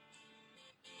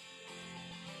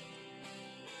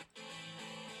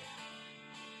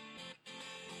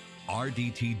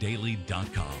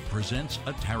RDTDaily.com presents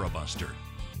a Tara Buster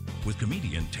with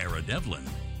comedian Tara Devlin.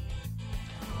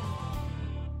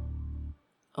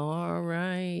 All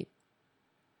right.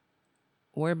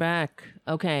 We're back.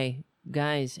 Okay,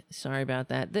 guys, sorry about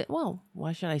that. Well,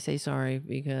 why should I say sorry?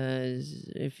 Because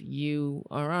if you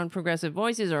are on Progressive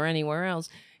Voices or anywhere else,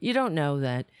 you don't know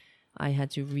that I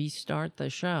had to restart the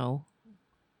show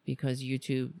because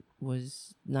YouTube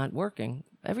was not working.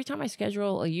 Every time I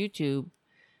schedule a YouTube,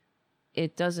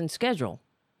 it doesn't schedule.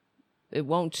 It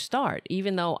won't start,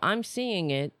 even though I'm seeing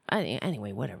it.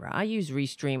 Anyway, whatever. I use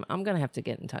Restream. I'm going to have to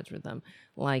get in touch with them.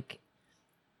 Like,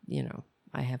 you know,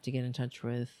 I have to get in touch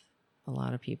with a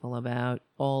lot of people about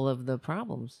all of the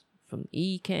problems, from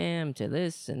Ecamm to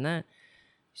this and that.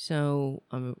 So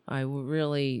I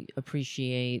really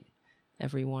appreciate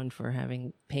everyone for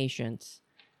having patience.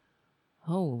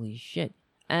 Holy shit.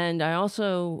 And I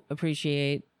also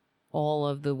appreciate all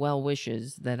of the well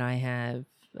wishes that I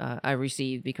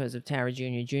received because of Tara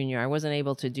Jr. I wasn't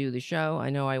able to do the show. I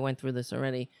know I went through this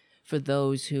already. For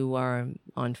those who are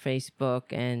on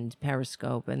Facebook and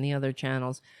Periscope and the other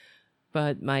channels.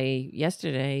 But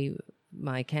yesterday,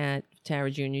 my cat,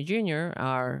 Tara Jr.,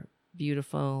 our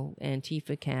beautiful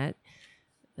Antifa cat,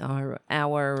 our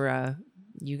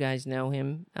you guys know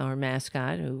him, our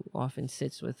mascot, who often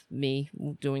sits with me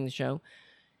doing the show.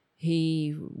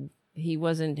 He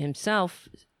wasn't himself.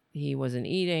 He wasn't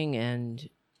eating, and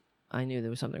I knew there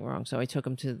was something wrong. So I took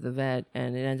him to the vet,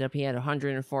 and it ended up he had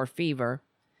 104 fever.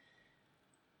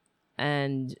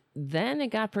 And then it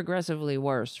got progressively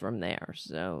worse from there.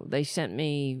 So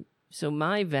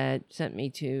my vet sent me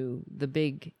to the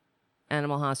big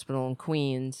animal hospital in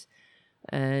Queens.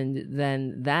 And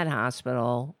then that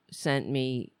hospital sent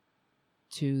me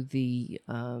to the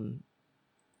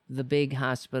big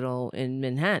hospital in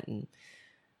Manhattan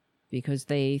because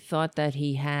they thought that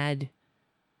he had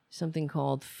something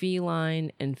called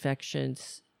feline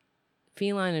infectious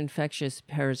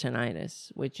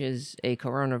peritonitis, which is a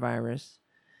coronavirus,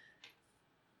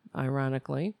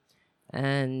 ironically,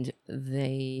 and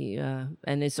it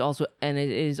is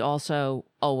also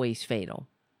always fatal.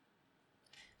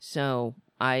 So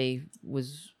I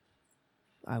was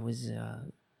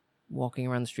walking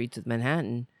around the streets of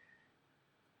Manhattan,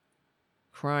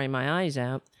 crying my eyes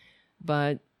out,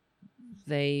 but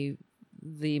the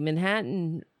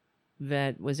Manhattan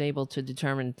vet was able to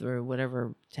determine through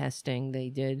whatever testing they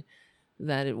did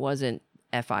that it wasn't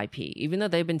FIP, even though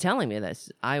they've been telling me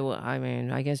this. I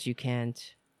mean, I guess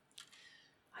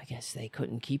they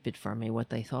couldn't keep it from me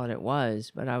what they thought it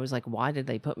was, but I was like, why did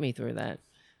they put me through that?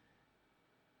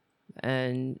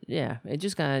 And yeah, it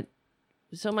just got,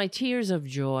 so my tears of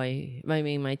joy,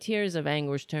 my tears of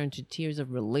anguish turned to tears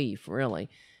of relief, really.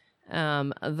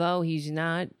 Though he's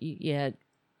not yet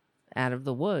out of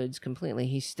the woods completely,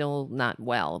 he's still not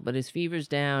well, but his fever's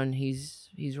down. He's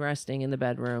resting in the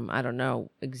bedroom. I don't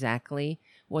know exactly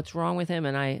what's wrong with him,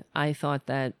 and I thought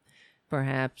that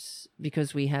perhaps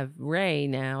because we have Ray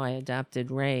now, I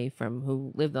adopted Ray from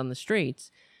who lived on the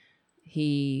streets.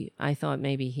 I thought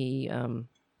maybe he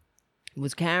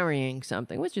was carrying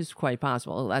something, which is quite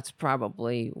possible. That's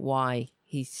probably why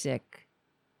he's sick.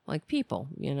 Like people,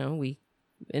 we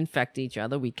infect each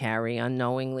other. We carry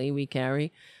unknowingly. We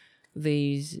carry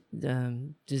these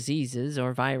diseases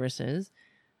or viruses,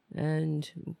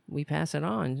 and we pass it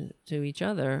on to each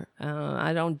other.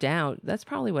 I don't doubt that's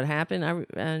probably what happened.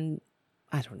 And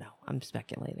I don't know. I'm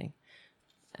speculating.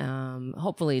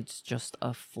 Hopefully it's just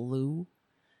a flu.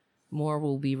 More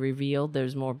will be revealed.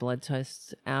 There's more blood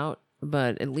tests out,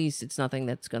 but at least it's nothing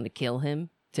that's going to kill him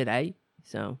today.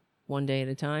 So one day at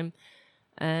a time.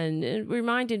 And it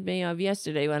reminded me of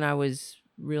yesterday when I was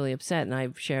really upset, and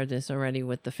I've shared this already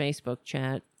with the Facebook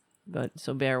chat, but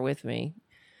so bear with me,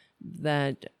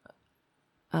 that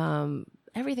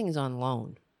everything is on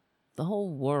loan. The whole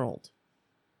world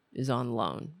is on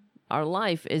loan. Our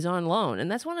life is on loan. And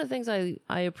that's one of the things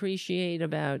I appreciate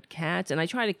about cats, and I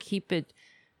try to keep it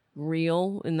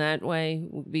real in that way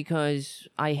because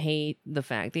I hate the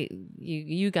fact that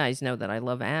you guys know that I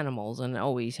love animals and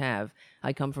always have.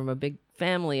 I come from a big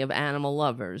family of animal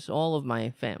lovers. All of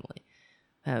my family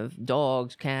have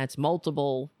dogs, cats,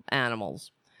 multiple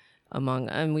animals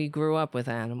and we grew up with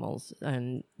animals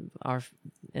in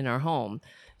our home.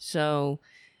 So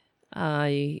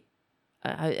I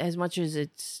as much as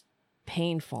it's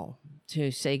painful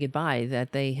to say goodbye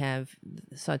that they have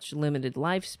such limited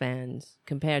lifespans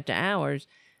compared to ours,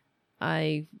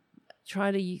 I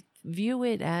try to view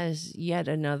it as yet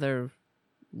another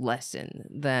lesson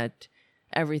that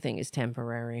everything is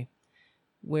temporary.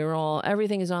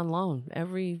 Everything is on loan.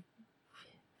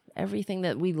 Everything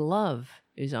that we love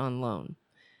is on loan.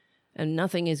 and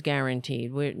nothing is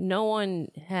guaranteed. No one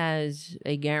has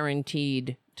a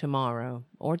guaranteed tomorrow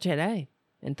or today,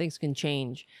 and things can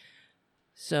change.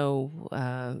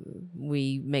 So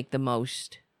we make the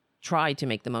most, try to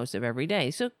make the most of every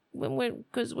day. So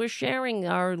because we're sharing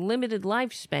our limited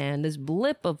lifespan, this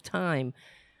blip of time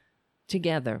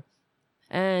together.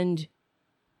 And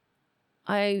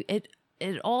it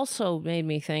also made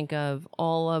me think of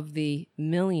all of the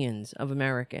millions of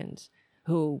Americans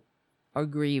who are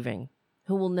grieving,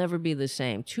 who will never be the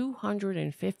same.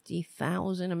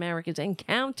 250,000 Americans and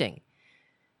counting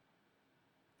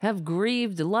have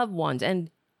grieved loved ones. And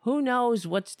who knows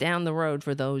what's down the road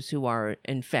for those who are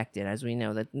infected, as we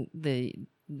know that the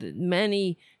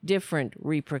many different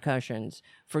repercussions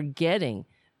for getting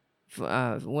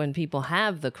when people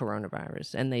have the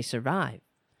coronavirus and they survive.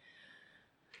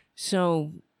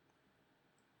 So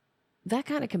that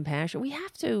kind of compassion, we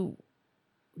have to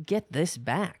get this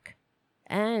back.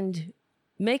 And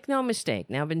make no mistake.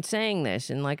 Now, I've been saying this,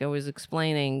 and like I was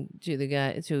explaining to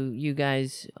you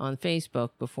guys on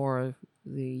Facebook before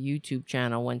the YouTube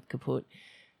channel went kaput,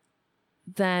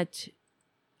 that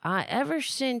ever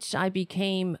since I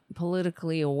became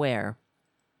politically aware,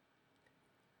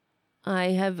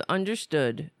 I have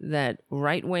understood that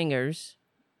right-wingers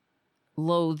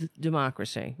loathe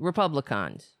democracy.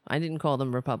 Republicans. I didn't call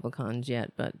them Republicans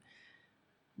yet, but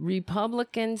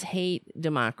Republicans hate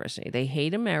democracy. They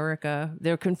hate America.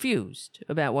 They're confused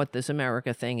about what this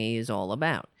America thingy is all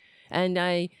about. And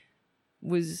I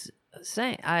was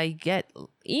saying, I get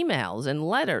emails and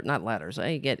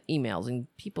I get emails and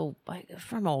people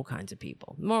from all kinds of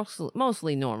people,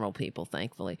 mostly normal people,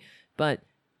 thankfully. But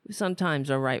sometimes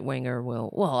a right winger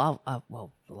will,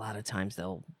 a lot of times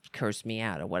they'll curse me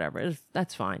out or whatever.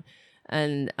 That's fine.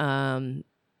 And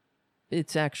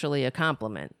it's actually a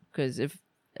compliment, because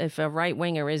if a right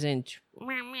winger isn't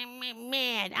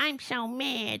mad, I'm so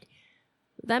mad,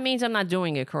 that means I'm not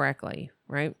doing it correctly,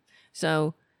 right?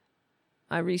 So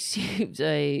I received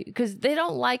because they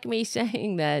don't like me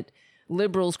saying that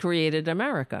liberals created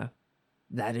America.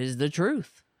 That is the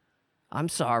truth. I'm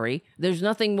sorry. There's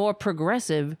nothing more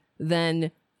progressive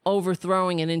than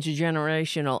overthrowing an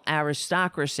intergenerational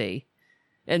aristocracy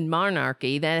and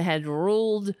monarchy that had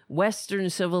ruled Western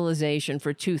civilization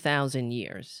for 2,000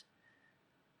 years.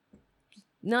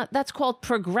 That's called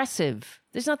progressive.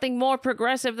 There's nothing more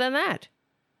progressive than that.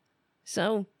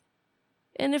 So,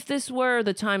 and if this were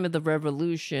the time of the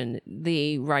revolution,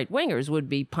 the right-wingers would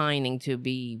be pining to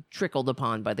be trickled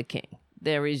upon by the king.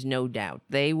 There is no doubt.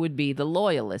 They would be the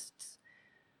loyalists.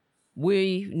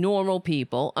 We, normal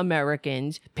people,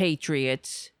 Americans,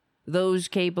 patriots, those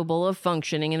capable of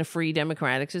functioning in a free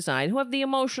democratic society who have the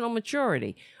emotional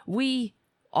maturity, we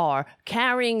are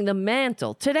carrying the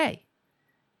mantle today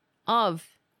of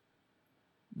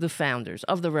the founders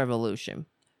of the revolution.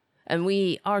 And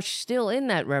we are still in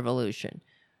that revolution,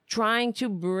 trying to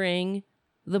bring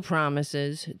the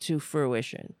promises to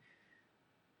fruition,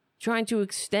 trying to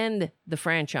extend the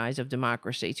franchise of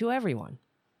democracy to everyone,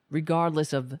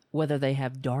 regardless of whether they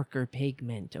have darker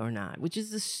pigment or not, which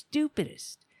is the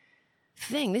stupidest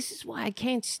thing. This is why I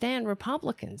can't stand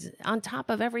Republicans on top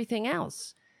of everything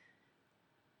else.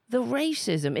 The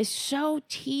racism is so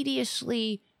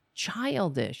tediously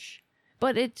childish,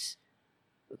 but it's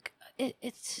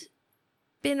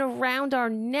been around our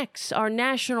necks, our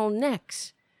national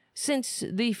necks, since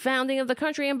the founding of the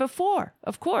country and before.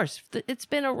 Of course, it's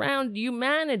been around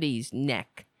humanity's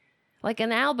neck, like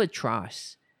an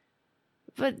albatross.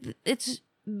 But it's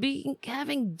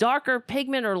having darker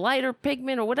pigment or lighter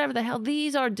pigment or whatever the hell.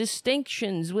 These are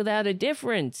distinctions without a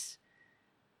difference.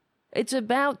 It's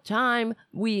about time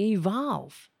we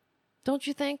evolve, don't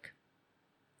you think?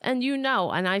 And you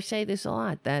know, and I say this a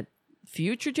lot, that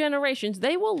future generations,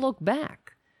 they will look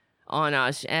back on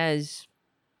us as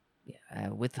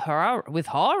with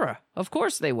horror. Of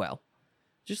course they will.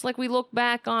 Just like we look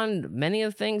back on many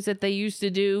of the things that they used to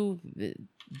do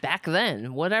back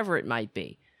then, whatever it might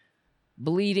be.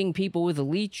 Bleeding people with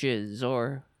leeches,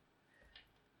 or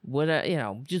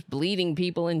just bleeding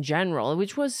people in general,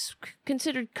 which was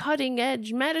considered cutting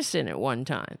edge medicine at one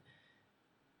time.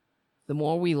 The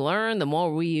more we learn, the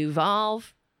more we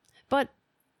evolve. But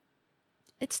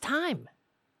it's time,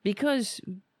 because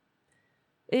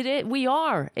we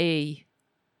are a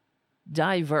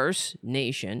diverse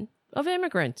nation of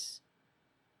immigrants.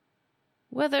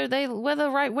 Whether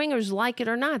right-wingers like it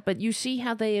or not, but you see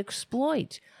how they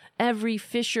exploit every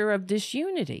fissure of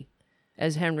disunity,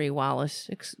 as Henry Wallace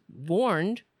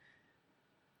warned.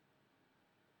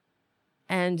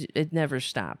 And it never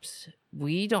stops.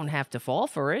 We don't have to fall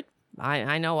for it.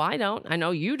 I know I don't. I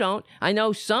know you don't. I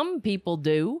know some people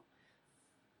do.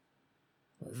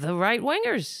 the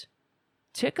right-wingers.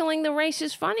 Tickling the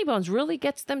racist funny bones really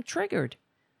gets them triggered.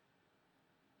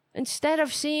 Instead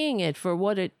of seeing it for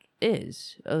what it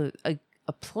is, a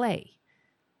play.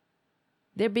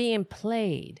 They're being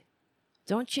played.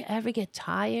 Don't you ever get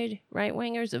tired,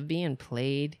 right-wingers, of being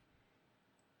played?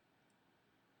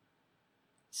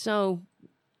 So,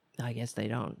 I guess they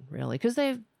don't, really. Because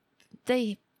they,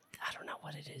 I don't know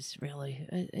what it is, really.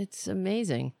 It's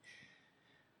amazing.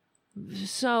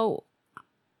 So,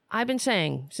 I've been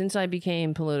saying, since I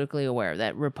became politically aware,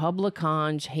 that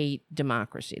Republicans hate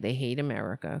democracy. They hate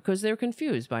America because they're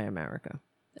confused by America.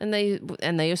 And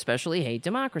they especially hate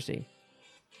democracy.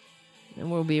 And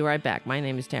we'll be right back. My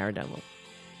name is Tara Devlin.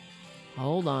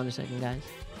 Hold on a second, guys.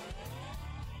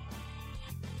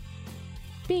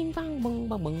 Bing, bong, boom,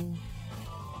 boom, boom.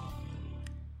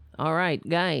 All right,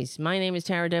 guys. My name is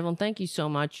Tara Devlin. Thank you so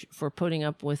much for putting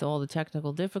up with all the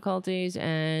technical difficulties.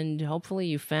 And hopefully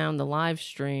you found the live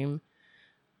stream,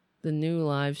 the new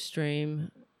live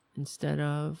stream, instead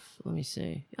of, let me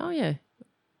see. Oh, yeah.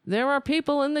 There are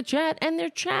people in the chat, and they're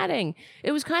chatting.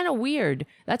 It was kind of weird.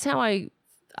 That's how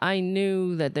I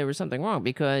knew that there was something wrong,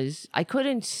 because I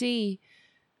couldn't see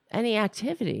any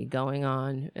activity going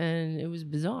on, and it was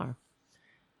bizarre.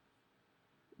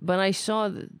 But I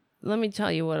saw, let me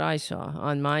tell you what I saw.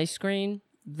 On my screen,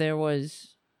 it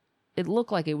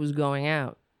looked like it was going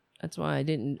out. That's why I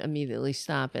didn't immediately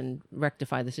stop and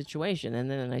rectify the situation.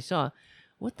 And then I saw,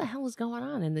 what the hell is going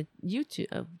on in the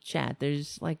YouTube chat?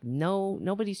 There's like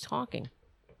nobody's talking.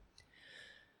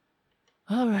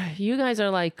 All right, you guys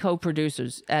are like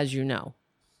co-producers, as you know.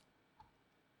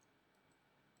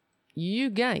 You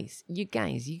guys.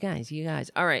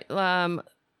 All right,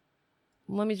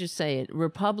 let me just say it.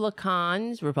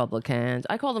 Republicans.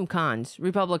 I call them cons.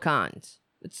 Republicans.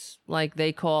 It's like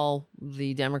they call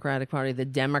the Democratic Party the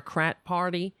Democrat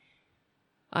Party.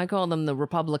 I call them the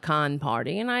Republican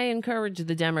Party, and I encourage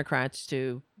the Democrats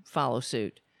to follow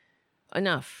suit.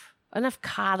 Enough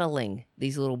coddling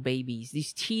these little babies,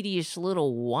 these tedious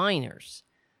little whiners.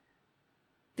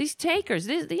 These takers,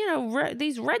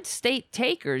 these red state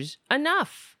takers,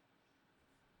 enough.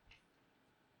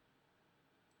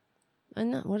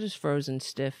 Enough. What is frozen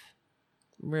stiff?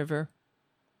 River.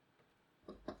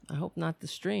 I hope not the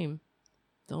stream.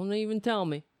 Don't even tell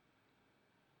me.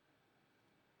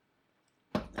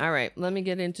 All right, let me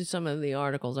get into some of the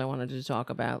articles I wanted to talk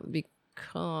about,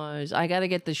 because I got to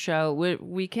get the show.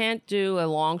 We can't do a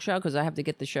long show because I have to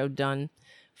get the show done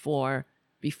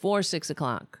before 6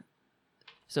 o'clock.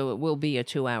 So it will be a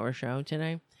 2-hour show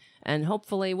today. And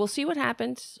hopefully we'll see what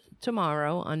happens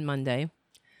tomorrow on Monday.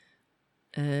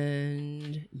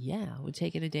 And yeah, we'll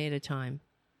take it a day at a time.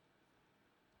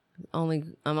 I'm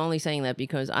only saying that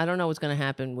because I don't know what's going to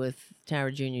happen with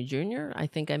Tara Jr. I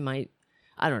think I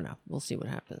don't know. We'll see what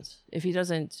happens. If he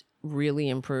doesn't really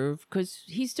improve, because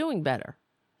he's doing better,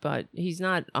 but he's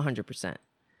not 100%.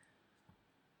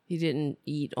 He didn't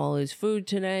eat all his food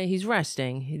today. He's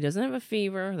resting. He doesn't have a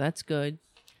fever. That's good.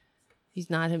 He's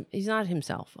not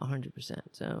himself 100%.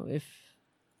 So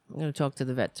I'm going to talk to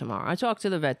the vet tomorrow. I talked to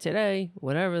the vet today.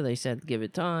 Whatever. They said give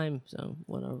it time. So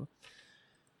whatever.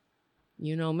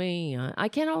 You know me. I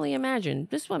can only imagine.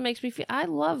 This one makes me feel... I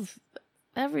love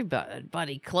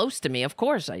everybody close to me. Of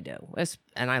course I do.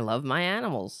 And I love my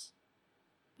animals.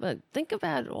 But think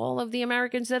about all of the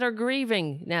Americans that are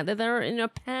grieving now, that they're in a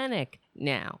panic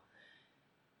now.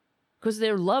 Because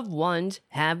their loved ones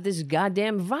have this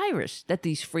goddamn virus that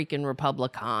these freaking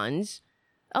Republicans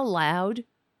allowed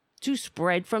to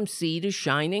spread from sea to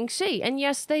shining sea. And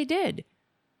yes, they did.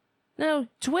 Now,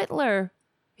 Twitler,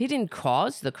 he didn't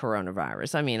cause the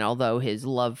coronavirus. I mean, although his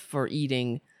love for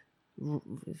eating,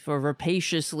 for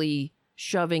rapaciously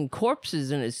shoving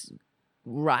corpses in his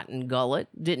rotten gullet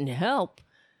didn't help.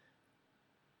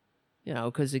 You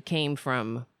know, because it came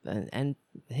from, and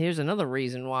here's another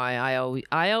reason why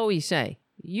I always say,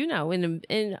 you know,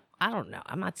 in I don't know,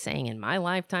 I'm not saying in my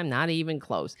lifetime, not even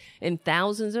close. In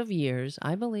thousands of years,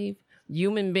 I believe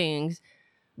human beings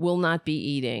will not be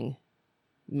eating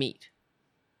meat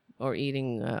or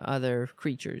eating other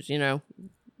creatures. You know,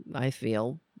 I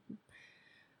feel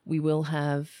we will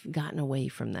have gotten away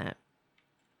from that.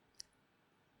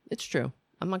 It's true.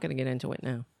 I'm not going to get into it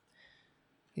now,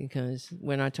 because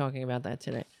we're not talking about that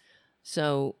today.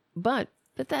 So, but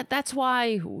that's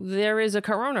why there is a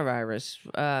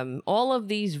coronavirus. All of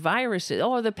these viruses,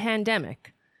 or the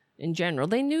pandemic in general,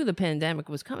 they knew the pandemic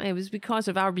was coming. It was because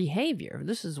of our behavior.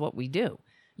 This is what we do.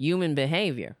 Human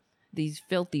behavior. These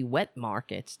filthy wet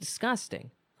markets,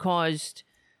 disgusting, caused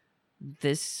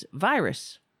this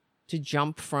virus to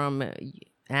jump from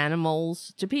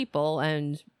animals to people,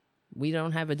 and we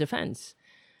don't have a defense.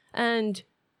 And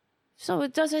So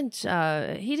it doesn't,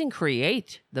 he didn't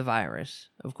create the virus,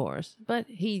 of course, but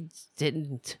he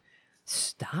didn't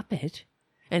stop it.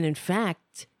 And in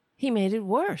fact, he made it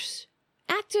worse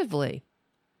actively.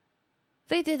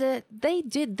 They did it. They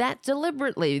did that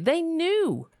deliberately. They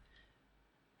knew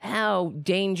how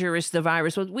dangerous the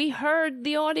virus was. We heard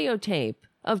the audio tape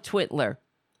of Twitler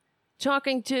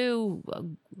talking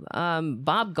to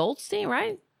Bob Goldstein,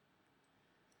 right?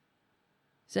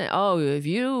 Saying,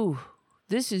 "Oh,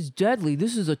 this is deadly.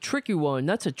 This is a tricky one.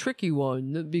 That's a tricky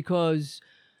one because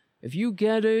if you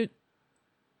get it,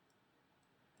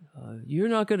 you're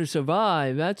not going to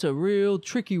survive. That's a real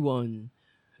tricky one.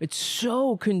 It's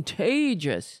so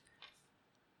contagious."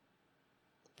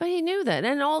 But he knew that.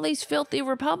 And all these filthy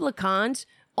Republicans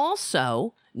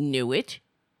also knew it.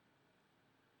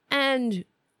 And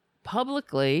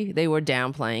publicly, they were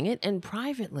downplaying it. And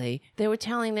privately, they were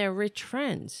telling their rich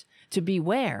friends to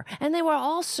beware. And they were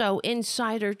also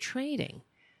insider trading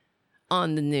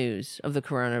on the news of the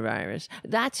coronavirus.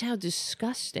 That's how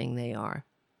disgusting they are.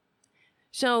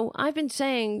 So I've been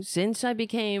saying since I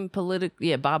became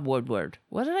Bob Woodward.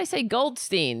 What did I say?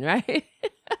 Goldstein, right?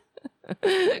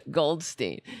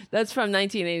 Goldstein. That's from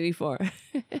 1984.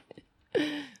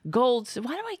 Why do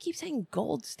I keep saying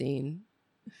Goldstein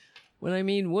when I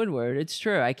mean Woodward? It's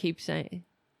true. I keep saying,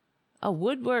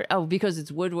 Woodward. Oh, because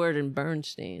it's Woodward and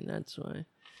Bernstein. That's why.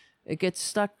 It gets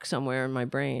stuck somewhere in my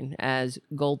brain as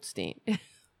Goldstein.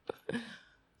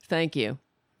 Thank you.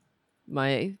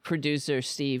 My producer,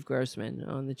 Steve Grossman,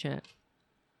 on the chat.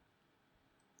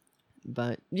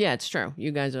 But yeah, it's true.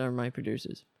 You guys are my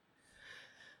producers.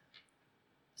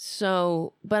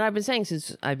 So, but I've been saying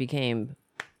since I became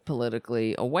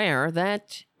politically aware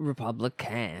that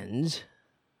Republicans,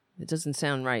 it doesn't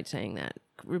sound right saying that.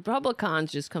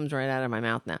 Republicans just comes right out of my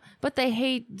mouth now. But they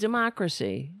hate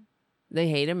democracy. They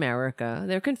hate America.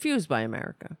 They're confused by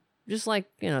America. Just like,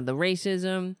 the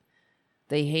racism.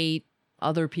 They hate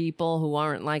other people who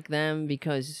aren't like them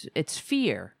because it's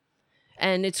fear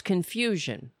and it's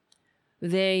confusion.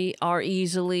 They are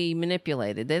easily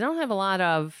manipulated. They don't have a lot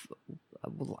of,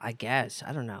 I guess,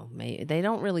 I don't know. They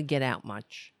don't really get out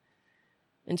much.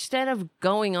 Instead of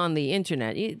going on the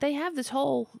internet, they have this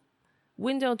whole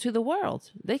window to the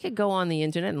world. They could go on the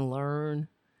internet and learn,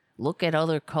 look at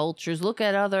other cultures,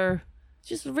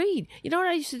 just read. You know what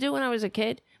I used to do when I was a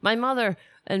kid? My mother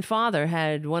and father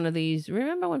had one of these.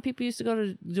 Remember when people used to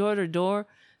go door to door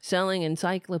selling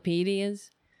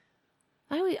encyclopedias?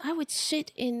 I would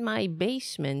sit in my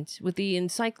basement with the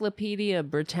Encyclopedia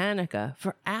Britannica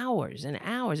for hours and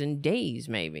hours and days,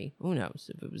 maybe. Who knows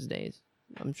if it was days?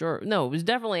 I'm sure. No, it was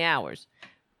definitely hours.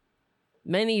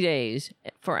 Many days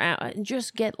for hours. And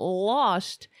just get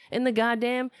lost in the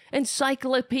goddamn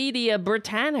Encyclopedia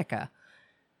Britannica.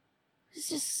 It's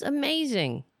just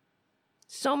amazing.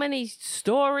 So many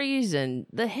stories and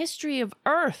the history of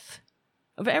Earth,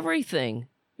 of everything.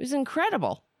 It was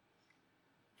incredible.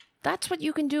 That's what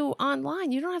you can do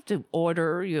online. You don't have to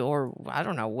order or I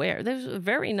don't know where. There's a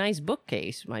very nice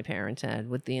bookcase my parents had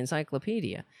with the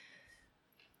encyclopedia.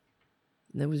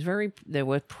 They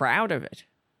were proud of it.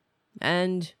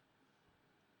 And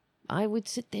I would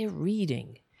sit there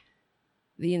reading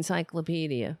the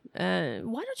encyclopedia. Why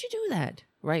don't you do that,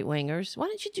 right-wingers? Why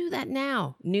don't you do that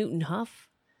now, Newton Huff?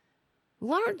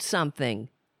 Learn something.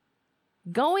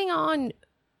 Going on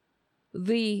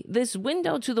this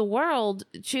window to the world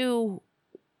to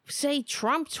say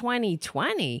Trump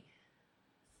 2020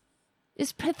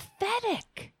 is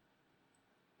pathetic.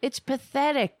 It's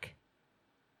pathetic.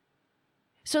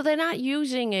 So they're not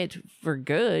using it for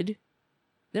good.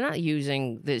 They're not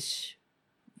using this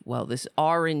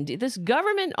R&D, this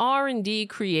government R&D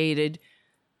created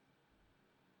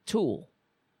tool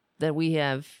that we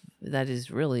have that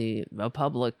is really a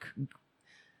public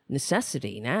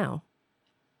necessity now.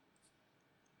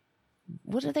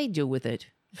 What do they do with it?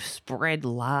 Spread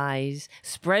lies,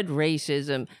 spread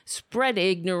racism, spread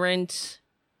ignorance.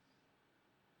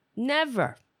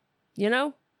 Never.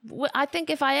 I think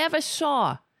if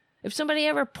somebody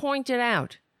ever pointed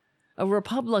out a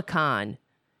Republican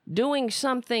doing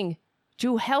something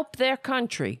to help their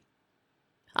country,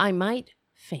 I might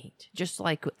faint. Just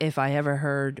like if I ever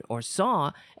heard or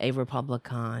saw a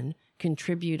Republican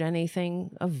contribute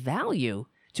anything of value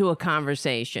to a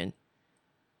conversation.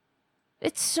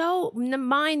 It's so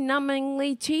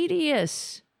mind-numbingly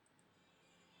tedious.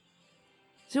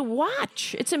 So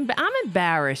watch. I'm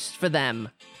embarrassed for them.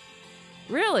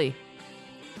 Really.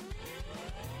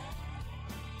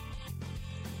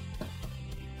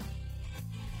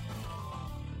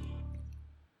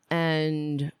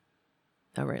 And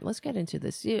all right, let's get into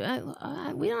this.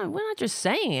 We're not just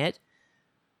saying it.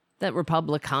 that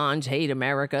Republicans hate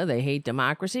America, they hate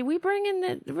democracy. We bring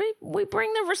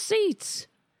the receipts.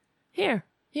 Here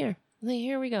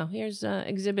we go. Here's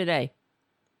Exhibit A.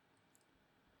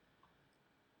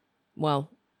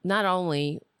 Well, not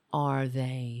only are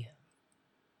they,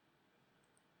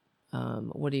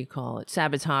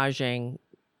 sabotaging.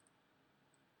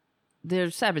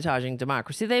 They're sabotaging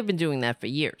democracy. They've been doing that for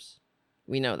years.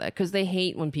 We know that because they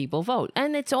hate when people vote.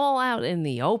 And it's all out in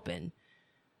the open.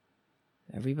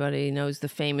 Everybody knows the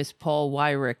famous Paul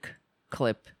Weyrich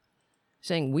clip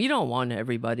saying, we don't want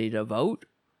everybody to vote.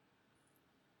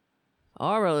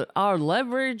 Our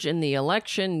leverage in the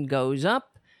election goes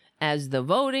up as the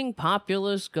voting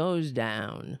populace goes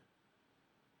down.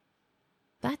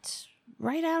 That's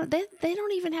right out. They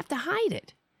don't even have to hide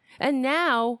it. And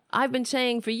now I've been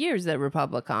saying for years that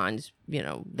Republicans,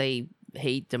 they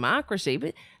hate democracy,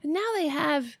 but now they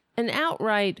have an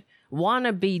outright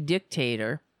wannabe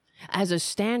dictator as a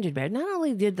standard bearer. Not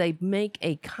only did they make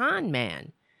a con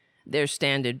man their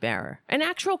standard bearer, an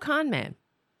actual con man.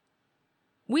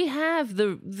 We have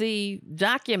the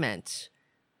documents.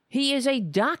 He is a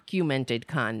documented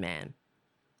con man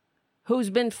who's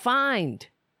been fined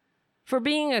for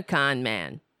being a con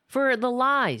man, for the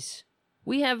lies.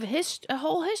 We have a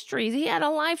whole history. He had a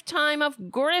lifetime of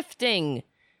grifting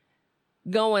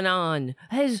going on.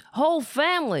 His whole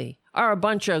family are a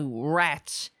bunch of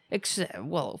rats,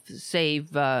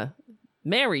 save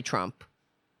Mary Trump.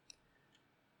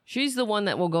 She's the one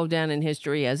that will go down in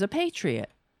history as a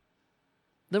patriot.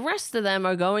 The rest of them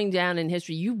are going down in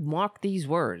history. You mark these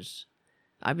words.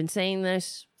 I've been saying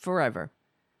this forever.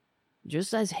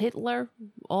 Just as Hitler,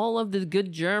 all of the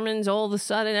good Germans, all of a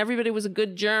sudden, everybody was a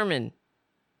good German.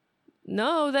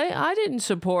 No, I didn't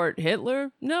support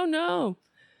Hitler. No.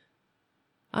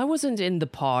 I wasn't in the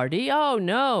party. Oh,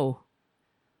 no.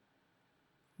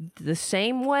 The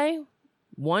same way,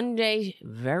 one day,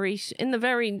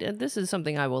 this is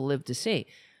something I will live to see.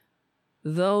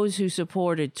 Those who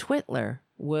supported Twitler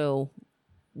will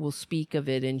speak of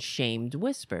it in shamed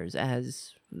whispers,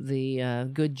 as the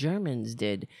good Germans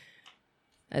did,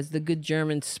 as the good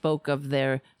Germans spoke of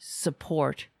their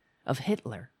support of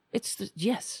Hitler.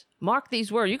 Yes, mark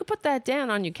these words. You can put that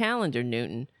down on your calendar,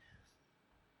 Newton.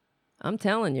 I'm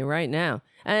telling you right now.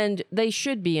 And they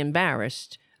should be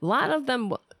embarrassed. A lot of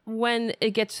them, when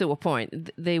it gets to a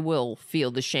point, they will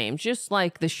feel the shame, just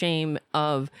like the shame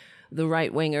of the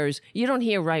right-wingers. You don't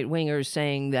hear right-wingers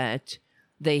saying that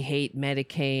they hate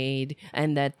Medicaid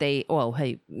and that hate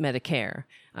Medicare,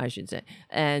 I should say,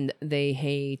 and they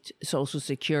hate Social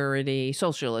Security,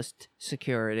 socialist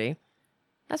security.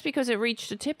 That's because it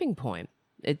reached a tipping point.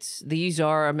 These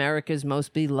are America's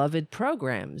most beloved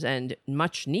programs and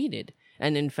much needed,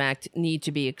 and in fact need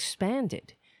to be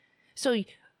expanded. So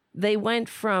they went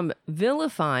from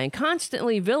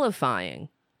constantly vilifying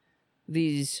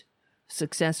these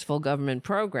successful government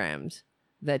programs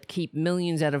that keep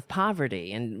millions out of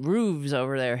poverty and roofs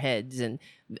over their heads and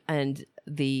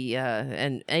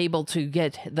able to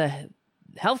get the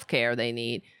health care they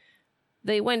need.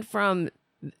 They went from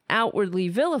outwardly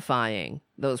vilifying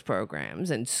those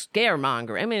programs and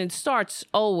scaremongering. I mean, it starts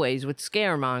always with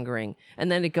scaremongering,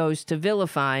 and then it goes to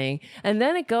vilifying, and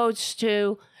then it goes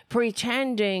to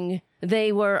pretending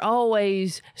they were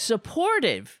always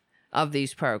supportive of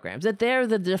these programs, that they're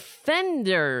the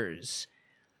defenders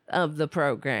of the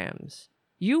programs.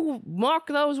 You mark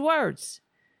those words.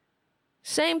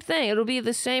 Same thing. It'll be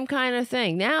the same kind of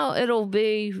thing. Now it'll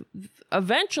be,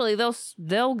 eventually they'll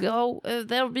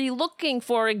be looking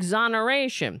for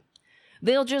exoneration.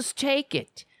 They'll just take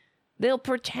it. They'll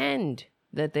pretend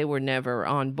that they were never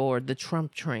on board the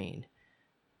Trump train.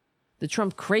 The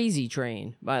Trump crazy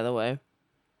train, by the way.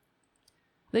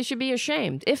 They should be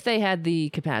ashamed if they had the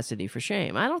capacity for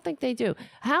shame. I don't think they do.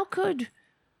 How could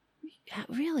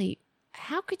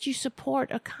you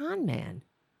support a con man?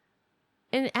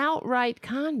 An outright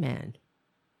con man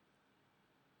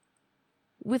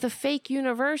with a fake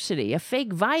university, a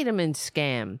fake vitamin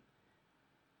scam.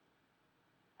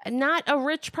 Not a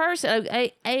rich person,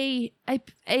 a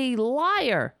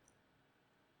liar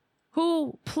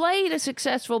who played a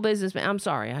successful businessman. I'm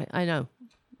sorry, I know.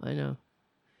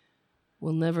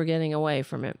 We're never getting away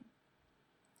from it.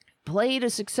 Played a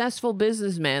successful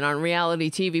businessman on reality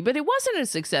TV, but he wasn't a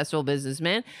successful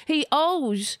businessman. He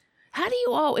owes. How do you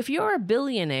owe? If you're a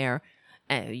billionaire,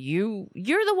 you're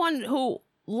the one who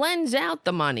lends out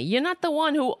the money. You're not the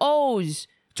one who owes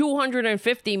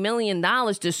 $250 million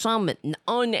to some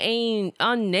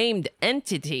unnamed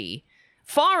entity,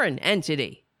 foreign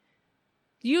entity.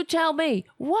 You tell me,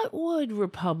 what would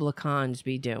Republicans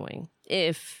be doing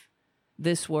if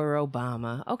this were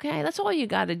Obama? Okay, that's all you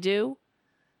got to do.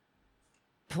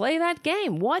 play that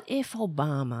game. What if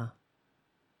Obama...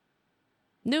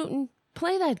 Newton,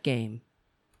 play that game.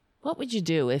 What would you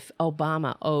do if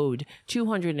Obama owed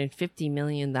 $250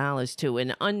 million to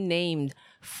an unnamed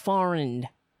foreign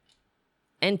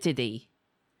entity?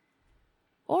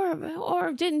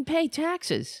 Or didn't pay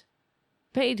taxes?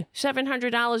 Paid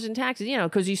 $700 in taxes,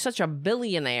 because he's such a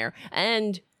billionaire.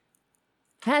 And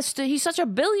he's such a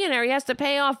billionaire, he has to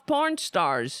pay off porn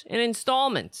stars in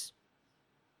installments.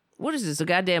 What is this, a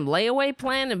goddamn layaway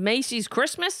plan of Macy's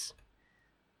Christmas?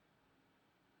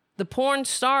 The porn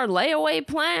star layaway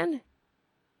plan?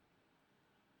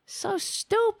 So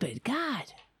stupid,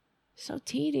 God. So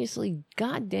tediously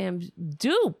goddamn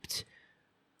duped.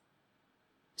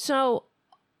 So,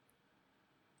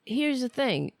 here's the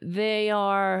thing. They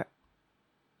are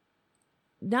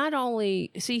not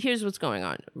only... See, here's what's going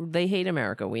on. They hate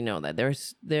America. We know that.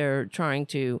 They're trying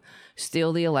to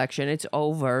steal the election. It's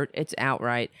overt. It's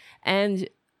outright. And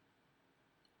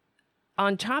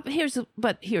on top... Here's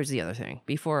the other thing,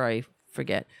 before I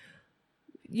forget.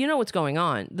 You know what's going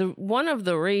on. One of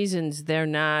the reasons they're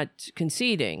not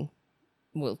conceding...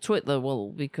 Well, Twitler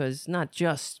will, because... Not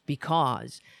just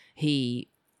because he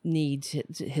needs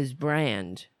his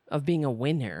brand of being a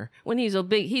winner, when he's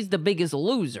the biggest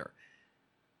loser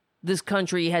this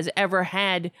country has ever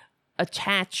had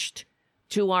attached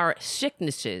to our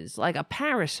sicknesses, like a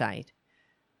parasite.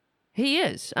 He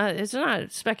is. It's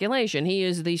not speculation. He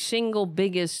is the single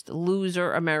biggest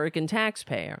loser American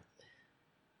taxpayer.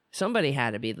 Somebody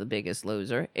had to be the biggest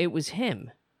loser. It was him.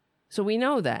 So we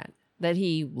know that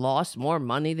he lost more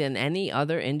money than any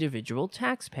other individual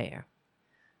taxpayer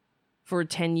for a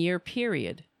 10-year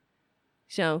period.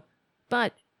 So,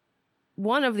 but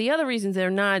one of the other reasons they're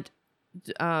not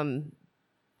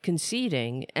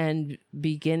conceding and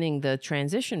beginning the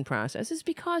transition process is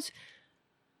because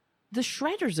the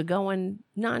shredders are going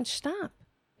nonstop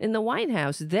in the White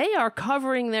House. They are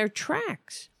covering their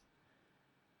tracks.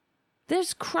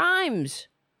 There's crimes.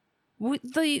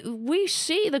 We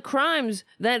see the crimes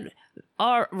that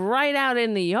are right out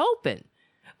in the open.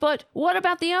 But what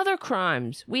about the other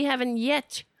crimes? We haven't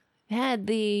yet had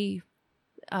the...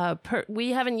 we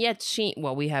haven't yet seen...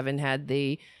 Well, we haven't had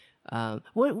the...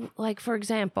 like, for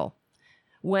example,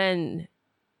 when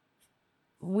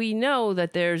we know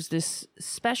that there's this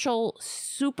special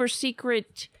super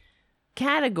secret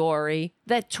category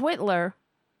that Twitler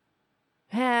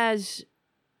has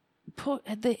put...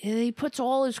 He puts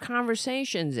all his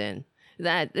conversations in,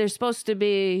 that they're supposed to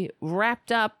be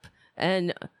wrapped up,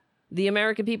 and the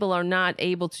American people are not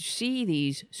able to see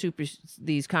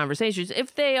these conversations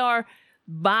if they are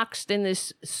boxed in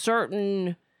this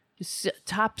certain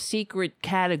top secret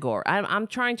category. I'm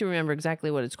trying to remember exactly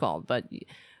what it's called, but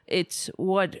it's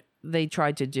what they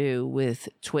tried to do with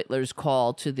Twitler's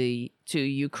call to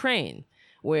Ukraine,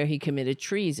 where he committed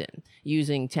treason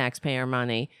using taxpayer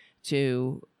money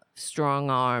to strong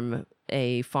arm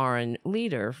a foreign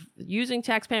leader, using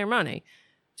taxpayer money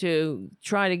to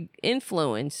try to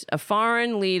influence a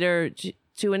foreign leader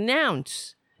to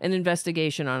announce an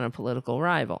investigation on a political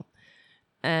rival.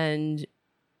 And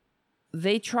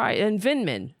they tried, and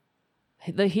Vindman,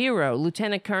 the hero,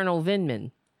 Lieutenant Colonel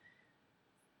Vindman,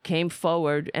 came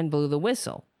forward and blew the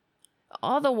whistle.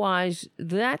 Otherwise,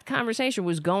 that conversation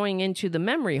was going into the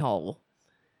memory hole.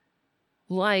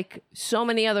 Like so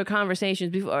many other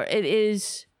conversations before. It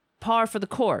is par for the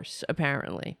course,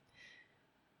 apparently.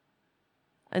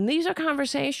 And these are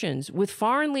conversations with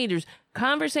foreign leaders,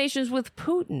 conversations with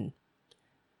Putin,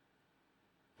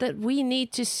 that we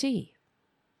need to see.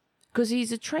 Because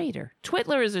he's a traitor.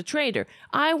 Twitler is a traitor.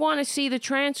 I want to see the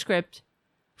transcript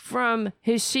from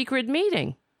his secret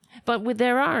meeting. But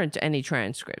there aren't any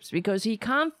transcripts because he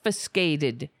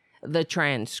confiscated the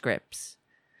transcripts.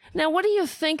 Now, what do you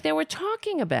think they were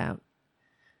talking about?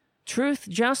 Truth,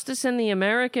 justice, and the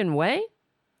American way?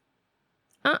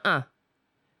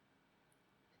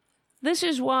 This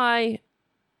is why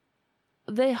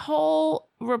the whole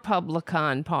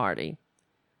Republican Party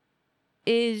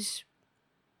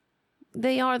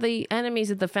they are the enemies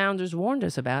that the founders warned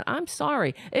us about. I'm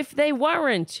sorry. If they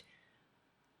weren't,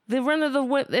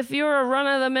 if you're a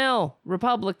run-of-the-mill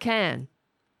Republican,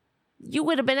 you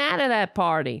would have been out of that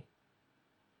party.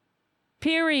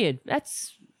 Period.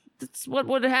 That's what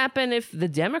would happen if the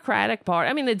Democratic Party...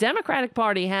 I mean, the Democratic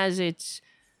Party has its,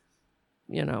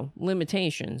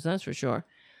 limitations, that's for sure.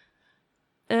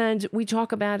 And we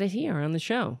talk about it here on the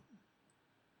show.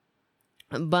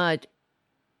 But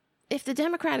if the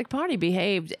Democratic Party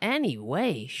behaved any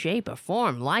way, shape, or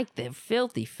form like the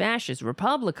filthy fascist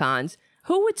Republicans,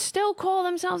 who would still call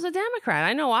themselves a Democrat?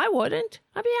 I know I wouldn't.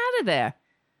 I'd be out of there.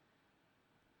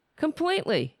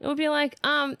 Completely. It would be like,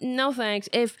 no thanks.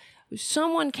 If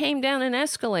someone came down an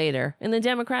escalator in the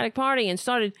Democratic Party and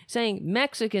started saying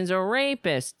Mexicans are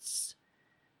rapists,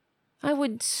 I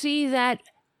would see that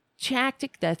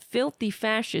tactic, that filthy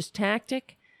fascist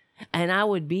tactic, and I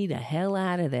would be the hell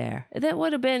out of there. That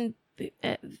would have been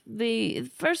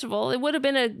first of all, it would have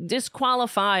been a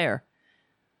disqualifier.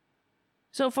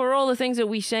 So for all the things that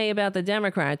we say about the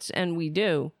Democrats, and we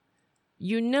do,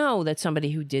 you know that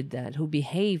somebody who did that, who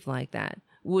behaved like that,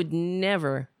 would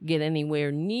never get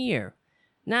anywhere near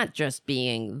not just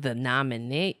being the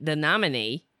nominee,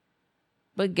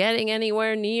 but getting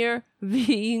anywhere near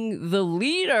being the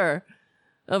leader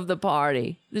of the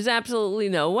party. There's absolutely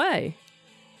no way.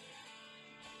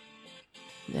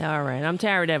 All right, I'm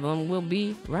Tara Devlin. We'll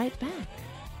be right back.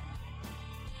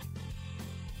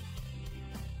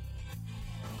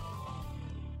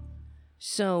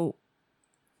 So,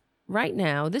 right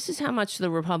now, this is how much the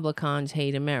Republicans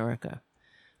hate America.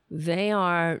 They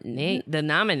are the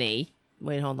nominee.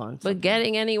 Wait, hold on. But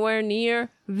getting anywhere near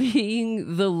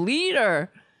being the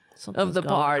leader of the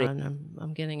party.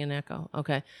 I'm getting an echo.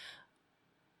 Okay.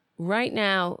 Right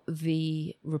now,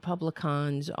 the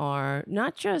Republicans are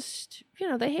not just,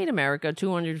 they hate America,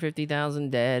 250,000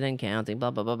 dead and counting,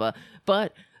 blah, blah, blah, blah.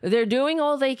 But they're doing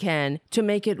all they can to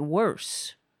make it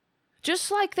worse.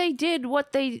 Just like they did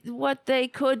what they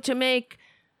could to make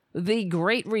the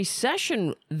Great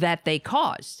Recession that they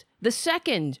caused, the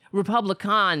second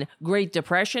Republican Great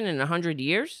Depression in 100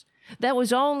 years, that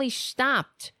was only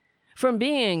stopped from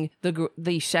being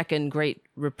the second Great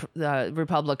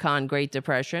Republican Great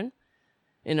Depression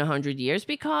in 100 years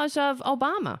because of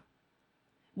Obama.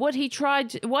 What he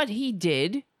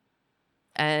did,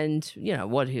 and,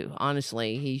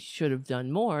 honestly, he should have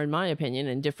done more, in my opinion,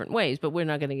 in different ways, but we're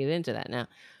not going to get into that now.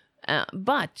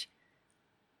 But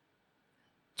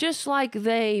just like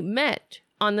they met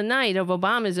on the night of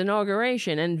Obama's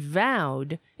inauguration and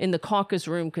vowed in the caucus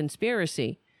room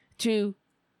conspiracy to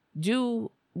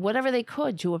do whatever they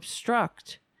could to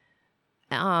obstruct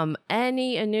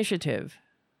any initiative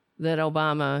that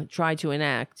Obama tried to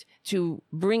enact to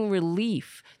bring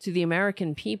relief to the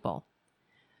American people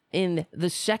in the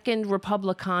second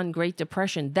Republican Great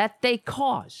Depression that they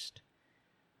caused.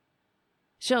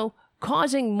 So,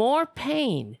 causing more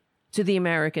pain to the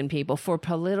American people for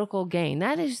political gain.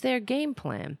 That is their game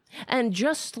plan. And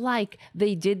just like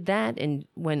they did that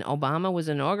when Obama was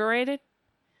inaugurated,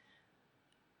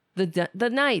 the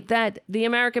night that the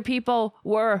American people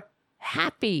were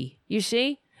happy, you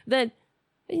see, that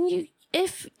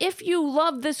if you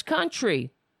love this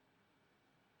country,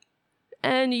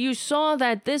 and you saw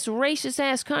that this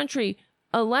racist-ass country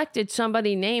elected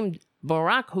somebody named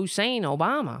Barack Hussein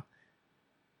Obama,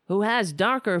 who has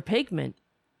darker pigment,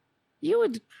 you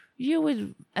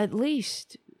would at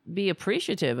least be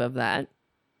appreciative of that.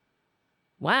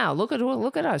 Wow, look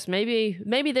at us.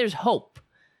 Maybe there's hope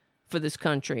for this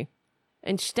country,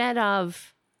 instead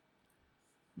of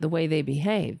the way they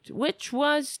behaved, which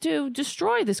was to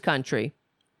destroy this country.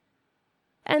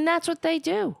 And that's what they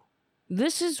do.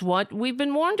 This is what we've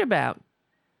been warned about.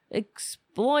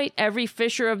 Exploit every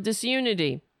fissure of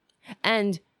disunity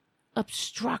and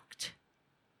obstruct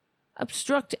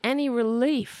any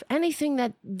relief, anything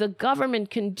that the government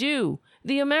can do.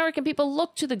 The American people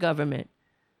look to the government.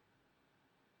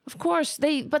 Of course,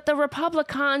 but the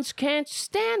Republicans can't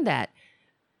stand that,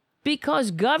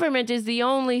 because government is the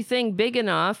only thing big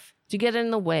enough to get in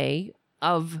the way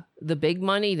of the big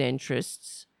moneyed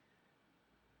interests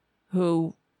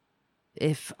who,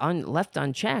 if left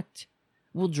unchecked,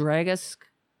 will drag us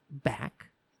back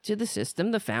to the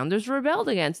system the founders rebelled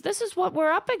against. This is what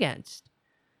we're up against.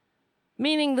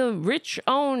 Meaning the rich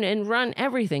own and run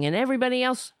everything, and everybody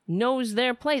else knows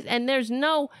their place. And there's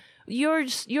no, you're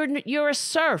a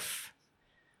serf,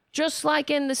 just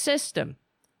like in the system.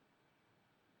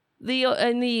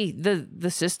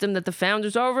 The system that the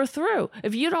founders overthrew.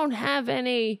 If you don't have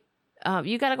any,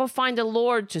 you got to go find a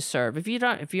lord to serve. If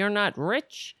you're not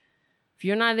rich, if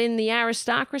you're not in the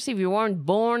aristocracy, if you weren't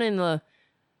born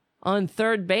on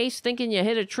third base thinking you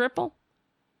hit a triple,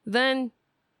 then,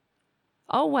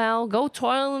 oh well, go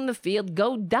toil in the field,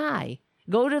 go die.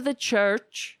 Go to the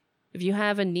church if you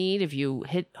have a need, if you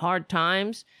hit hard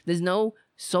times. There's no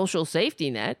social safety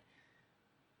net.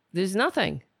 There's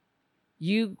nothing.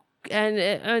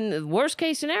 And worst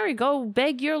case scenario, go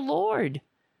beg your lord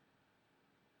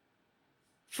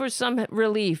for some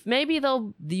relief. Maybe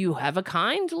you have a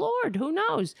kind lord, who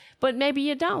knows? But maybe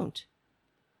you don't.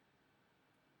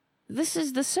 This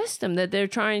is the system that they're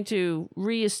trying to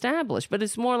reestablish, but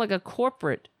it's more like a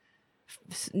corporate,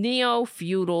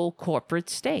 neo-feudal corporate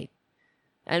state.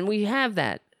 And we have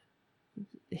that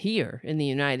here in the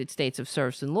United States of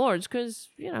serfs and lords, because,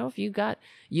 if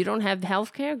you don't have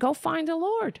health care, go find a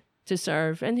lord to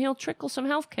serve and he'll trickle some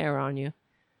health care on you.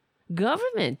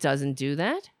 Government doesn't do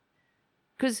that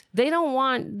because they don't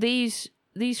want these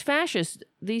fascists,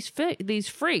 these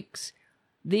freaks,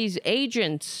 these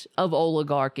agents of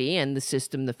oligarchy and the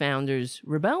system the founders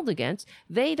rebelled against.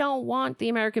 They don't want the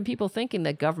American people thinking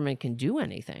that government can do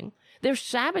anything. They're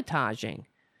sabotaging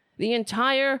the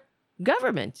entire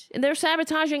government, and they're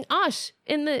sabotaging us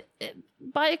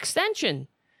by extension.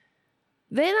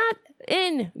 They're not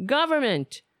in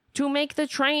government to make the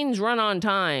trains run on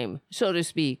time, so to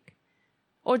speak,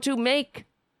 or to make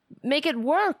it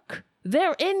work.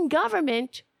 They're in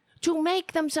government to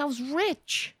make themselves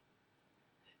rich.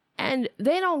 And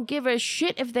they don't give a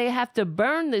shit if they have to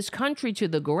burn this country to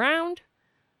the ground.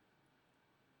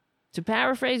 To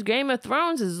paraphrase Game of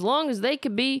Thrones, as long as they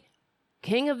could be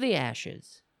king of the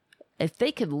ashes. If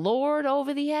they could lord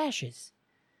over the ashes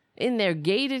in their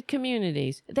gated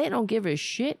communities, they don't give a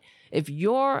shit. If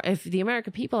the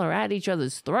American people are at each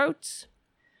other's throats,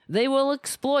 they will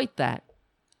exploit that.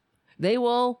 They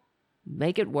will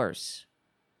make it worse.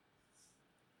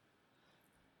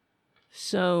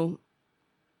 So,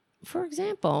 for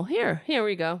example, here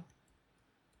we go.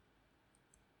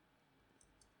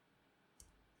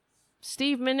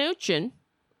 Steve Mnuchin,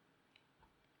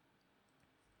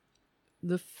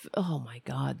 oh my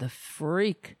God, the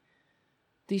freak.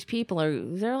 These people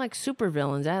they're like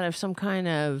supervillains out of some kind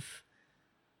of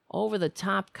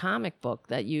over-the-top comic book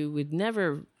that you would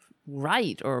never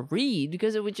write or read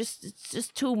because it's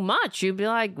just too much. You'd be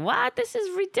like, what? This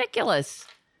is ridiculous.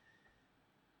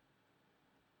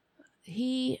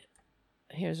 Here.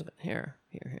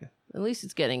 At least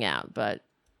it's getting out, but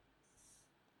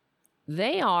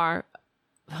they are,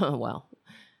 well,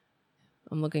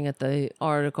 I'm looking at the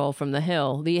article from The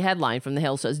Hill. The headline from The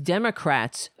Hill says,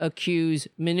 Democrats accuse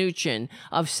Mnuchin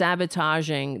of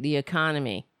sabotaging the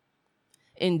economy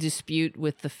in dispute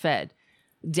with the Fed.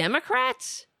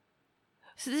 Democrats?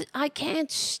 I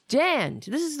can't stand.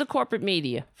 This is the corporate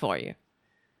media for you.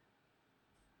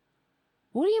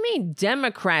 What do you mean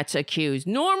Democrats accuse?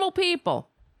 Normal people.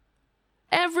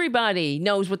 Everybody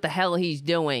knows what the hell he's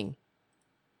doing.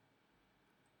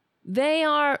 They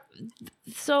are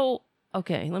so...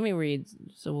 Okay, let me read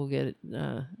so we'll get it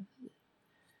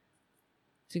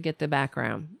to get the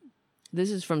background. This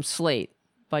is from Slate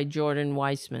by Jordan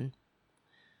Weissman.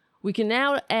 We can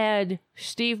now add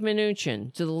Steve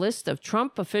Mnuchin to the list of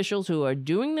Trump officials who are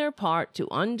doing their part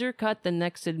to undercut the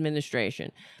next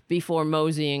administration before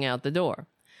moseying out the door.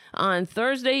 On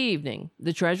Thursday evening,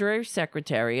 the Treasury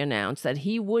Secretary announced that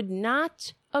he would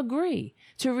not agree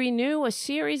to renew a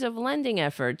series of lending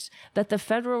efforts that the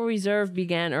Federal Reserve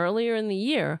began earlier in the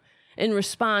year in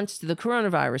response to the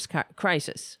coronavirus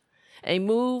crisis, a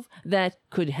move that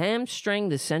could hamstring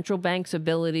the central bank's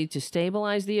ability to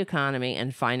stabilize the economy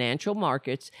and financial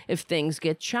markets if things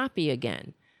get choppy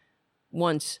again,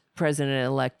 once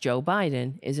President-elect Joe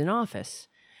Biden is in office.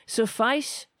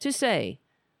 Suffice to say,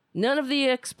 none of the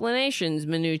explanations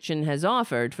Mnuchin has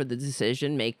offered for the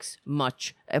decision makes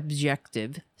much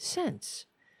objective sense,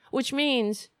 which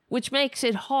makes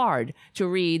it hard to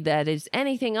read that it's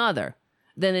anything other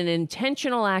than an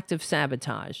intentional act of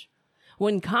sabotage.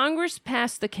 When Congress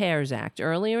passed the CARES Act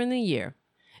earlier in the year,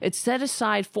 it set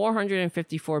aside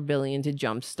 $454 billion to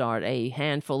jumpstart a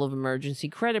handful of emergency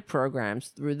credit programs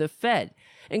through the Fed,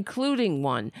 including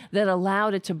one that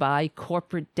allowed it to buy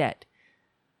corporate debt.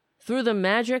 Through the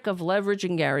magic of leverage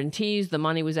and guarantees, the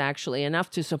money was actually enough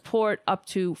to support up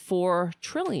to $4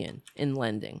 trillion in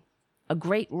lending, a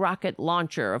great rocket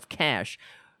launcher of cash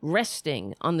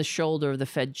resting on the shoulder of the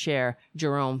Fed chair,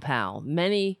 Jerome Powell.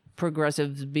 Many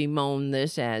progressives bemoan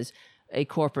this as a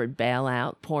corporate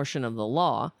bailout portion of the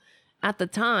law. At the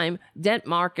time, debt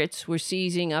markets were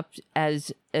seizing up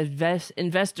as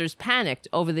investors panicked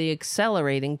over the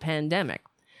accelerating pandemic.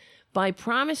 By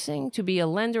promising to be a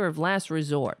lender of last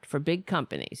resort for big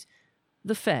companies,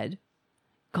 the Fed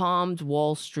calmed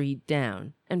Wall Street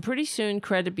down, and pretty soon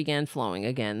credit began flowing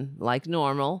again like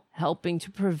normal, helping to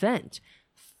prevent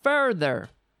further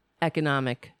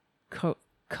economic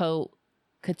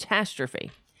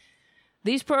catastrophe.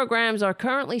 These programs are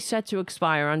currently set to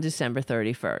expire on December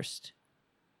 31st.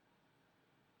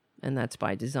 And that's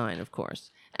by design, of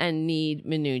course, and need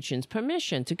Mnuchin's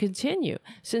permission to continue,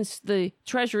 since the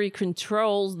Treasury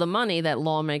controls the money that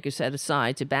lawmakers set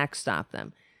aside to backstop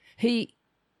them.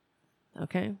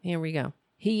 Okay, here we go.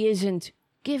 He isn't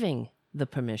giving the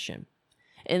permission.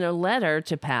 In a letter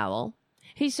to Powell,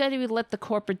 he said he would let the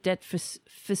corporate debt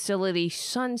facility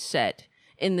sunset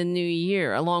in the new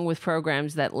year, along with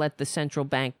programs that let the central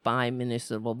bank buy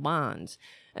municipal bonds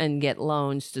and get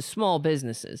loans to small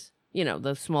businesses. You know,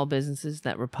 the small businesses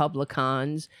that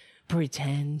Republicans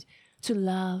pretend to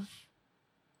love.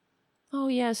 Oh,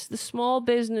 yes, the small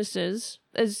businesses,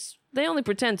 as they only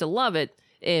pretend to love it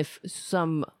if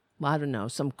some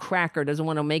cracker doesn't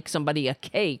want to make somebody a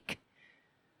cake.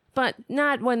 But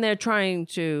not when they're trying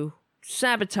to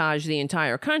sabotage the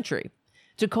entire country,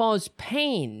 to cause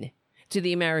pain to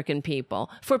the American people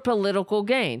for political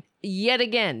gain. Yet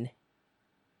again.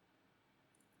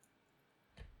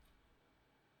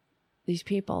 These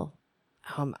people,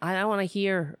 I don't want to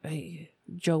hear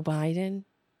Joe Biden.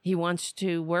 He wants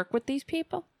to work with these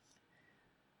people.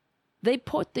 They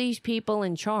put these people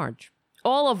in charge.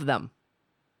 All of them.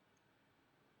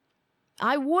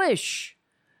 I wish,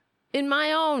 in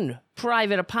my own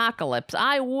private apocalypse,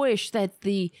 I wish that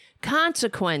the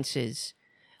consequences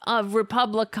of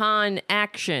Republican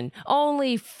action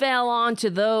only fell onto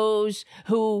those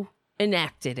who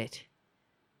enacted it.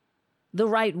 The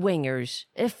right-wingers,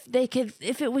 if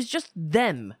it was just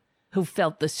them who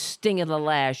felt the sting of the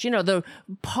lash, you know, the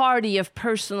party of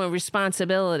personal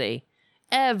responsibility,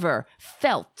 ever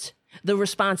felt the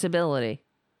responsibility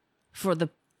for the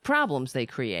problems they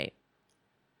create.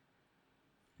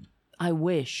 I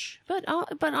wish. But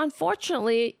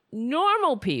unfortunately,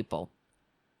 normal people,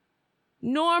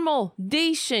 normal,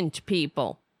 decent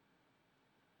people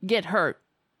get hurt.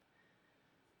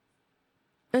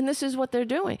 And this is what they're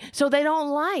doing. So they don't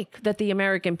like that the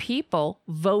American people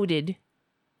voted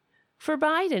for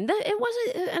Biden. It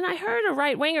wasn't, and I heard a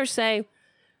right-winger say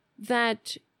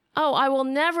that, I will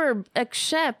never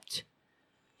accept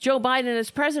Joe Biden as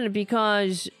president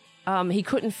because he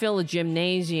couldn't fill a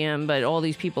gymnasium, but all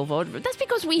these people voted for him. That's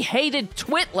because we hated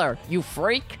Twitler, you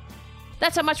freak.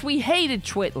 That's how much we hated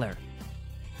Twitler.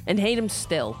 And hate him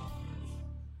still.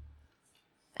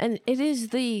 And it is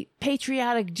the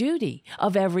patriotic duty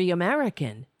of every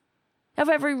American, of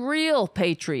every real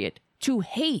patriot, to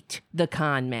hate the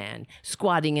con man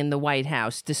squatting in the White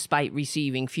House despite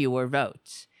receiving fewer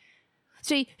votes.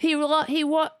 See, he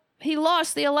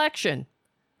lost the election.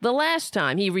 The last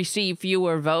time he received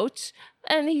fewer votes,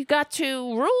 and he got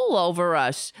to rule over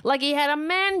us like he had a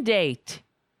mandate.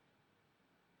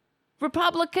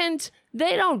 Republicans,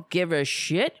 they don't give a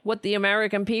shit what the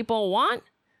American people want.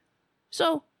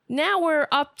 So now we're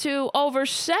up to over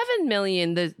 7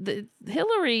 million. The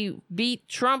Hillary beat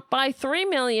Trump by 3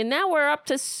 million. Now we're up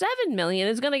to 7 million.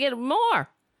 It's going to get more.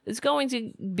 It's going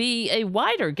to be a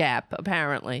wider gap,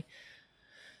 apparently.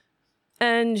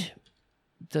 And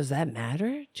does that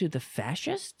matter to the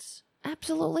fascists?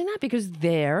 Absolutely not, because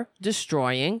they're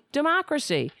destroying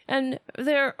democracy. And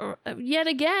they're, yet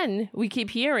again, we keep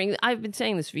hearing, I've been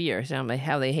saying this for years,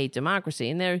 how they hate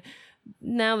democracy. And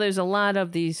now there's a lot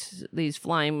of these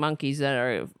flying monkeys that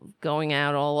are going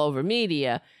out all over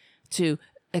media to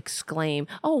exclaim,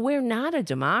 we're not a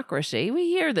democracy. We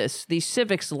hear these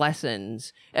civics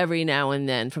lessons every now and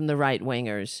then from the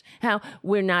right-wingers. How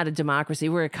we're not a democracy,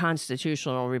 we're a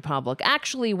constitutional republic.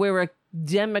 Actually, we're a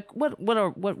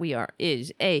what we are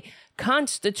is a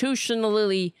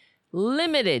constitutionally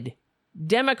limited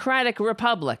democratic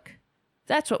republic.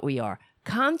 That's what we are.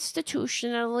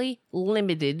 Constitutionally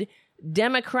limited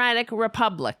democratic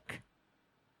republic.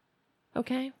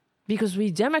 Okay? Because we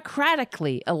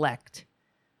democratically elect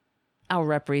our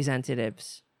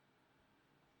representatives.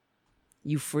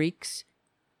 You freaks.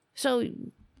 So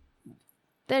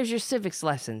there's your civics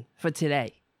lesson for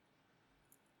today.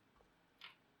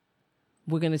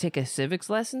 We're going to take a civics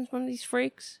lesson from these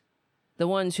freaks? The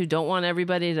ones who don't want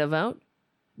everybody to vote?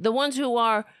 The ones who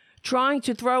are trying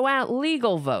to throw out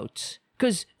legal votes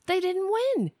because they didn't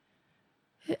win.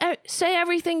 Say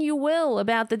everything you will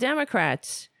about the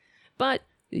Democrats, but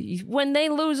when they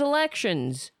lose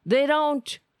elections, they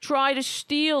don't try to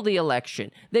steal the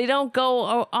election. They don't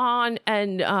go on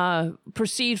and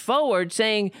proceed forward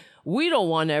saying, we don't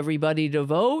want everybody to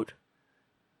vote.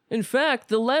 In fact,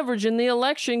 the leverage in the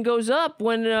election goes up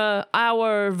when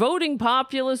our voting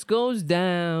populace goes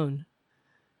down.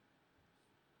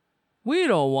 We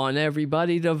don't want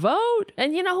everybody to vote.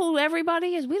 And you know who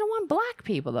everybody is? We don't want black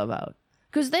people to vote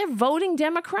because they're voting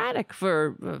Democratic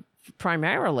for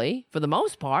primarily, for the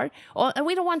most part. And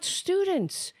we don't want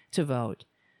students to vote.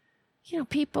 You know,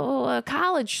 people,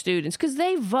 college students, because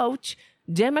they vote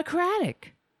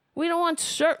Democratic. We don't want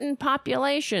certain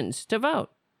populations to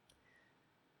vote.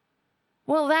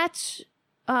 Well, that's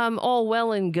all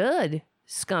well and good,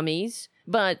 scummies,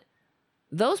 but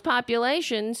those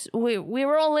populations,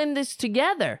 we're all in this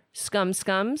together,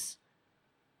 scums.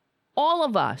 All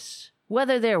of us,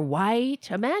 whether they're white,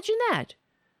 imagine that.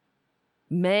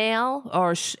 male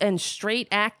and straight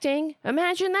acting.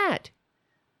 Imagine that.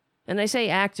 And I say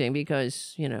acting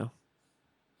because, you know,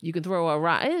 you can throw a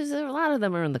rock. A lot of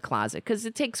them are in the closet because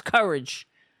it takes courage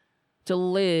to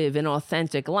live an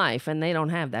authentic life, and they don't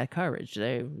have that courage.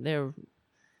 They're.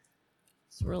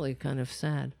 It's really kind of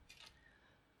sad.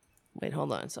 Wait,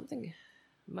 hold on. Something.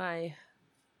 My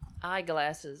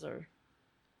eyeglasses are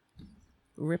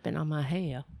ripping on my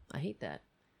hair. I hate that.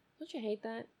 Don't you hate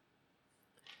that?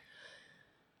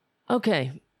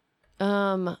 Okay.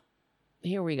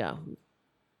 Here we go.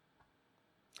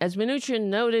 As Mnuchin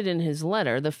noted in his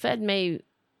letter, the Fed The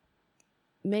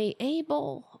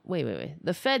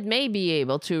Fed may be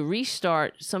able to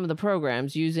restart some of the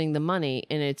programs using the money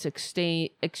in its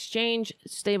exchange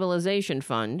stabilization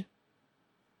fund.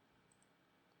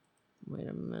 Wait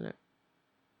a minute.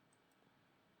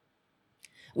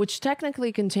 Which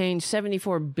technically contains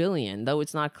 $74 billion, though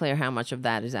it's not clear how much of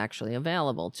that is actually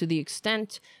available. To the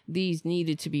extent these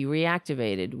needed to be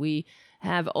reactivated, we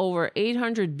have over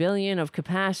 $800 billion of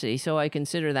capacity, so I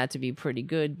consider that to be pretty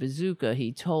good bazooka,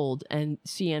 he told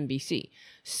CNBC.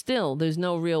 Still, there's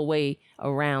no real way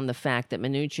around the fact that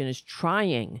Mnuchin is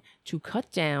trying to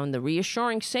cut down the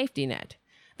reassuring safety net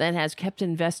that has kept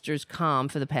investors calm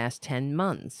for the past 10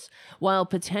 months, while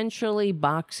potentially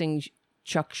boxing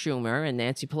Chuck Schumer and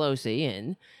Nancy Pelosi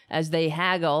in as they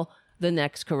haggle the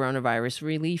next coronavirus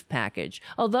relief package.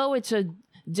 Although it's a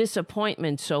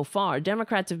disappointment so far,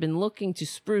 Democrats have been looking to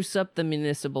spruce up the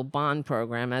municipal bond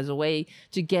program as a way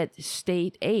to get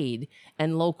state aid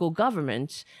and local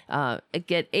governments, to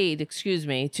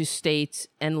states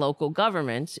and local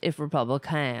governments if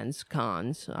Republicans,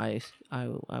 I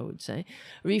would say,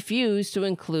 refuse to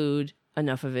include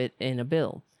enough of it in a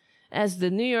bill. As the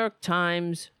New York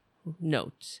Times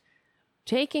notes,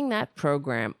 taking that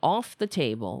program off the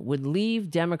table would leave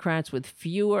Democrats with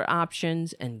fewer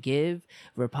options and give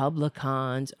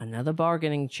Republicans another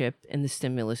bargaining chip in the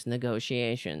stimulus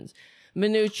negotiations.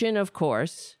 Mnuchin, of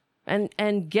course,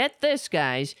 and get this,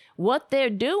 guys, what they're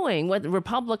doing, what the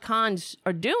Republicans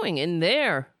are doing in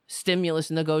their stimulus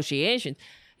negotiations,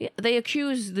 they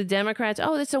accuse the Democrats,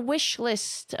 it's a wish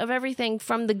list of everything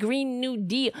from the Green New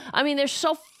Deal. I mean, they're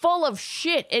so full of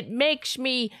shit, it makes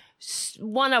me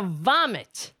want to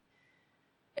vomit.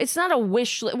 It's not a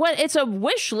wish list. It's a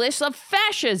wish list of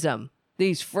fascism,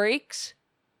 these freaks.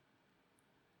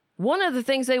 One of the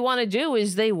things they want to do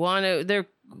is they're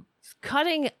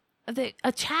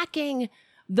attacking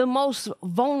the most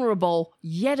vulnerable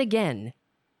yet again.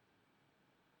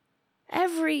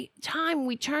 Every time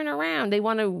we turn around, they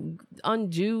want to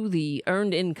undo the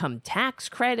earned income tax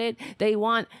credit. They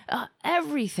want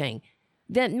everything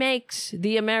that makes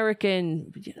the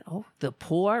American, the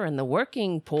poor and the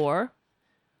working poor,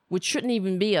 which shouldn't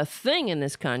even be a thing in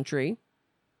this country,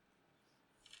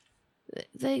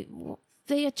 they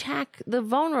attack the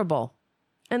vulnerable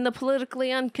and the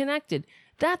politically unconnected.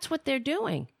 That's what they're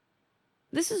doing.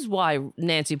 This is why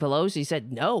Nancy Pelosi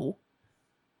said no,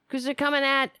 because they're coming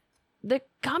at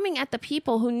the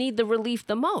people who need the relief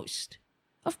the most.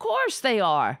 Of course they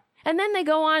are. And then they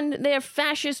go on their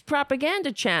fascist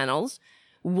propaganda channels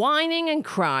whining and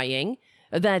crying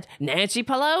that Nancy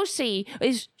Pelosi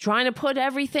is trying to put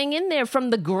everything in there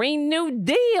from the Green New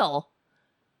Deal.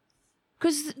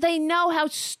 Because they know how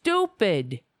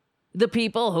stupid the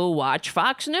people who watch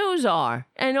Fox News are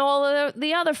and all of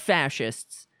the other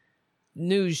fascists.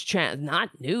 News channels,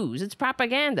 not news, it's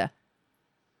propaganda.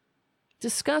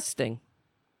 Disgusting.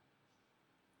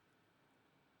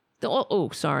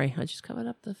 Sorry, I just covered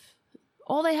up the...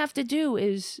 All they have to do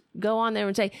is go on there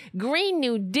and say, Green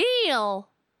New Deal.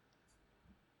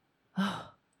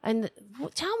 And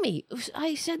tell me,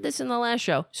 I said this in the last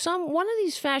show, one of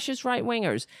these fascist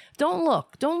right-wingers, don't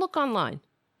look online.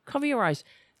 Cover your eyes.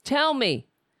 Tell me,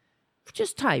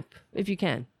 just type if you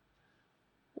can.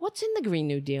 What's in the Green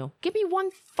New Deal? Give me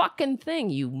one fucking thing,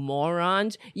 you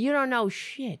morons. You don't know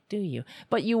shit, do you?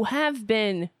 But you have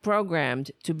been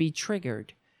programmed to be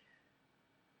triggered.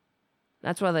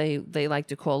 That's why they like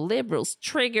to call liberals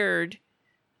triggered,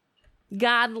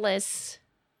 godless,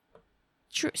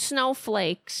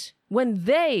 snowflakes, when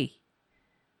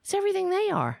it's everything they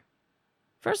are.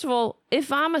 First of all,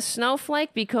 if I'm a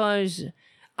snowflake because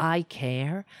I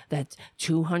care that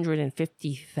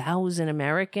 250,000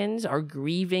 Americans are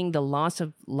grieving the loss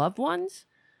of loved ones,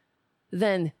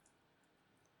 then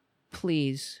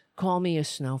please call me a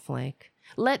snowflake.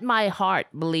 Let my heart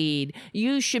bleed.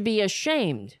 You should be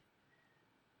ashamed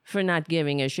for not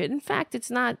giving a shit. In fact,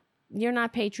 you're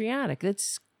not patriotic.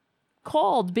 It's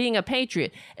called being a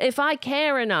patriot. If I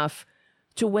care enough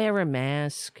to wear a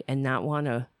mask and not want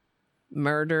to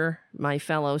murder my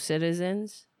fellow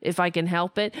citizens if I can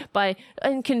help it, by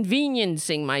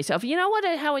inconveniencing myself. You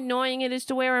know how annoying it is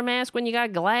to wear a mask when you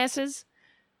got glasses?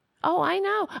 Oh, I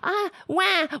know.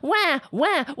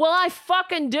 Well, I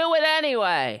fucking do it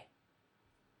anyway.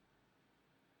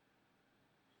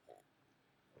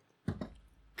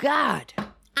 God.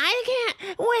 I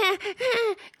can't wear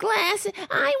glasses.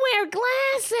 I wear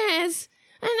glasses.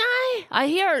 And I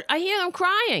hear them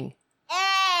crying.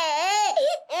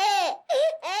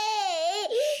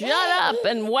 Shut up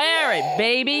and wear it,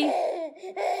 baby.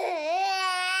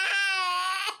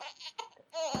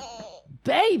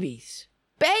 Babies.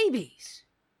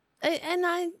 And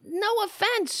no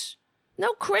offense,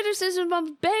 no criticism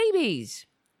of babies.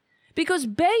 Because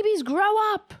babies grow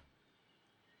up.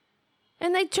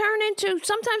 And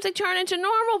sometimes they turn into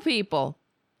normal people.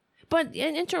 But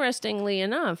interestingly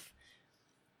enough,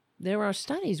 there are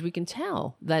studies we can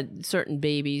tell that certain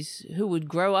babies who would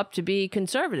grow up to be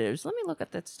conservatives. Let me look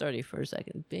at that study for a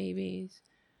second. Babies.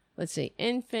 Let's see.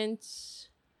 Infants.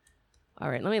 All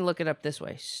right, let me look it up this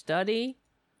way. Study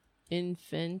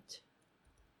infant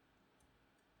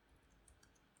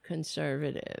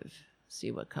conservative.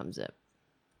 See what comes up.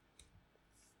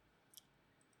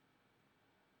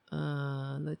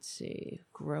 Let's see.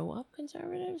 Grow up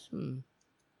conservatives?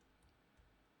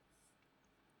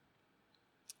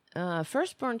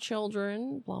 Firstborn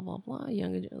children, blah, blah, blah.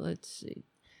 Let's see.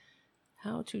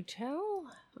 How to tell?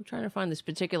 I'm trying to find this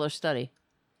particular study.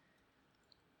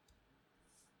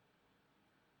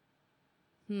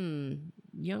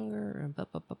 Younger.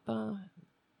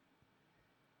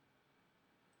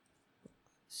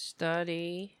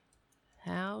 Study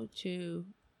how to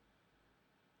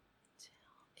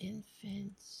tell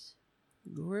infants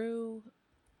grew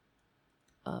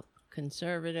up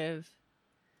conservative.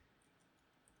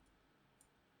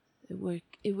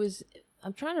 It was,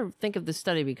 I'm trying to think of the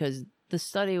study because the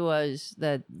study was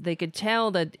that they could tell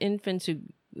that infants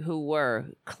who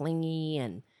were clingy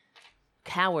and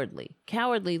cowardly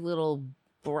little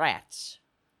brats,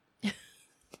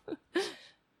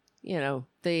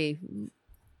 they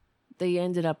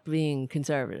ended up being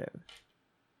conservative.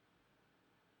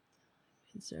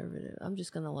 I'm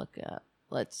just going to look up,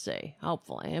 let's see,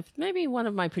 hopefully, if maybe one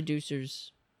of my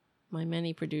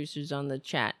many producers on the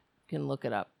chat can look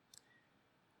it up.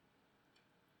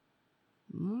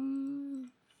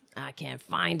 I can't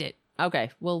find it.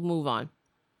 Okay, we'll move on.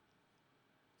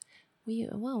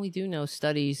 We do know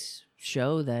studies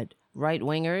show that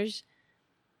right-wingers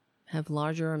have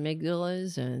larger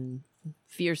amygdalas and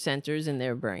fear centers in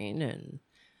their brain, and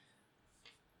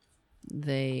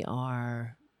they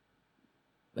are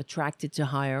attracted to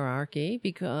hierarchy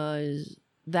because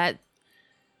that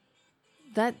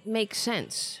makes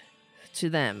sense to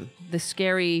them. The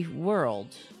scary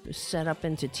world is set up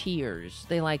into tiers.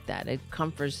 They like that. It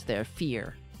comforts their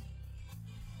fear.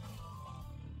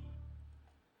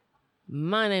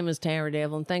 My name is Tara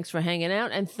Devlin. Thanks for hanging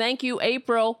out. And thank you,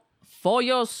 April, for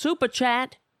your super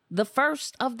chat. The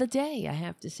first of the day, I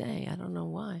have to say. I don't know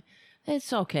why.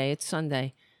 It's okay. It's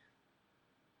Sunday.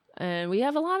 And we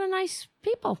have a lot of nice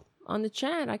people on the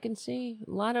chat. I can see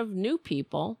a lot of new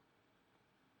people.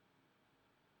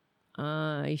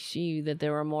 I see that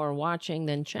there are more watching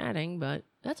than chatting, but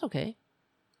that's okay.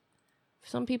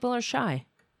 Some people are shy.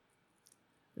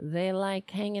 They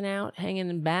like hanging out,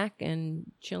 hanging back,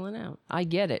 and chilling out. I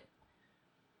get it.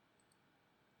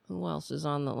 Who else is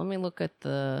on let me look at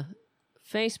the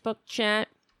Facebook chat.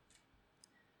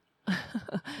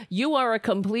 You are a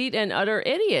complete and utter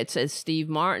idiot, says Steve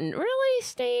Martin. Really,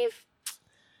 Steve?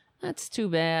 That's too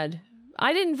bad.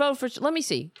 I didn't vote for... Let me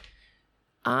see.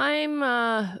 I'm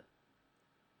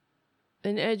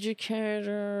an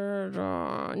educator,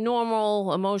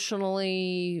 normal,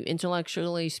 emotionally,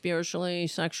 intellectually, spiritually,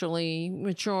 sexually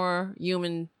mature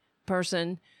human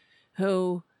person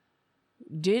who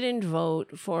didn't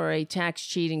vote for a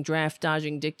tax-cheating,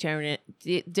 draft-dodging,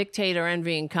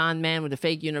 dictator-envying con man with a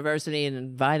fake university and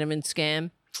a vitamin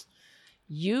scam.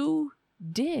 You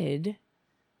did,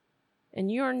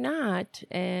 and you're not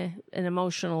an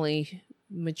emotionally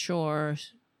mature,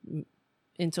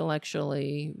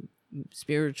 intellectually,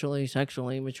 spiritually,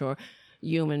 sexually mature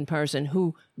human person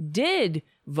who did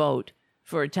vote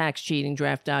for a tax-cheating,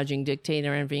 draft-dodging,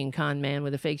 dictator-envying con man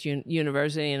with a fake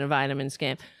university and a vitamin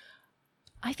scam.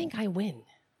 I think I win.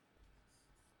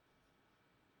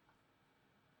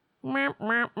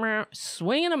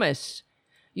 Swing and a miss.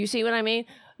 You see what I mean?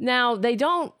 Now,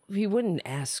 he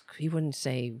wouldn't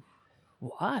say,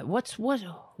 what?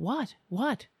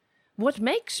 What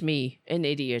makes me an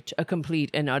idiot, a complete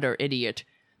and utter idiot?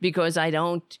 Because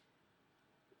I'm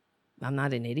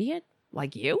not an idiot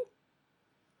like you?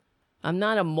 I'm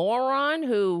not a moron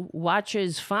who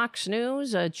watches Fox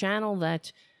News, a channel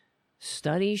that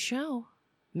studies show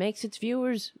makes its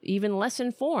viewers even less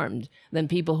informed than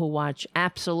people who watch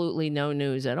absolutely no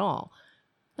news at all.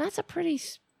 That's a pretty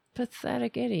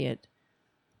pathetic idiot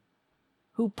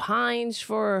who pines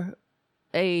for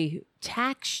a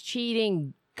tax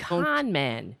cheating con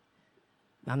man.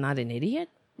 I'm not an idiot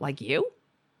like you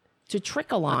to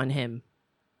trickle on him.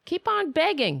 Keep on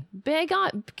begging.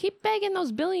 Keep begging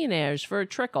those billionaires for a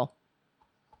trickle.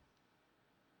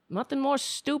 Nothing more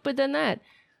stupid than that.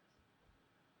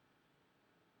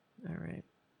 All right.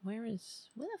 Where the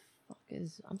fuck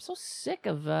is... I'm so sick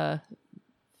of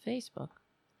Facebook.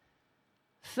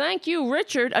 Thank you,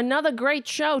 Richard. Another great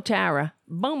show, Tara.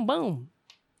 Boom, boom.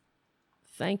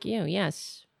 Thank you.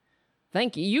 Yes.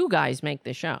 Thank you. You guys make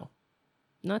the show.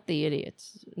 Not the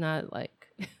idiots. Not like...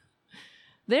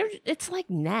 It's like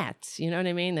gnats, you know what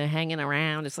I mean? They're hanging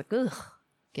around. It's like, ugh,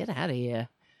 get out of here.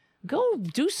 Go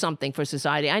do something for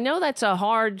society. I know that's a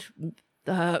hard,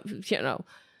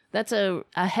 that's a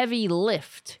heavy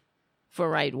lift for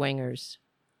right wingers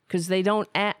because they don't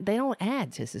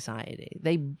add to society.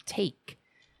 They take.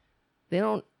 They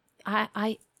don't.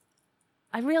 I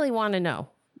really want to know.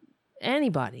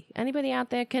 Anybody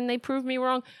out there, can they prove me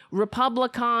wrong?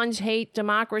 Republicans hate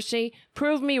democracy.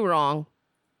 Prove me wrong.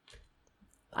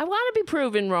 I want to be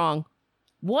proven wrong.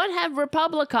 What have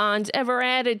Republicans ever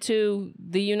added to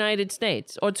the United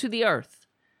States or to the earth?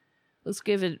 Let's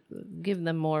give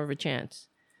them more of a chance.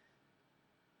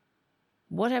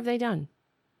 What have they done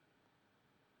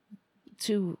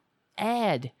to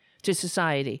add to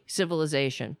society,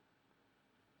 civilization?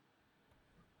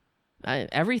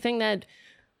 Everything that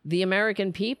the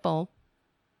American people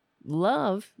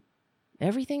love,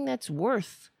 everything that's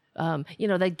worth,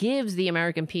 that gives the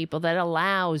American people, that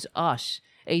allows us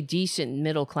a decent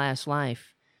middle-class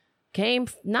life, came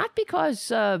not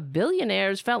because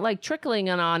billionaires felt like trickling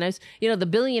on us. The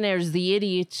billionaires, the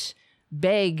idiots,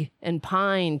 beg and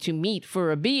pine to meet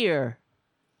for a beer.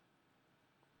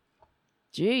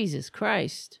 Jesus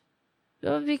Christ.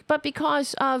 But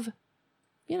because of,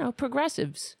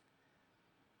 progressives.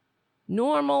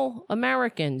 Normal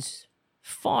Americans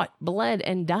fought, bled,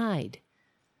 and died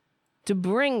to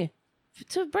bring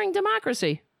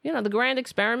democracy. The grand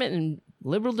experiment in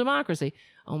liberal democracy.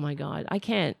 Oh my God,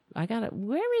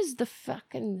 where is the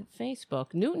fucking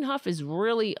Facebook? Newton Huff is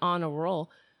really on a roll,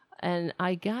 and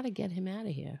I gotta get him out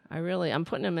of here. I'm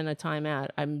putting him in a timeout.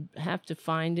 I have to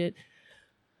find it.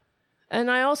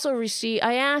 And I also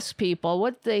I asked people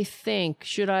what they think.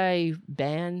 Should I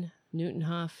ban Newton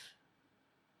Huff?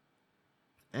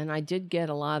 And I did get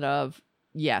a lot of,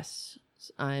 yes,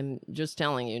 I'm just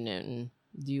telling you, Newton.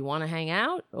 Do you want to hang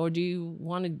out or do you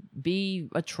want to be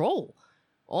a troll?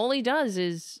 All he does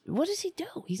is, what does he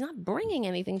do? He's not bringing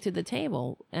anything to the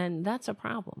table, and that's a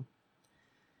problem.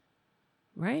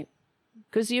 Right?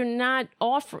 Because you're not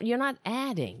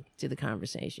adding to the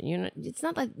conversation. It's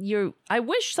not like I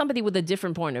wish somebody with a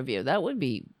different point of view, that would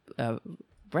be a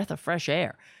breath of fresh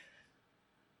air,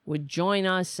 would join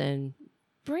us and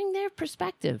bring their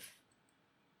perspective.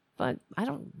 But I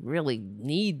don't really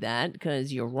need that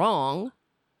because you're wrong.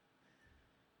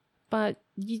 But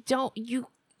you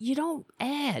don't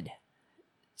add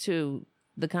to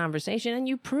the conversation, and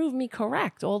you prove me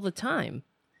correct all the time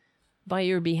by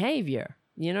your behavior.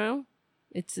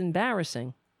 It's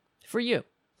embarrassing for you.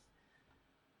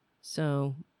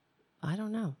 So I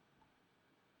don't know.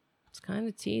 It's kind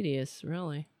of tedious,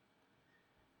 really.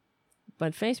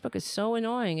 But Facebook is so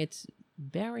annoying. It's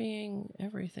burying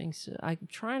everything. So I'm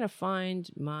trying to find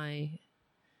my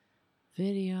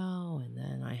video, and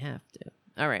then I have to.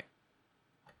 All right.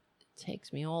 It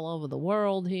takes me all over the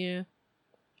world here.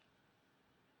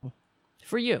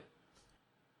 For you.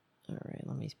 All right,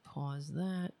 let me pause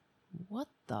that. What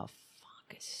the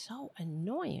fuck is so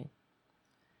annoying?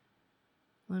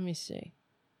 Let me see.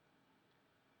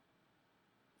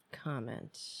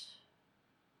 Comments.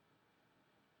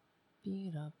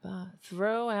 Beat up.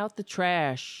 Throw out the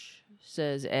trash,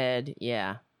 says Ed.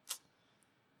 Yeah.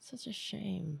 Such a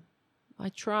shame. I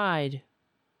tried.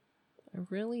 I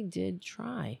really did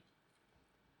try.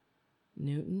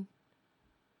 Newton.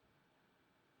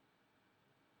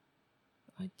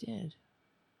 I did.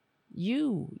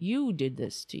 You did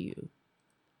this to you.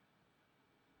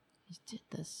 You did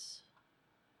this.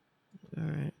 All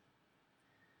right.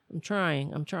 I'm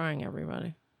trying,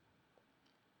 everybody.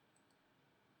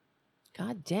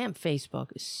 God damn,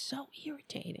 Facebook is so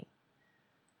irritating.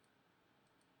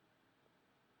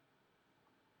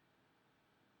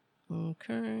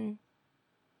 Okay.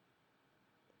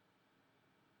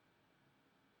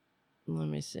 Let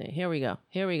me see. Here we go.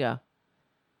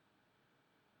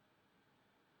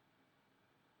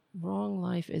 Wrong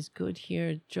life is good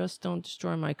here. Just don't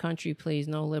destroy my country, please.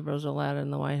 No liberals allowed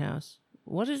in the White House.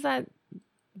 What is that?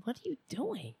 What are you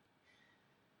doing?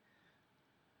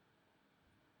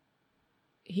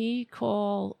 He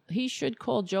should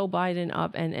call Joe Biden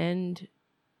up and end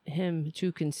him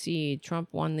to concede. Trump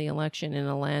won the election in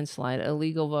a landslide.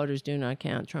 Illegal voters do not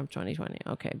count. Trump 2020.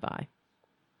 Okay, bye.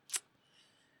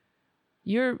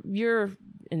 You're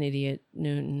an idiot,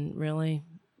 Newton. Really?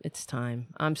 It's time.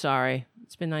 I'm sorry.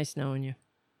 It's been nice knowing you.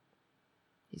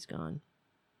 He's gone.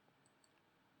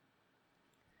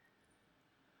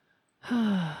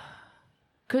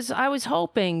 Because I was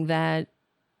hoping that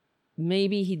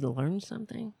maybe he'd learn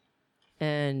something.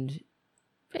 And,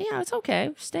 yeah, it's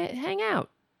okay. Hang out.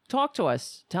 Talk to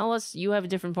us. Tell us you have a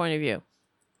different point of view.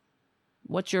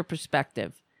 What's your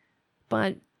perspective?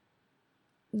 But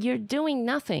you're doing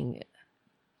nothing.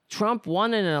 Trump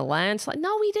won in a landslide.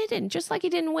 No, he didn't. Just like he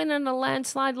didn't win in a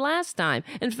landslide last time.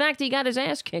 In fact, he got his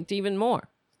ass kicked even more.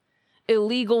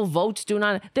 Illegal votes do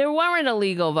not... There weren't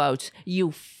illegal votes.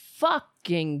 You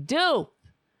fucking dupe.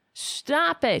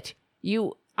 Stop it.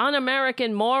 You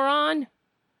un-American moron.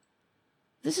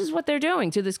 This is what they're doing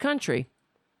to this country.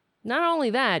 Not only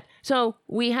that, so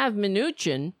we have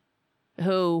Mnuchin,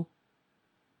 who,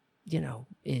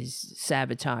 is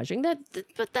sabotaging.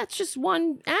 But that's just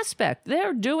one aspect.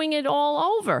 They're doing it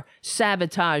all over,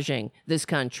 sabotaging this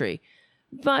country.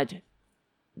 But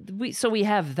we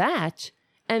have that,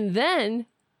 and then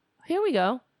here we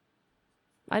go.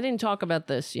 I didn't talk about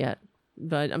this yet,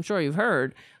 but I'm sure you've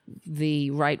heard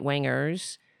the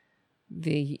right-wingers,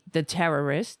 the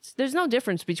terrorists. There's no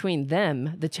difference between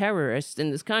them, the terrorists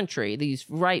in this country, these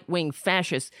right-wing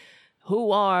fascists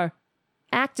who are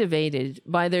activated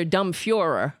by their dumb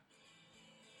Fuhrer.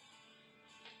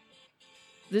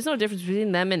 There's no difference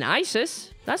between them and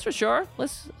ISIS. That's for sure.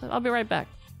 I'll be right back.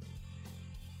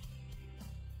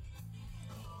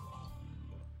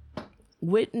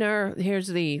 Whitner, here's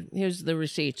the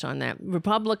receipts on that.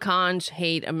 Republicans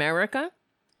hate America.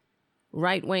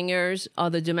 Right-wingers are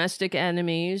the domestic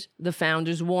enemies the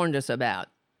founders warned us about.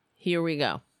 Here we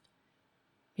go.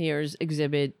 Here's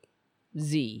Exhibit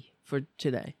Z for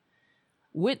today.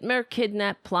 Whitmer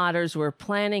kidnap plotters were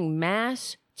planning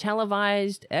mass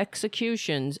televised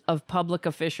executions of public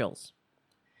officials.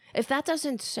 If that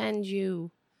doesn't send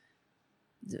you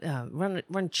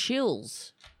run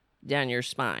chills down your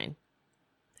spine.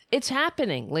 It's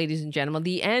happening, ladies and gentlemen.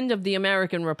 The end of the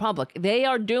American Republic. They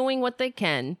are doing what they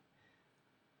can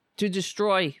to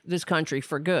destroy this country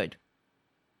for good.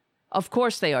 Of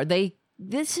course they are.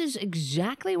 This is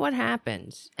exactly what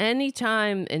happens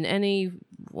anytime in any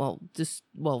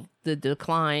the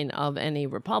decline of any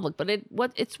republic. But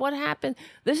it's what happened.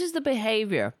 This is the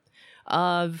behavior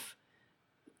of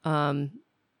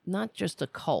not just a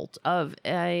cult, of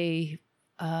a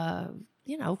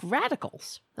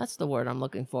radicals. That's the word I'm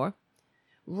looking for.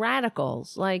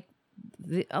 Radicals like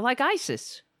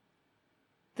ISIS.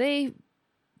 The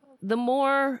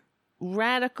more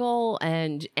radical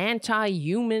and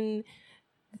anti-human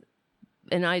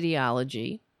an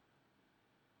ideology,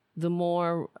 the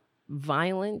more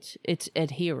violent its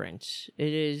adherents.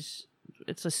 It's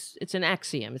an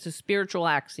axiom. It's a spiritual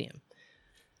axiom.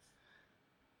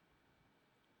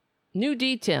 New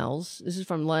details, this is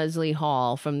from Leslie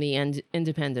Hall from the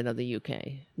Independent of the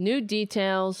UK. New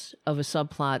details of a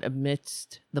subplot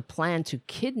amidst the plan to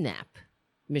kidnap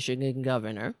Michigan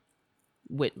Governor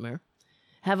Whitmer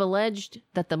have alleged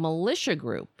that the militia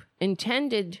group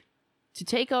intended to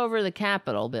take over the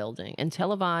Capitol building and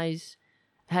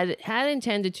had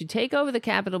intended to take over the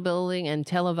Capitol building and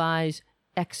televise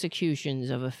executions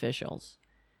of officials.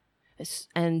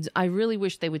 And I really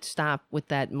wish they would stop with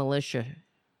that militia.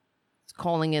 It's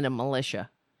calling it a militia.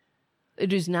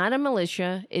 It is not a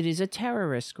militia. It is a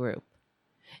terrorist group.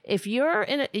 If you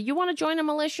want to join a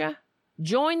militia,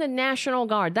 join the National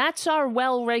Guard. That's our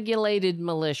well-regulated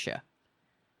militia.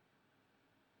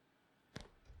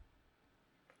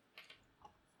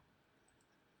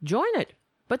 Join it.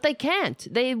 But they can't.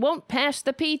 They won't pass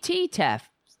the PT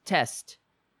test.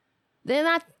 They're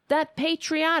not that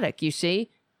patriotic, you see.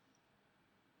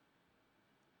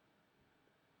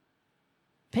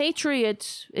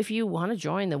 Patriots, if you want to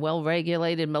join the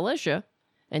well-regulated militia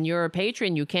and you're a patriot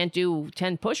and you can't do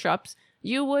 10 push-ups,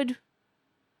 you would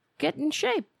get in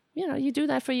shape. You do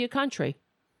that for your country.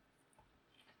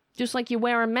 Just like you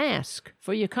wear a mask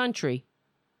for your country.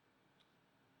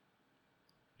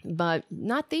 But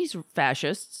not these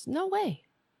fascists. No way.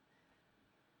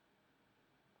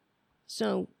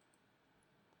 So,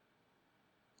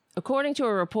 according to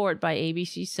a report by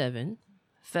ABC7,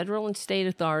 federal and state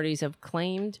authorities have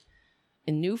claimed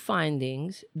in new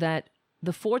findings that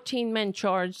the 14 men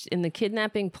charged in the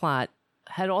kidnapping plot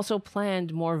had also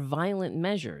planned more violent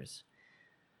measures.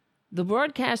 The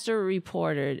broadcaster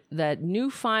reported that new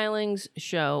filings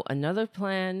show another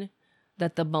plan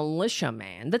that the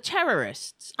militiamen, the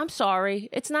terrorists, I'm sorry,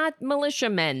 it's not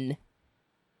militiamen.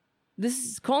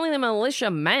 Calling them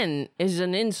militiamen is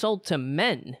an insult to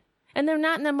men. And they're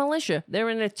not in a militia. They're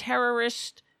in a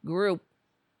terrorist group.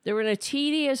 They're in a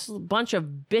tedious bunch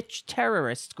of bitch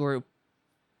terrorist group.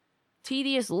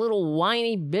 Tedious little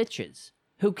whiny bitches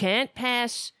who can't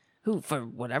pass, who, for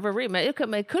whatever reason, it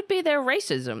could be their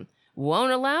racism,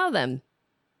 won't allow them.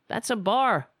 That's a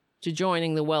bar to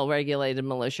joining the well-regulated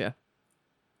militia.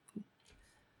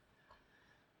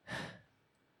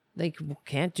 They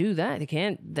can't do that.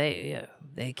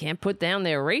 They can't put down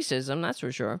their racism, that's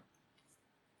for sure.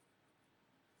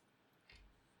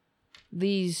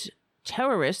 These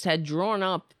terrorists had drawn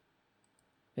up,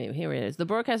 here it is. The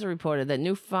broadcaster reported that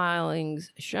new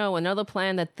filings show another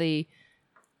plan that the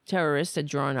terrorists had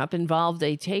drawn up involved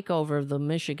a takeover of the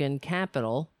Michigan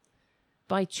Capitol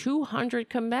by 200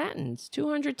 combatants,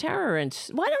 200 terrorists.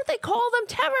 Why don't they call them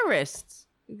terrorists?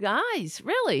 Guys,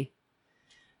 really?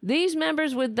 These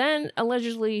members would then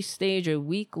allegedly stage a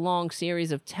week-long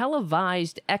series of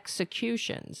televised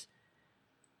executions.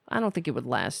 I don't think it would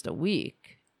last a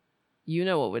week. You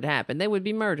know what would happen. They would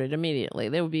be murdered immediately.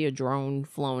 There would be a drone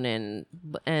flown in,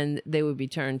 and they would be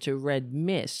turned to red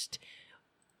mist.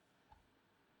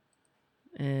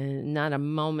 And not a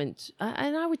moment.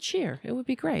 And I would cheer. It would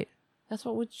be great. That's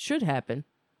what should happen.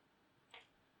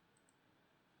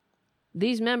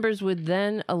 These members would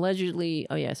then allegedly...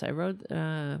 Oh, yes, I wrote...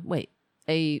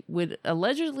 would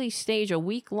allegedly stage a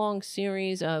week-long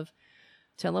series of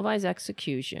televised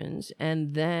executions,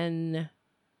 and then...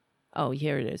 Oh,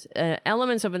 here it is.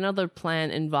 Elements of another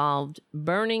plan involved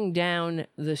burning down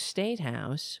the State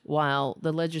House while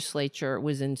the legislature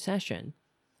was in session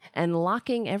and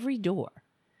locking every door,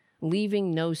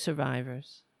 leaving no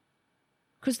survivors.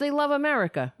 Because they love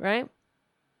America, right?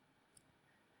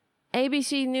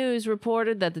 ABC News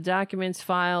reported that the documents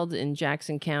filed in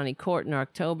Jackson County Court in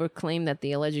October claimed that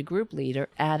the alleged group leader,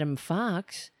 Adam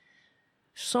Fox,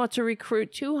 sought to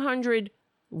recruit 200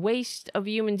 waste of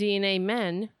human DNA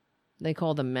men. They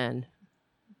call them men.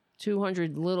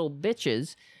 200 little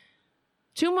bitches.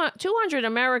 200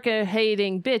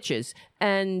 America-hating bitches.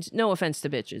 And no offense to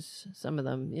bitches. Some of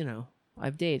them,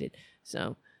 I've dated.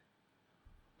 So,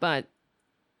 but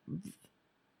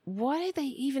why are they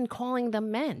even calling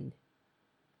them men?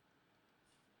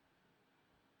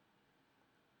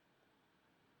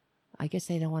 I guess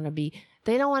they don't want to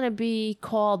be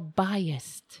called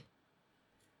biased.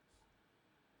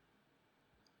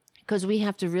 Because we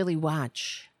have to really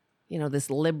watch, this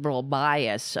liberal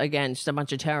bias against a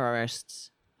bunch of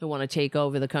terrorists who want to take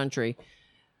over the country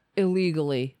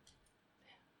illegally.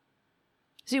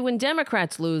 See, when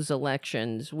Democrats lose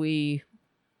elections, we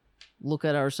look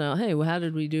at ourselves, hey, well, how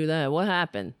did we do that? What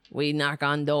happened? We knock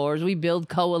on doors. We build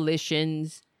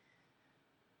coalitions.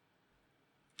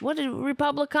 What do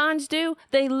Republicans do?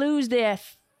 They lose their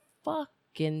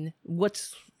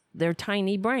their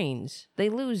tiny brains. They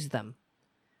lose them.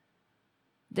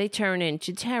 They turn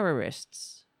into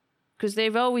terrorists because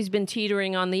they've always been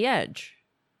teetering on the edge.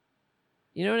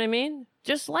 You know what I mean?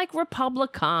 Just like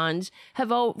Republicans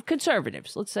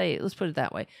conservatives, let's put it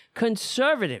that way.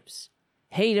 Conservatives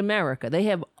hate America. They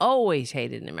have always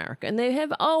hated America, and they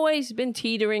have always been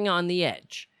teetering on the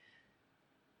edge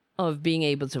of being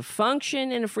able to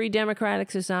function in a free democratic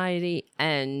society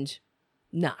and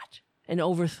not, and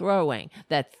overthrowing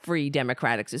that free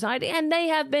democratic society. And they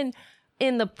have been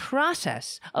in the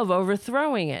process of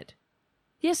overthrowing it.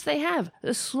 Yes, they have.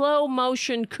 The slow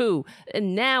motion coup.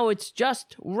 And now it's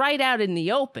just right out in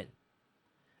the open.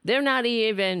 They're not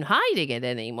even hiding it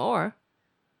anymore.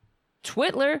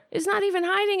 Twitler is not even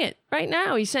hiding it right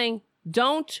now. He's saying,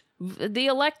 the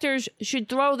electors should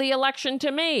throw the election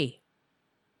to me.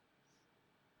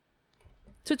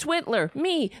 To Twitler,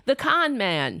 me, the con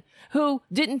man who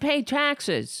didn't pay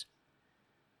taxes.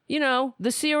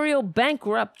 The serial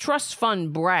bankrupt trust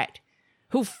fund brat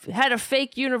who had a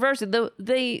fake university,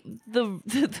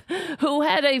 who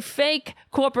had a fake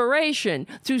corporation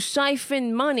to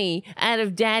siphon money out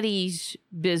of daddy's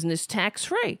business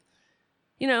tax-free.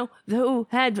 Who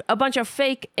had a bunch of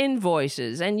fake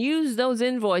invoices and used those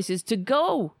invoices to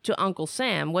go to Uncle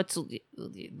Sam. What's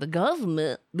the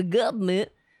government? The government.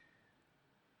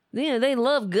 They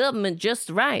love government just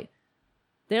right.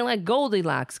 They're like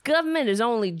Goldilocks. Government is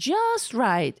only just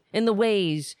right in the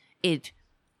ways it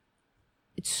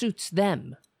suits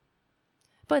them.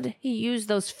 But he used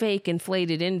those fake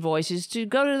inflated invoices to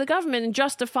go to the government and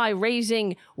justify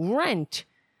raising rent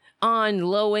on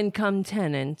low-income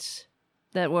tenants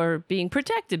that were being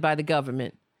protected by the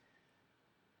government.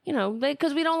 You know,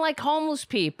 because we don't like homeless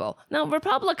people. Now,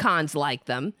 Republicans like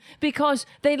them because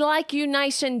they like you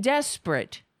nice and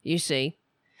desperate, you see.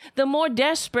 The more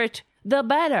desperate, the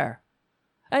better.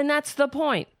 And that's the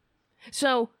point.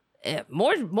 So,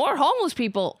 more homeless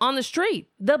people on the street,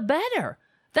 the better.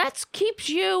 That keeps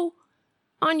you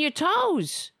on your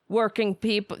toes, working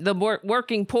people, the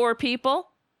working poor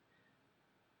people.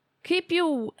 Keep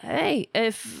you, hey,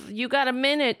 if you got a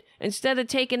minute, instead of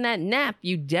taking that nap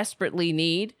you desperately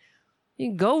need,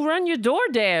 you go run your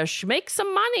DoorDash, make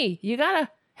some money. You gotta,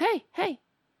 hey.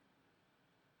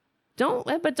 Don't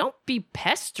be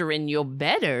pestering your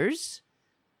betters.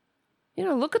 You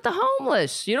know, look at the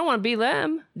homeless. You don't want to be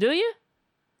them, do you?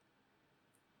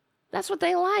 That's what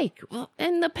they like. Well,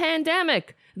 in the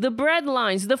pandemic, the bread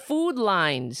lines, the food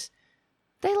lines,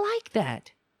 they like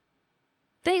that.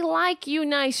 They like you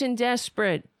nice and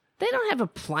desperate. They don't have a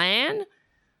plan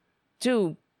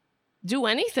to do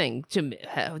anything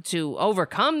to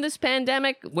overcome this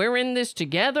pandemic. We're in this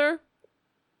together.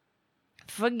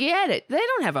 Forget it. They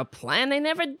don't have a plan. They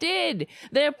never did.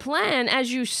 Their plan,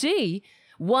 as you see,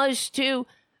 was to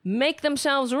make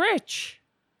themselves rich,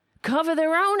 cover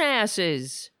their own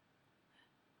asses.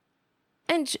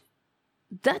 And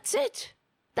that's it.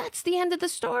 That's the end of the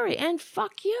story. And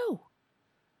fuck you.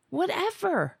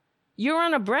 Whatever. You're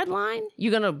on a breadline?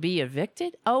 You're going to be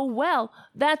evicted? Oh, well,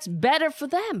 that's better for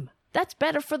them. That's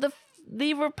better for the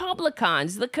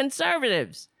Republicans, the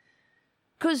conservatives.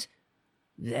 Because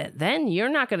then you're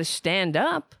not going to stand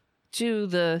up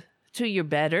to your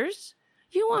betters.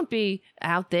 You won't be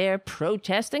out there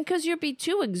protesting because you'll be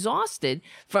too exhausted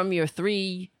from your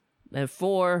 3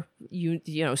 4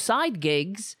 side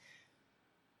gigs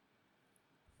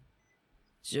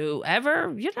to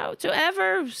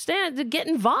ever stand to get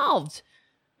involved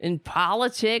in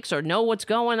politics or know what's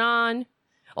going on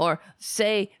or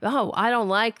say, oh, I don't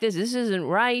like this isn't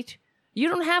right. You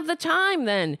don't have the time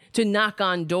then to knock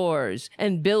on doors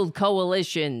and build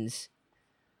coalitions.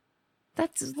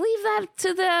 Leave that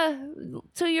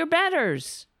to your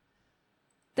betters.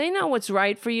 They know what's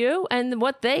right for you, and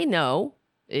what they know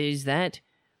is that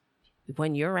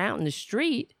when you're out in the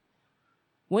street,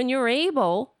 when you're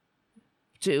able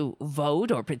to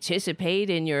vote or participate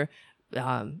in your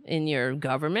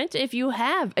government, if you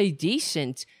have a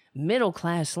decent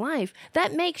middle-class life,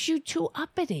 that makes you too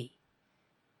uppity.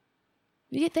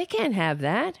 They can't have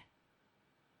that.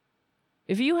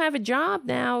 If you have a job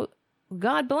now,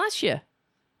 God bless you.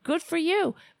 Good for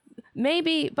you.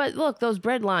 Maybe, but look, those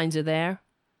bread lines are there.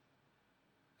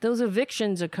 Those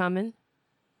evictions are coming.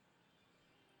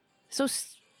 So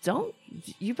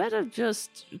you better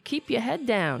just keep your head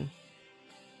down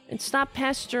and stop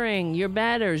pestering your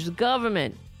betters, the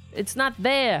government. It's not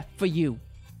there for you.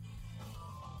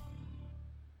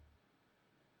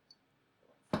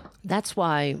 That's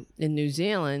why in New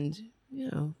Zealand,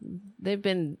 they've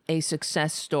been a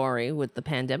success story with the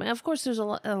pandemic. Of course, there's a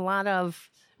lot of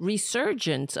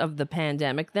resurgence of the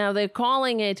pandemic. Now, they're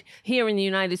calling it here in the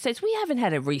United States. We haven't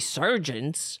had a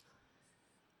resurgence.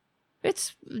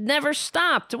 It's never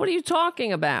stopped. What are you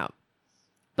talking about?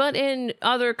 But in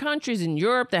other countries in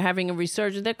Europe, they're having a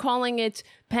resurgence. They're calling it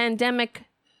pandemic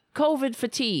COVID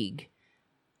fatigue.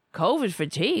 COVID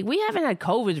fatigue? We haven't had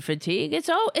COVID fatigue.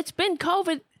 It's been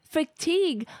COVID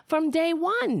fatigue from day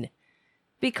one.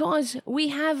 Because we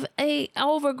have a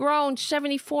overgrown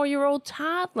 74-year-old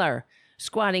toddler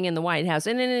squatting in the White House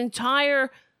and an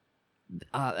entire,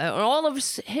 all of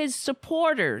his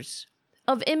supporters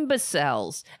of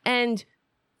imbeciles and,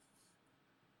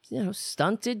 bunch of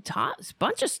stunted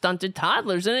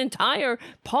toddlers, an entire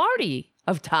party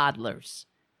of toddlers.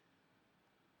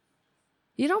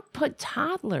 You don't put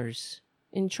toddlers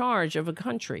in charge of a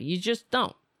country. You just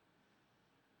don't.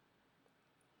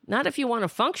 Not if you want a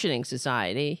functioning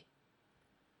society.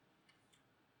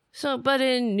 So, but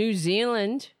in New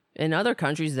Zealand and other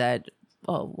countries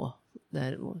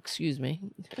excuse me.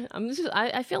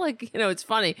 I feel like, it's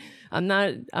funny.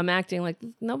 I'm acting like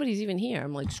nobody's even here.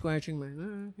 I'm like scratching my,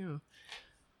 And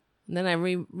then I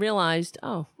realized,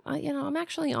 I'm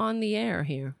actually on the air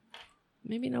here.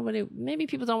 Maybe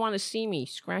people don't want to see me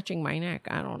scratching my neck.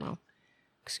 I don't know.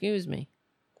 Excuse me.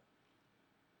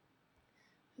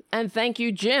 And thank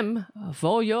you, Jim,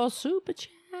 for your super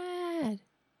chat.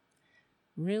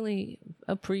 Really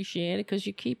appreciate it because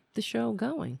you keep the show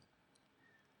going.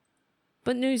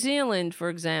 But New Zealand, for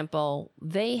example,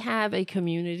 they have a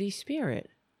community spirit.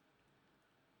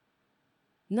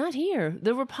 Not here.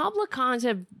 The Republicans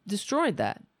have destroyed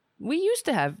that. We used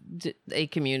to have a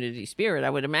community spirit, I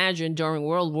would imagine, during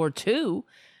World War II.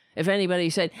 If anybody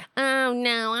said, "Oh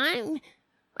no, I'm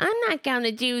not going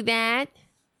to do that,"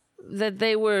 that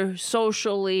they were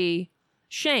socially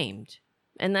shamed.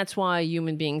 And that's why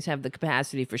human beings have the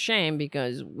capacity for shame,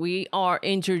 because we are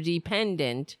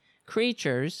interdependent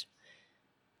creatures.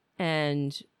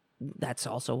 And that's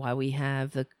also why we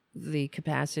have the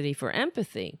capacity for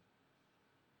empathy,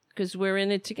 because we're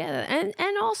in it together. And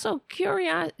also,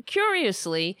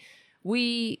 curiously,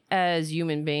 we as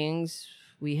human beings,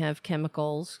 we have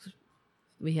chemicals.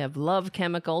 We have love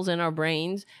chemicals in our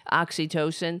brains,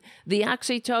 oxytocin. The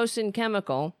oxytocin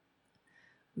chemical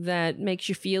that makes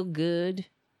you feel good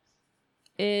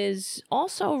is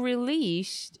also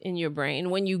released in your brain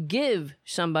when you give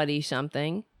somebody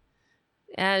something,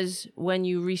 as when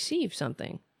you receive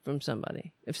something from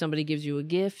somebody. If somebody gives you a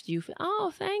gift, you feel,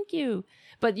 "Oh, thank you."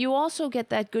 But you also get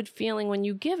that good feeling when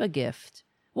you give a gift.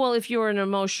 Well, if you're an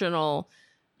emotional,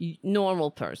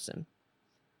 normal person,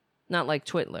 not like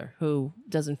Twitler, who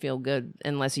doesn't feel good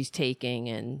unless he's taking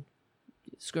and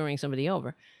screwing somebody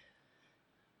over.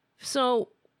 So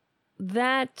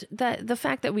that the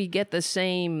fact that we get the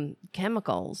same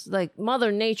chemicals, like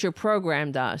Mother Nature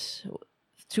programmed us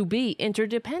to be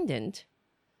interdependent,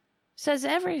 says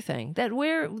everything. That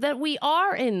we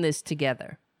are in this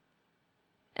together.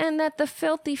 And that the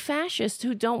filthy fascists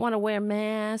who don't want to wear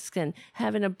masks and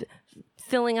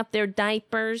filling up their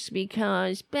diapers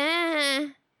because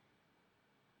I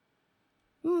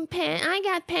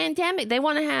got pandemic. They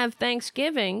want to have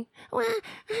Thanksgiving. Well,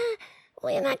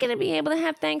 we're not going to be able to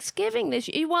have Thanksgiving this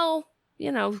year. Well,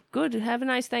 good. Have a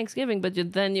nice Thanksgiving. But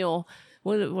then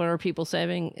what are people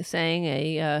saying?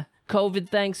 A COVID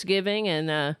Thanksgiving,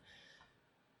 and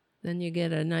then you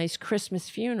get a nice Christmas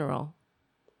funeral.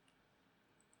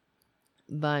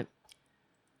 But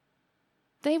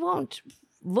they won't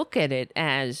look at it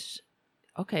as,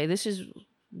 okay, this is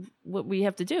what we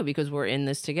have to do because we're in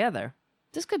this together.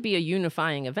 This could be a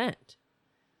unifying event.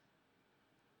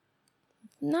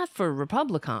 Not for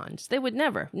Republicans. They would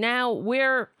never. Now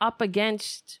we're up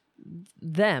against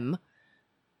them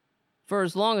for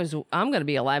as long as I'm going to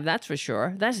be alive, that's for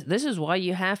sure. This is why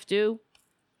you got to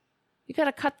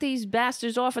cut these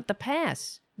bastards off at the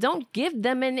pass. Don't give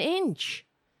them an inch.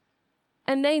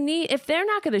 And if they're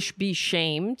not going to be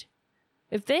shamed,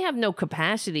 if they have no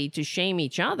capacity to shame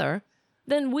each other,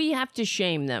 then we have to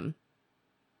shame them.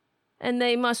 And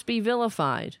they must be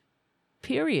vilified.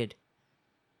 Period.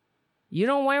 You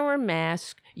don't wear a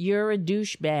mask, you're a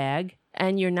douchebag,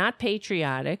 and you're not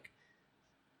patriotic.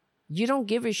 You don't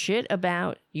give a shit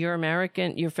about your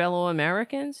fellow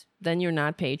Americans, then you're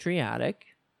not patriotic.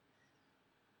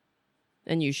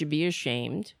 And you should be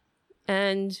ashamed.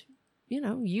 And,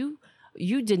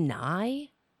 you deny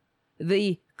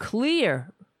the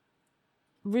clear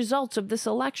results of this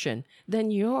election,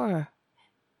 then you're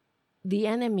the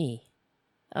enemy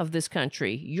of this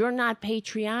country. You're not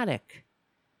patriotic.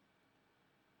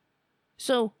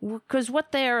 So, because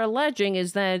what they are alleging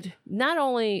is that not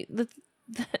only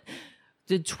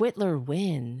did Twitler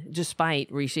win,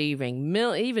 despite receiving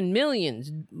even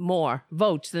millions more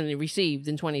votes than they received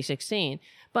in 2016,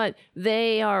 but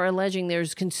they are alleging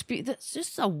there's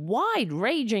just a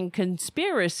wide-ranging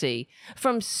conspiracy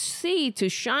from sea to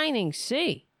shining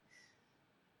sea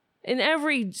in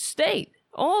every state.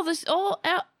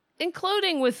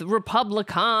 Including with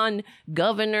Republican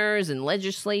governors and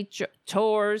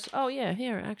legislators. Oh, yeah,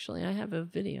 here, actually, I have a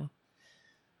video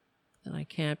that I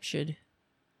captured.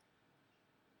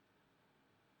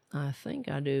 I think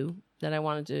I do, that I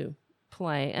wanted to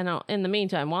play. And in the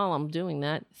meantime, while I'm doing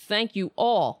that, thank you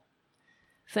all.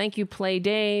 Thank you, Play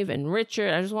Dave and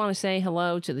Richard. I just want to say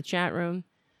hello to the chat room.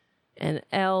 And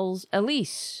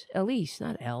Elise,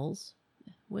 not Els.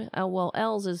 Well,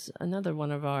 Els is another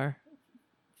one of our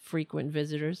frequent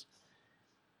visitors.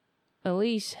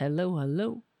 Elise,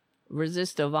 hello.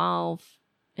 Resist Evolve,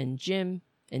 and Jim,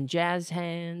 and Jazz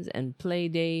Hands, and Play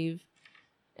Dave,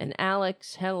 and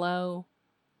Alex, hello.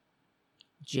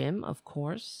 Jim, of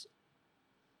course.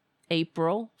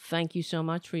 April, thank you so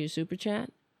much for your super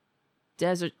chat.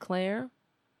 Desert Claire.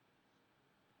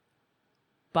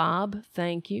 Bob,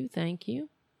 thank you.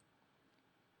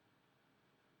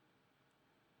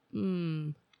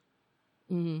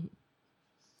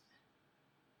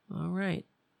 All right.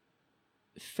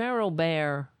 Feral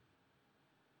Bear.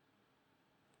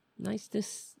 Nice to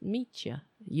meet you.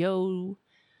 Yo.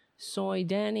 Soy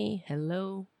Danny,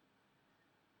 hello.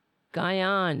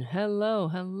 Guyan, hello.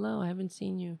 I haven't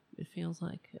seen you, it feels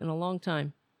like, in a long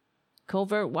time.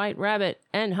 Covert White Rabbit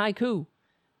and Haiku.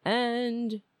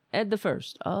 And Ed the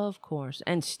First, of course,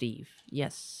 and Steve.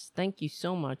 Yes, thank you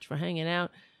so much for hanging out.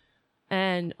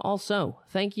 And also,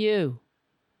 thank you,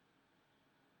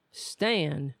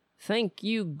 Stan. Thank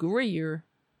you, Greer.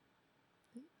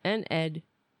 And Ed.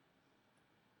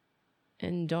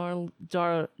 And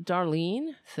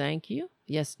Darlene, thank you.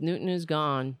 Yes, Newton is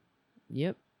gone.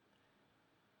 Yep.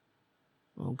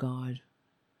 Oh, God.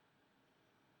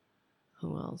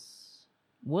 Who else?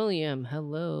 William,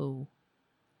 hello.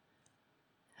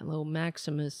 Hello,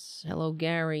 Maximus. Hello,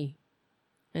 Gary.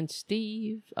 And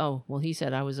Steve. Oh, well, he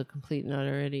said I was a complete and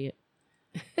utter idiot.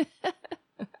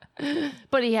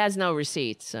 But he has no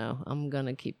receipts, so I'm going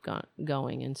to keep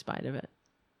going in spite of it.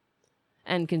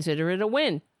 And consider it a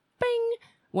win. Bing!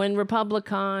 When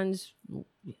Republicans,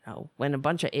 when a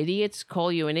bunch of idiots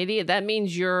call you an idiot, that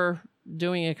means you're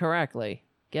doing it correctly.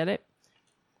 Get it?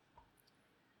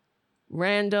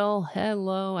 Randall,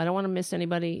 hello. I don't want to miss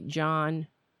anybody. John,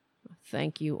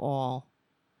 thank you all.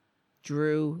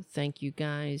 Drew, thank you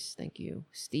guys. Thank you.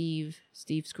 Steve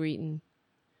Screeton.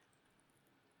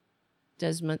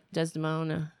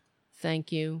 Desdemona,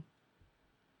 thank you.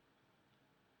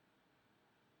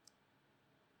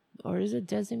 Or is it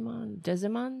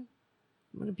Desimon?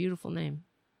 What a beautiful name.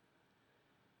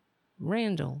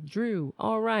 Randall, Drew,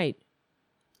 all right.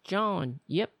 John,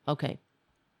 yep, okay.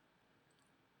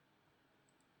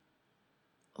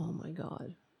 Oh my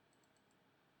God.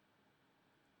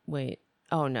 Wait.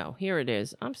 Oh no, here it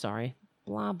is. I'm sorry.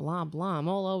 Blah, blah, blah. I'm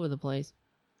all over the place.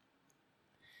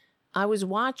 I was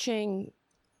watching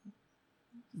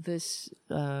this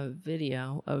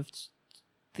video of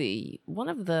I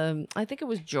think it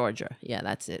was Georgia. Yeah,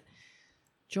 that's it.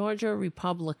 Georgia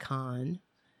Republican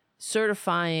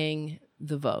certifying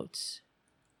the votes.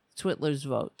 Twitler's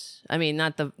votes. I mean,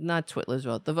 not Twitler's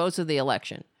vote. The votes of the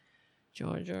election.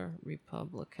 Georgia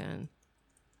Republican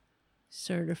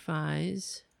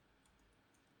certifies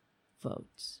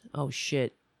votes. Oh,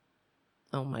 shit.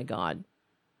 Oh, my God.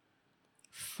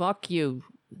 Fuck you.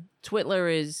 Twitler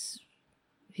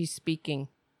he's speaking.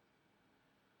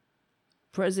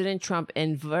 President Trump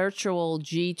in virtual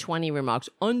G20 remarks.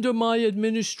 Under my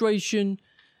administration,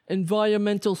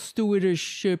 environmental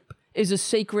stewardship is a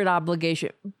sacred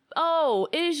obligation. Oh,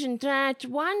 isn't that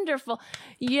wonderful?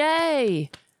 Yay.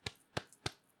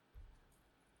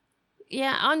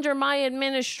 Yeah, under my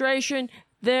administration,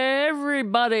 there's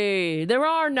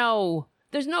no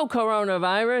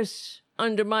coronavirus.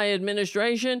 Under my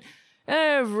administration,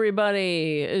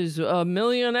 everybody is a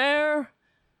millionaire.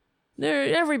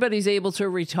 Everybody's able to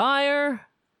retire.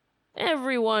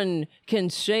 Everyone can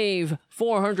save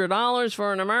 $400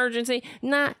 for an emergency.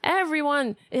 Not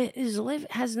everyone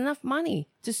has enough money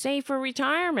to save for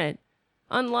retirement.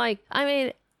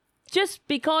 Just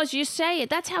because you say it,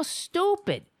 that's how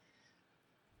stupid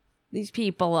these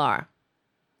people are.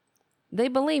 They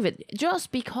believe it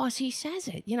just because he says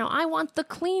it. I want the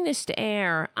cleanest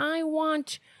air. I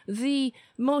want the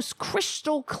most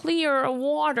crystal clear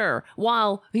water.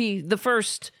 While the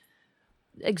first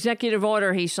executive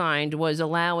order he signed was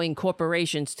allowing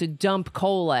corporations to dump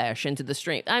coal ash into the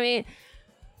stream. Oh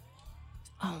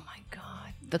my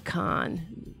God. The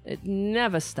con. It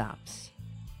never stops.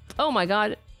 Oh my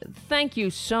God. Thank you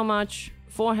so much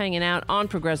for hanging out on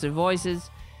Progressive Voices.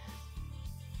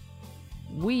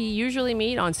 We usually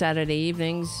meet on Saturday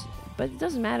evenings, but it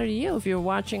doesn't matter to you if you're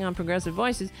watching on Progressive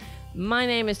Voices. My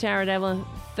name is Tara Devlin.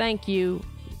 Thank you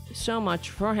so much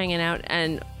for hanging out.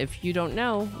 And if you don't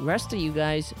know, the rest of you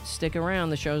guys, stick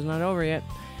around. The show's not over yet.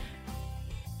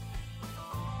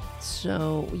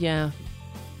 So, yeah.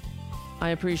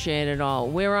 I appreciate it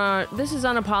all. This is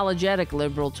unapologetic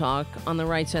liberal talk on the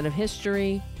right side of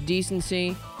history,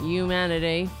 decency,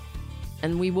 humanity,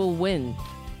 and we will win.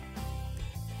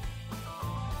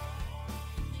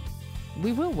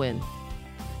 We will win.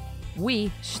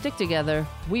 We stick together.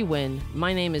 We win.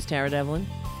 My name is Tara Devlin.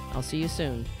 I'll see you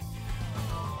soon.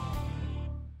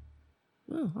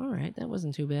 Oh, all right. That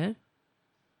wasn't too bad.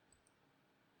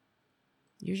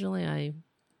 Usually I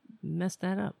mess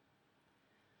that up.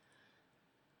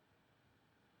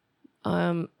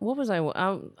 What was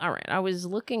all right. I was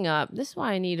looking up. This is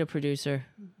why I need a producer.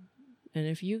 And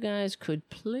if you guys could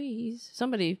please,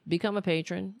 somebody become a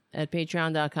patron at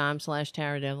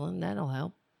patreon.com/Tara Devlin. That'll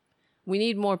help. We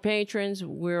need more patrons.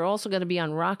 We're also going to be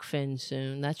on Rockfin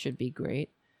soon. That should be great.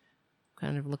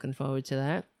 Kind of looking forward to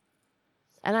that.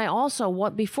 And I also,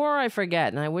 before I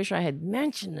forget, and I wish I had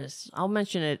mentioned this, I'll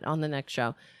mention it on the next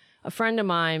show. A friend of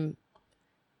mine,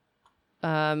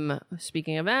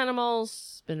 speaking of animals,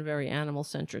 it's been a very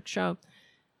animal-centric show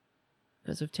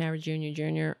because of Tara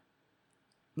Jr.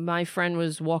 my friend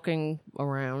was walking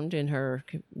around in her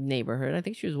neighborhood. I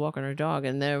think she was walking her dog,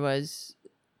 and there was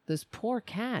this poor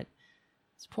cat,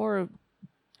 this poor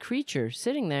creature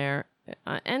sitting there.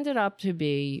 Ended up to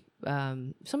be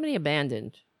somebody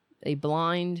abandoned, a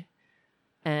blind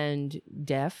and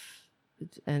deaf,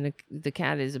 and the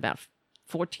cat is about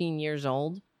 14 years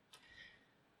old.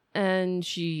 And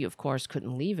she, of course,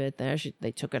 couldn't leave it there.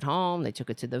 They took it home. They took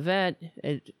it to the vet.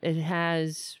 It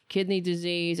has kidney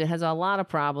disease. It has a lot of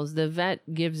problems. The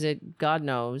vet gives it, God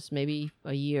knows, maybe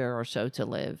a year or so to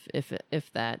live,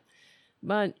 if that.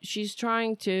 But she's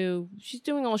doing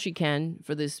all she can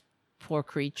for this poor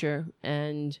creature,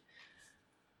 and,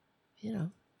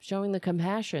 showing the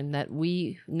compassion that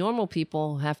we normal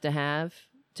people have to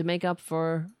make up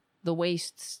for the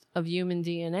wastes of human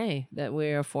DNA that we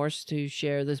are forced to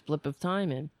share this blip of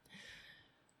time in.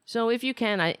 So if you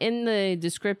can, in the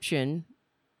description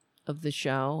of the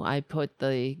show, I put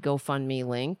the GoFundMe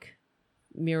link,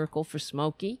 Miracle for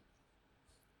Smokey.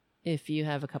 If you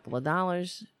have a couple of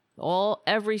dollars,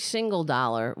 every single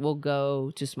dollar will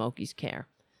go to Smokey's care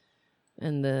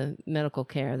and the medical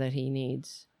care that he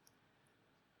needs.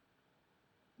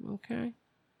 Okay.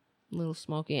 Little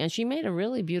Smokey. And she made a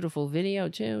really beautiful video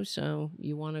too, so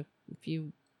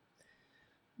you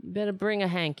better bring a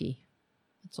hanky.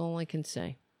 That's all I can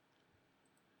say.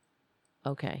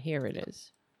 Okay, here it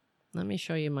is. Let me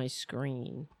show you my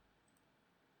screen.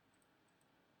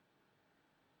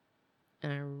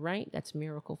 All right, that's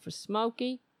Miracle for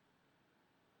Smokey.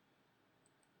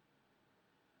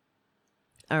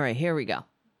 All right, here we go.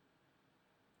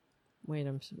 Wait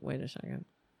a second.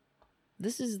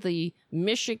 This is the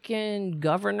Michigan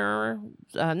governor,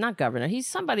 not governor. He's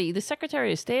somebody, the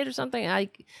Secretary of State or something. I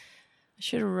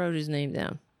should have wrote his name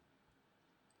down.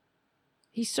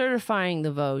 He's certifying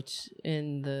the votes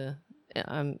in the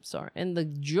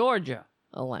Georgia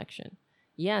election.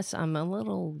 Yes, I'm a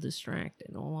little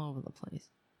distracted all over the place.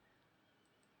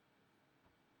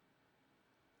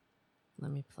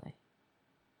 Let me play.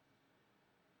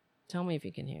 Tell me if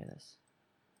you can hear this.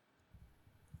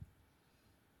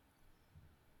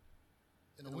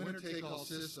 In a winner-take-all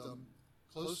system,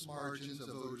 close margins of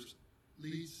voters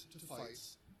leads to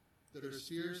fights that are as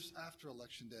fierce after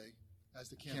Election Day as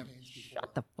the campaigns before.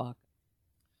 Shut the fuck.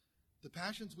 The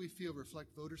passions we feel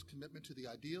reflect voters' commitment to the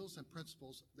ideals and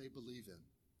principles they believe in.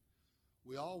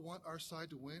 We all want our side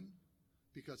to win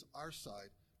because our side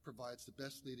provides the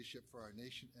best leadership for our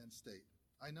nation and state.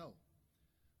 I know.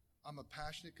 I'm a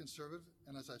passionate conservative,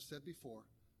 and as I've said before,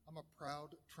 I'm a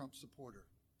proud Trump supporter.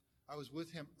 I was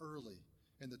with him early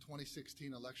in the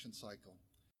 2016 election cycle.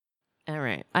 All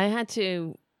right. I had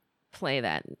to play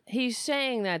that. He's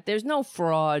saying that there's no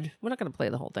fraud. We're not going to play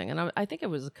the whole thing. And I think it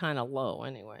was kind of low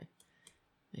anyway.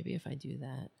 Maybe if I do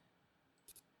that.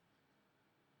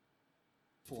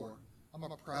 I'm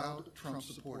a proud Trump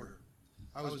supporter.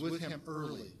 I was with him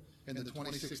early in the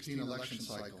 2016 election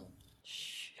cycle.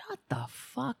 Shut the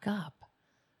fuck up.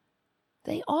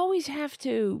 They always have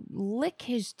to lick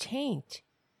his taint.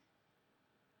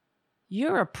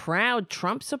 You're a proud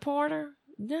Trump supporter?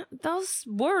 No, those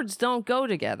words don't go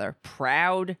together.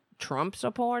 Proud Trump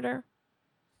supporter?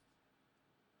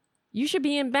 You should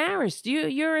be embarrassed.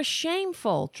 You're a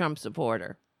shameful Trump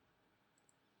supporter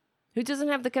who doesn't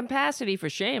have the capacity for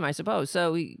shame, I suppose.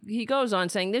 So he goes on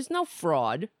saying there's no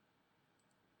fraud.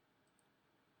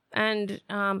 And,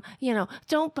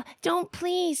 don't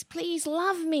please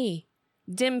love me,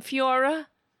 Dim Fiora.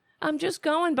 I'm just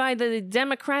going by the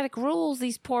democratic rules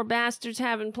these poor bastards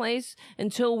have in place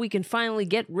until we can finally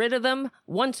get rid of them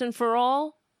once and for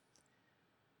all.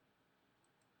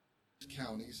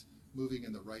 Counties moving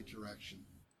in the right direction.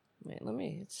 Wait,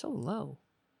 it's so low.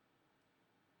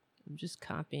 I'm just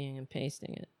copying and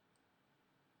pasting it.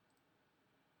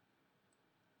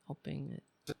 Hoping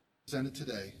it. Presented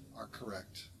today are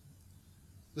correct.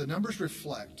 The numbers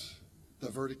reflect the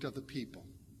verdict of the people,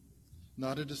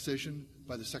 not a decision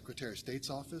by the Secretary of State's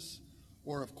office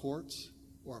or of courts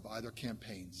or of either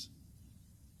campaigns.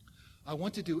 I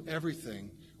want to do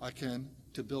everything I can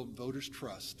to build voters'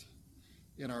 trust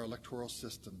in our electoral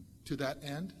system. To that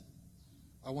end,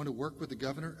 I want to work with the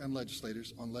governor and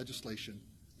legislators on legislation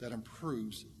that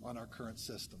improves on our current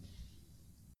system.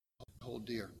 Hold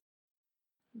dear.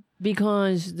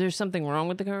 Because there's something wrong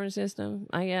with the current system,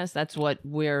 I guess. That's what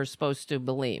we're supposed to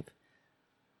believe.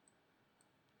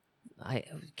 I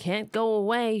can't go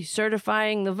away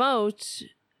certifying the votes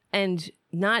and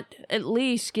not at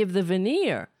least give the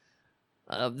veneer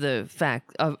of the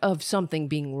fact of something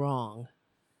being wrong.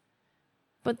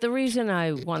 But the reason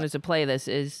I wanted to play this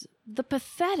is the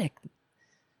pathetic,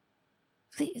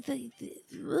 the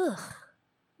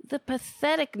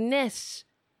patheticness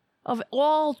of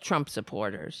all Trump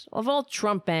supporters, of all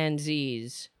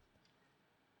Trumpanzees.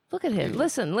 Look at him.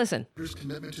 Listen.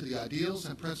 Commitment to the ideals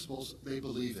and principles they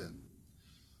believe in.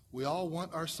 We all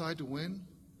want our side to win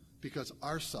because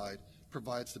our side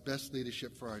provides the best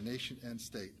leadership for our nation and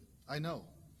state. I know.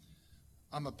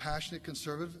 I'm a passionate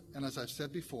conservative, and as I've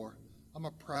said before, I'm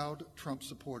a proud Trump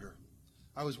supporter.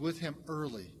 I was with him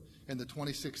early in the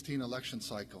 2016 election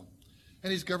cycle,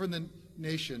 and he's governed the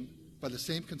nation by the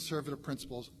same conservative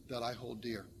principles that I hold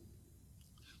dear.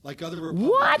 Like other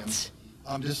Republicans,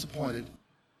 I'm disappointed.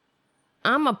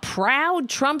 I'm a proud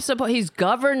Trump supporter. He's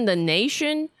governed the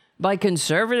nation by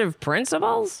conservative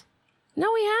principles?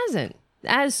 No, he hasn't.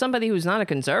 As somebody who's not a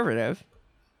conservative.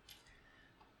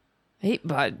 He's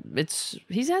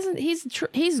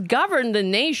governed the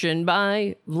nation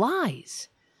by lies.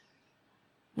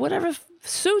 Whatever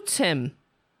suits him.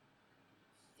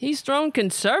 He's thrown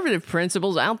conservative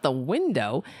principles out the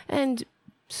window and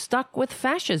stuck with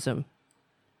fascism.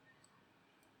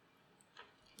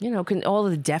 You know, all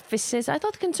the deficits. I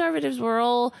thought the conservatives were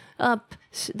all up.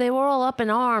 They were all up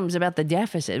in arms about the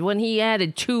deficit when he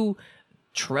added $2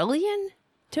 trillion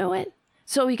to it.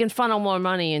 So he can funnel more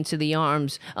money into the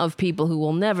arms of people who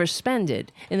will never spend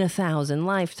it in 1,000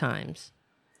 lifetimes.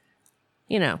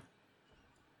 You know,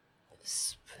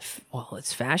 it's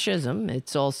fascism.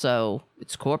 It's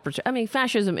corporate. I mean,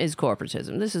 fascism is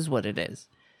corporatism. This is what it is.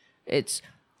 It's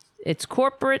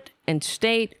corporate and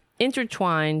state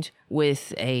intertwined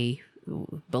with a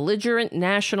belligerent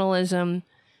nationalism,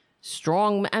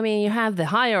 strong. I mean, you have the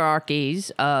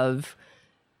hierarchies of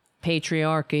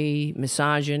patriarchy,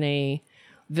 misogyny,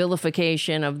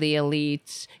 vilification of the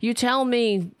elites. You tell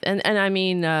me, and I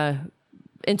mean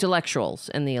intellectuals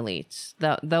and the elites,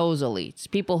 those elites,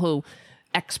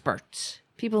 experts,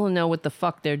 people who know what the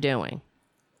fuck they're doing.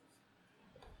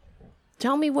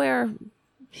 Tell me where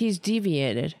he's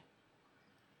deviated.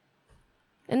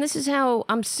 And this is how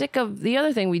I'm sick of the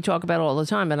other thing we talk about all the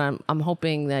time, and I'm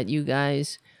hoping that you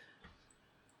guys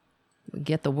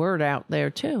get the word out there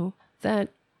too, that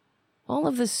all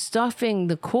of this stuffing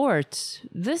the courts,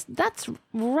 that's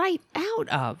right out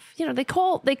of, you know, they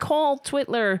call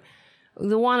Twitler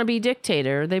the wannabe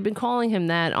dictator. They've been calling him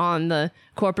that on the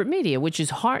corporate media, which is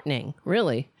heartening,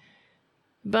 really.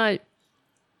 But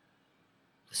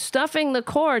stuffing the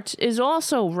courts is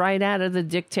also right out of the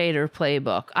dictator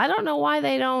playbook. I don't know why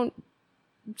they don't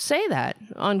say that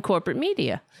on corporate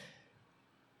media.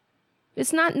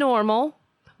 It's not normal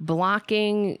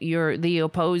blocking the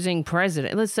opposing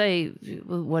president. Let's say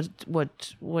what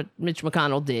Mitch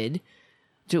McConnell did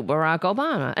to Barack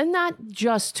Obama, and not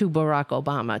just to Barack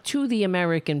Obama, to the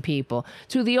American people,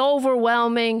 to the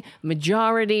overwhelming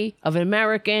majority of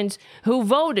Americans who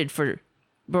voted for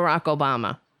Barack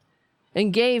Obama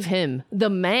and gave him the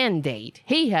mandate.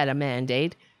 He had a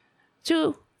mandate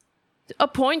to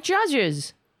appoint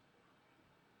judges.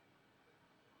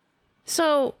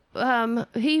 So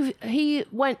he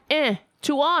went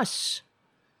to us,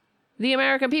 the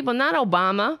American people, not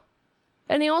Obama.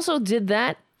 And he also did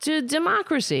that to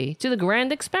democracy, to the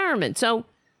grand experiment. So,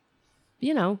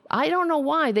 you know, I don't know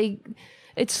why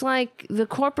it's like the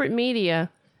corporate media,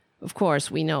 of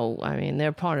course, we know, I mean,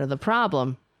 they're part of the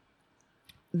problem.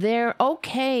 They're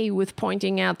okay with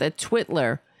pointing out that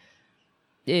Twitler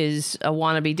is a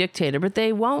wannabe dictator, but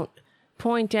they won't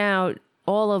point out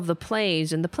all of the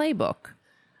plays in the playbook.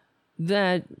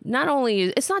 That not only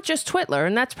it's not just Twitler,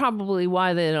 and that's probably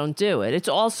why they don't do it. It's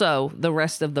also the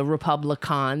rest of the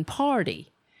Republican Party.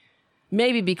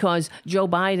 Maybe because Joe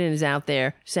Biden is out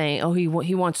there saying, oh, he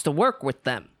wants to work with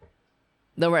them,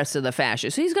 the rest of the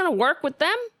fascists. He's going to work with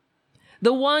them?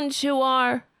 The ones who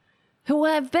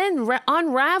have been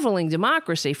unraveling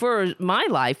democracy for my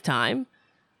lifetime.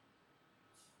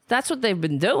 That's what they've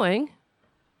been doing.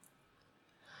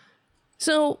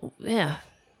 So, yeah.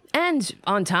 And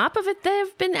on top of it,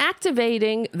 they've been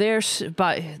activating the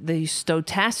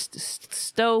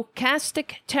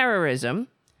stochastic terrorism,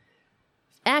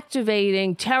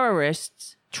 activating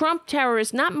terrorists, Trump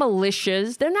terrorists, not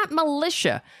militias. They're not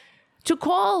militia. To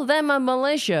call them a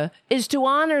militia is to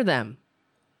honor them.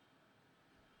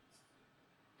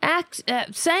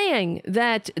 Saying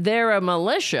that they're a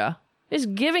militia is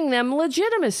giving them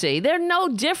legitimacy. They're no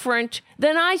different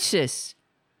than ISIS.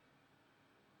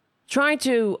 Trying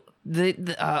to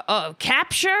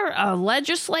capture a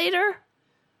legislator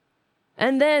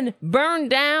and then burn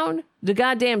down the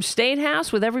goddamn state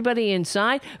house with everybody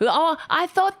inside. Oh, I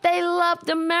thought they loved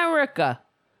America.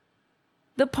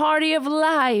 The party of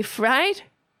life, right?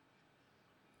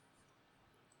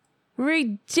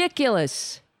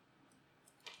 Ridiculous.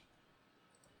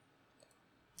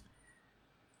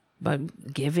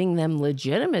 but giving them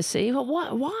legitimacy.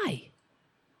 Why?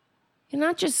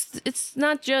 It's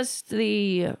not just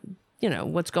the,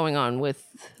 what's going on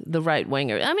with the right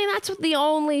winger. I mean,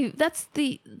 that's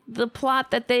the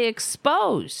plot that they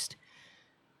exposed.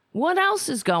 What else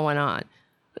is going on?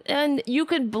 And you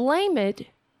could blame it.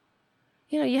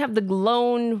 You have the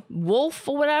lone wolf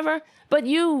or whatever, but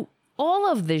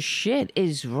all of this shit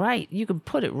is right. You can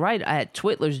put it right at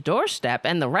Twitler's doorstep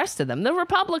and the rest of them, the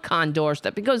Republican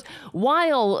doorstep, because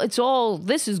while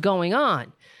this is going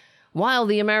on, while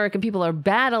the American people are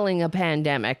battling a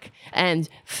pandemic and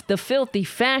the filthy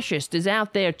fascist is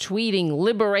out there tweeting,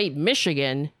 "Liberate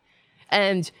Michigan,"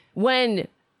 and when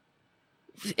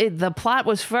the plot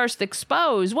was first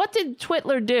exposed, what did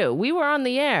Twitler do? We were on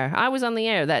the air. I was on the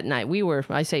air that night.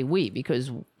 I say we because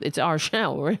it's our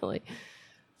show, really.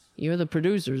 You're the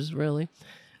producers, really.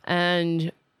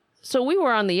 And so we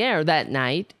were on the air that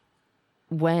night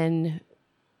when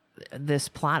this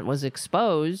plot was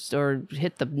exposed or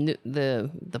hit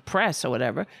the press or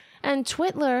whatever. And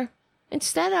Twitler,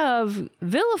 instead of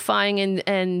vilifying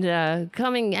and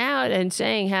coming out and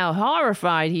saying how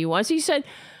horrified he was, he said,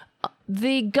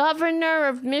 "The governor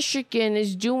of Michigan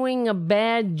is doing a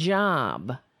bad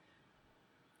job."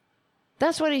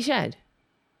 That's what he said.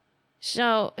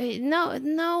 So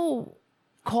no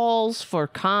calls for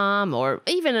calm or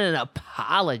even an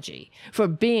apology for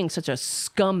being such a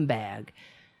scumbag,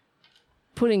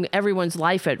 putting everyone's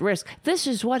life at risk. This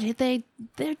is what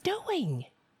they're doing.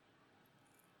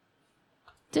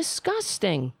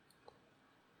 Disgusting.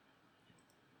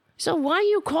 So why are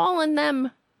you calling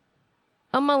them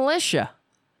a militia?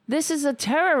 This is a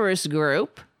terrorist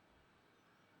group,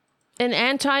 an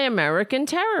anti-American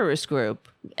terrorist group,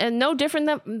 and no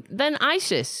different than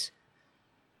ISIS.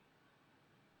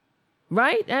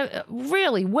 Right?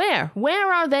 Really, where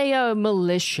are they a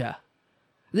militia?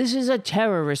 This is a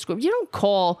terrorist group. You don't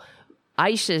call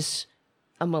ISIS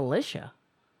a militia.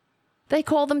 They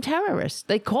call them terrorists.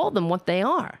 They call them what they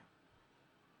are.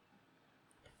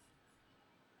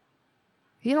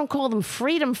 You don't call them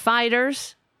freedom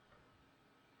fighters.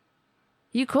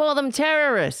 You call them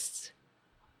terrorists.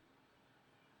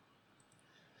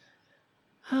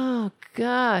 Oh,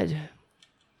 God.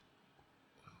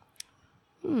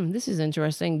 This is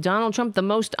interesting. Donald Trump, the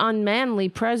most unmanly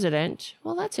president.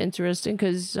 Well, that's interesting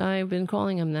because I've been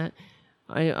calling him that.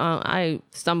 I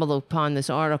stumbled upon this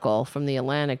article from The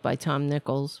Atlantic by Tom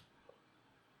Nichols.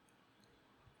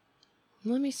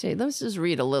 Let me see. Let's just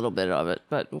read a little bit of it,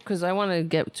 but because I want to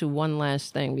get to one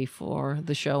last thing before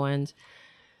the show ends,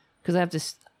 because I have to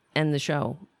end the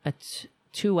show at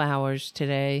 2 hours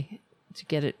today to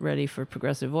get it ready for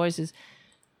Progressive Voices.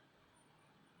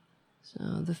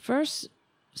 So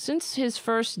since his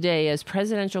first day as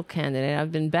presidential candidate,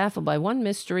 I've been baffled by one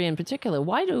mystery in particular.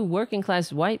 Why do working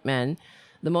class white men,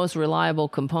 the most reliable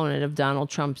component of Donald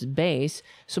Trump's base,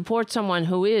 support someone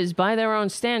who is, by their own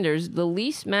standards, the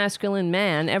least masculine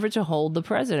man ever to hold the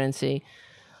presidency?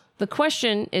 The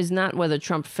question is not whether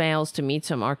Trump fails to meet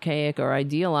some archaic or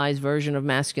idealized version of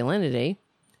masculinity.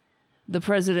 The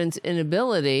president's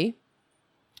inability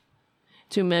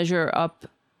to measure up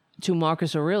to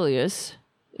Marcus Aurelius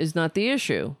is not the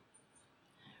issue.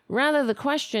 Rather, the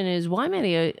question is why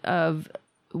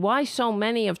so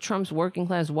many of Trump's working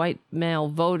class white male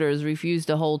voters refuse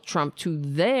to hold Trump to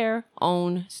their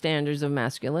own standards of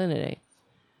masculinity.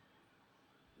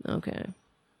 Okay.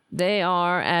 They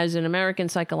are, as an American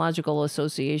Psychological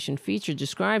Association feature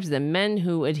describes them, men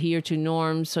who adhere to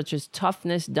norms such as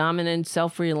toughness, dominance,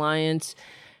 self-reliance,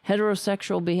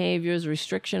 heterosexual behaviors,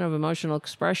 restriction of emotional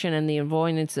expression, and the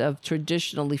avoidance of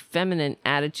traditionally feminine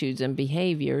attitudes and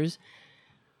behaviors.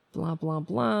 Blah, blah,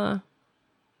 blah.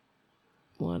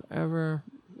 Whatever.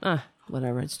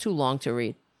 It's too long to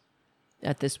read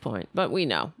at this point. But we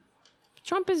know.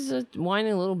 Trump is a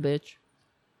whiny little bitch.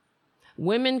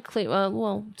 Women,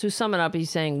 to sum it up, he's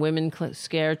saying women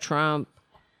scare Trump.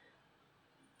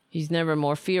 He's never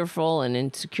more fearful and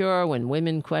insecure when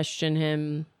women question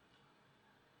him.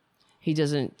 He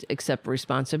doesn't accept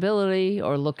responsibility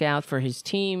or look out for his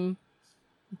team.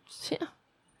 Yeah.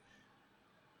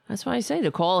 That's why I say to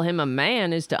call him a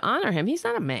man is to honor him. He's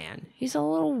not a man. He's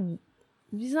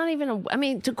not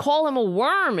even to call him a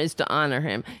worm is to honor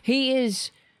him. He is,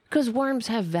 because worms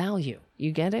have value.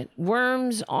 You get it?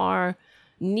 Worms are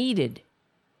needed.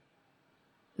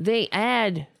 They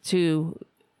add to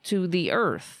the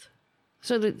earth.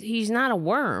 So that he's not a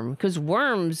worm, because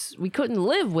worms, we couldn't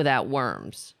live without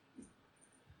worms.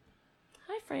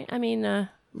 Hi, Ray. Hi,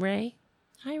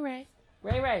 Ray.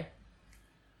 Ray.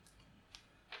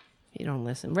 He don't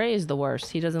listen. Ray is the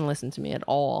worst. He doesn't listen to me at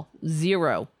all.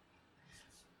 Zero.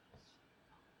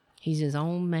 He's his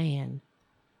own man.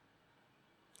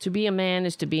 To be a man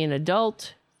is to be an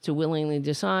adult, to willingly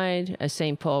decide, as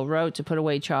St. Paul wrote, to put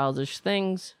away childish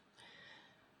things.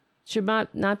 Should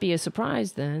not be a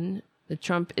surprise, then, that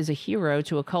Trump is a hero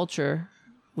to a culture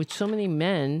which so many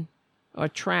men are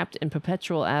trapped in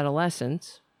perpetual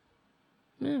adolescence.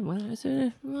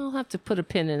 I'll have to put a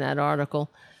pin in that article.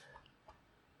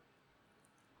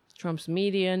 Trump's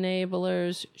media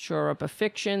enablers shore up a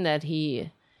fiction that he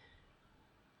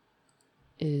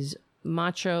is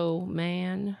macho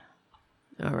man.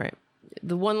 All right.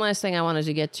 The one last thing I wanted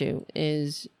to get to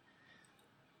is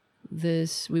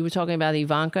this. We were talking about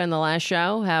Ivanka in the last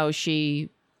show, how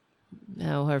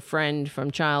her friend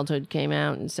from childhood came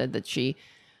out and said that she,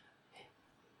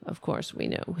 of course, we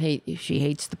know, she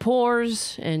hates the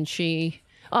pores. And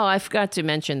I forgot to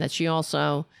mention that she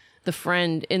also, the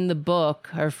friend in the book,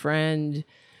 her friend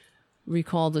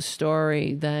recalled a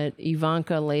story that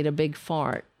Ivanka laid a big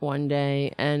fart one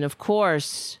day and, of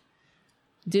course,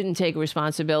 didn't take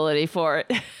responsibility for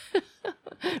it.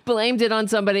 Blamed it on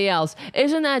somebody else.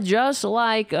 Isn't that just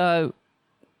like a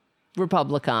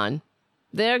Republican?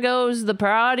 There goes the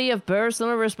priority of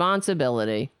personal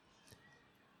responsibility.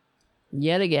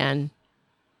 Yet again.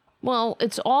 Well,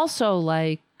 it's also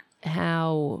like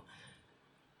how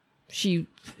she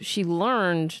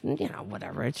learned,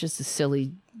 whatever. It's just a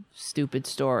silly, stupid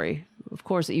story. Of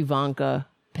course, Ivanka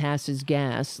passes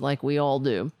gas like we all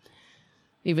do.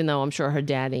 Even though I'm sure her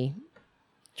daddy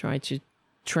tried to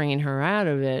train her out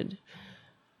of it.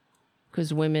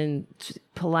 Because women just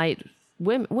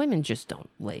don't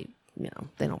they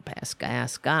don't pass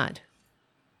gas. God.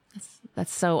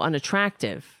 That's so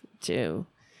unattractive to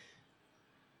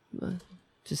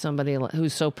somebody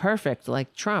who's so perfect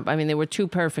like Trump. I mean, there were two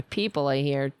perfect people, I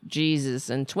hear,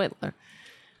 Jesus and Twitler.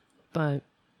 But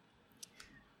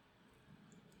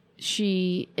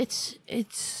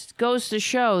it goes to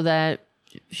show that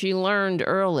she learned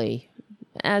early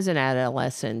as an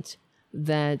adolescent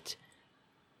that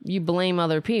you blame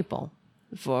other people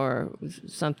for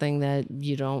something that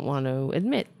you don't want to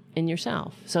admit in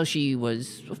yourself. So she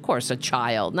was, of course, a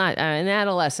child, not an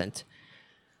adolescent.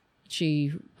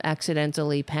 She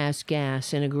accidentally passed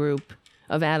gas in a group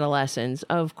of adolescents.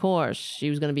 Of course, she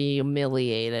was going to be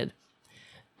humiliated.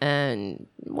 And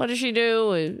what does she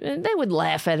do? They would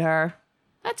laugh at her.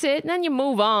 That's it. And then you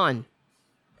move on.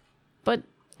 But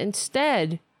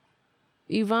instead,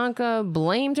 Ivanka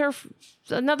blamed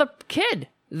another kid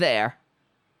there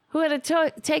who had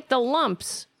to take the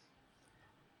lumps.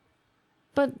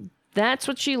 But that's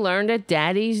what she learned at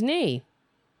daddy's knee.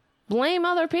 Blame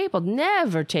other people.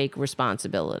 Never take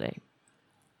responsibility.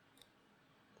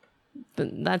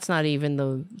 But that's not even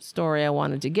the story I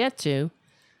wanted to get to.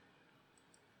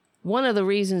 One of the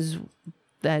reasons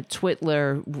that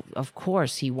Twitler, of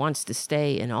course, he wants to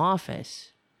stay in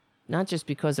office, not just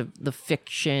because of the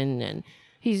fiction and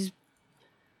he's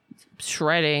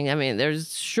shredding. I mean,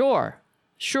 there's sure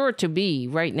to be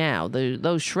right now,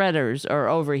 those shredders are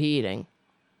overheating.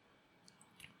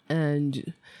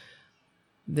 And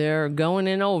they're going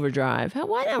in overdrive.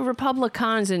 Why do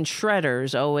Republicans and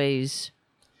shredders always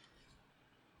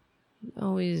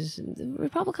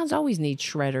Republicans always need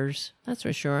shredders, that's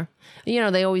for sure.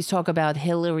 They always talk about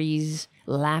Hillary's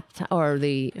laptop or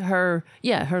her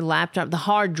laptop, the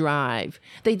hard drive.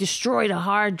 They destroyed a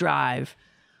hard drive,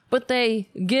 but they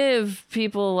give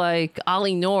people like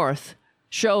Ollie North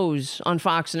shows on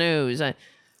Fox News.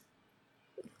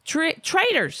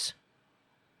 Traitors,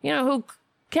 who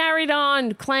carried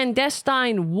on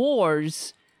clandestine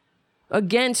wars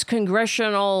against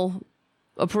congressional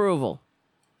approval.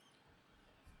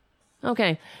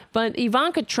 Okay, but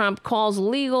Ivanka Trump calls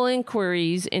legal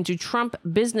inquiries into Trump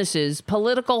businesses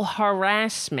political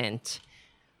harassment.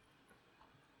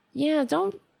 Yeah,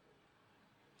 don't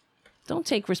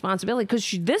take responsibility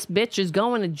because this bitch is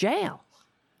going to jail.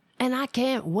 And I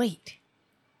can't wait.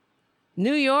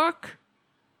 New York,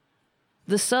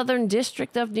 the Southern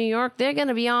District of New York, they're going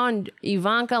to be on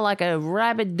Ivanka like a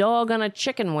rabid dog on a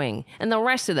chicken wing. And the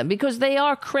rest of them, because they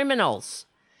are criminals.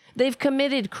 They've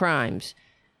committed crimes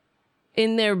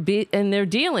in their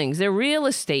dealings, their real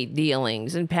estate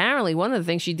dealings. And apparently one of the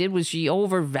things she did was she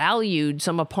overvalued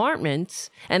some apartments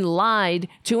and lied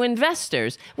to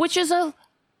investors, which is a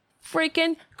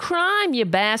freaking crime, you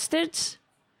bastards.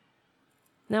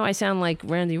 Now I sound like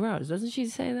Randy Rhoads. Doesn't she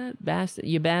say that? Bastard,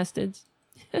 you bastards.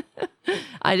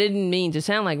 I didn't mean to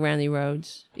sound like Randy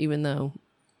Rhoads, even though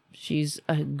she's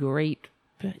a great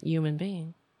human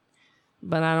being.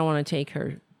 But I don't want to take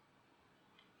her.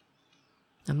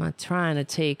 I'm not trying to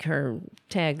take her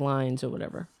taglines or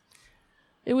whatever.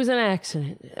 It was an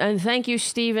accident. And thank you,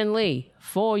 Stephen Lee,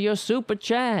 for your super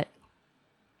chat.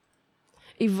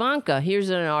 Ivanka, here's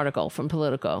an article from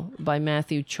Politico by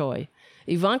Matthew Choi.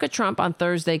 Ivanka Trump on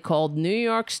Thursday called New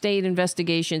York State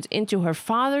investigations into her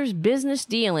father's business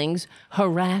dealings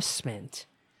harassment.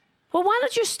 Well, why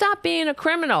don't you stop being a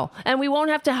criminal and we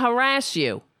won't have to harass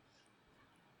you?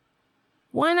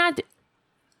 Why not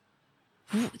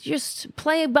just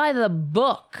play by the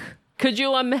book? Could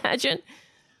you imagine?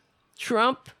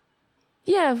 Trump?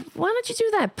 Yeah, why don't you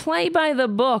do that? Play by the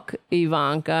book,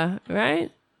 Ivanka,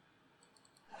 right?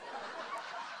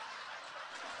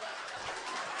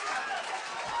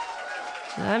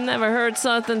 I've never heard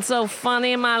something so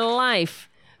funny in my life.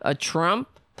 A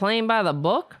Trump playing by the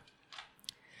book?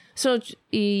 So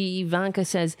Ivanka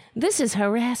says, this is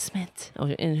harassment. Oh,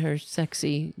 in her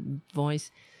sexy voice.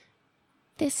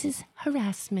 This is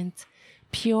harassment.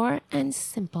 Pure and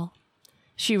simple.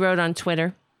 She wrote on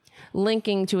Twitter,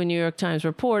 linking to a New York Times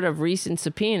report of recent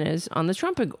subpoenas on the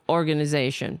Trump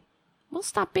Organization. Well,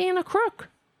 stop being a crook.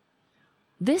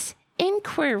 This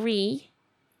inquiry,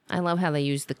 I love how they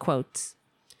use the quotes,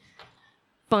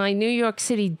 by New York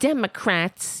City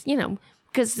Democrats,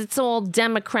 because it's all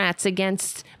Democrats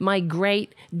against my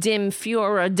great, dim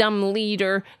Führer, dumb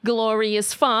leader,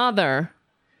 glorious father,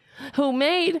 who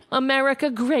made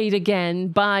America great again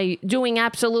by doing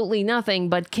absolutely nothing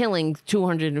but killing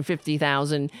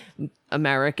 250,000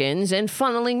 Americans and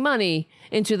funneling money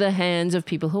into the hands of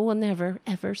people who will never,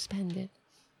 ever spend it.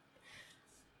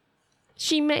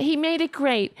 He made it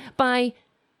great by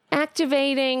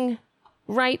activating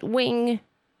right-wing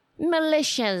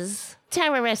militias,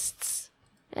 terrorists,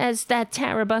 as that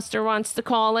Tara Buster wants to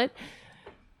call it.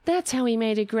 That's how he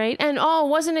made it great. And oh,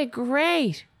 wasn't it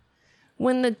great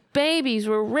when the babies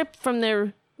were ripped from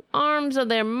their arms of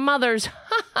their mothers?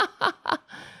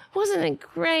 Wasn't it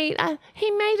great? He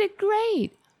made it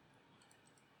great.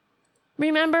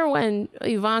 Remember when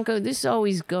Ivanka, this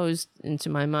always goes into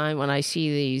my mind when I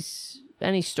see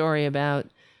any story about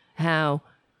how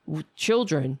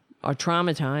children are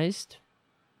traumatized,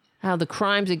 how the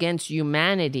crimes against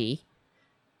humanity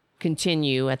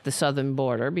continue at the southern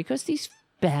border because these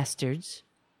bastards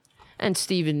and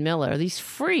Stephen Miller, these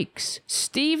freaks,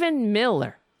 Stephen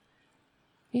Miller,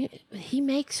 he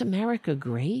makes America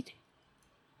great.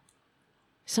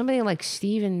 Somebody like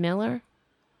Stephen Miller.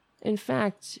 In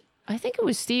fact, I think it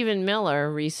was Stephen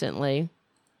Miller recently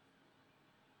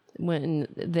when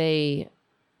they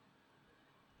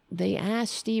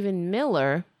asked Stephen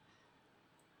Miller.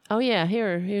 Oh, yeah,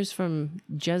 here's from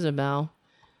Jezebel.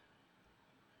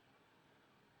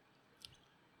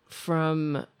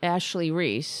 From Ashley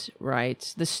Reese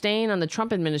writes, the stain on the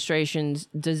Trump administration's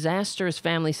disastrous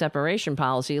family separation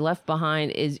policy left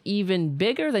behind is even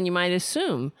bigger than you might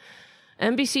assume.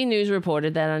 NBC News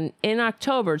reported that in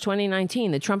October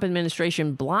 2019, the Trump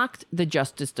administration blocked the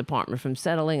Justice Department from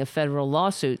settling a federal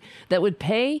lawsuit that would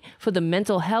pay for the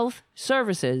mental health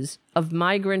services of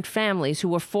migrant families who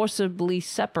were forcibly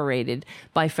separated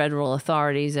by federal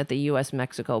authorities at the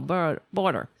U.S.-Mexico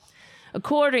border.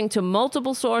 According to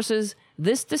multiple sources,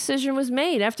 this decision was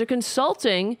made after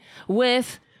consulting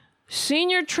with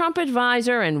senior Trump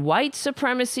advisor and white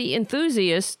supremacy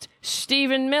enthusiast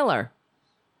Stephen Miller.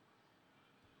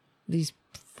 These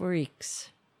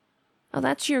freaks. Oh,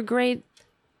 that's your great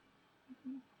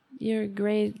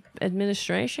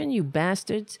administration, you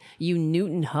bastards, you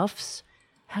Newton Huffs.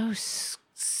 How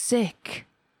sick.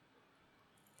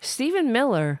 Stephen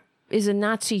Miller is a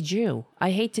Nazi Jew.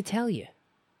 I hate to tell you.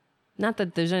 Not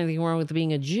that there's anything wrong with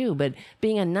being a Jew, but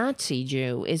being a Nazi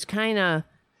Jew is it's kind of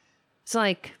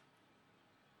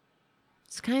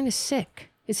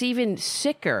sick. It's even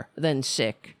sicker than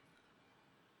sick.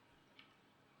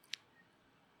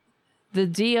 The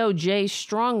DOJ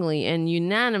strongly and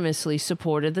unanimously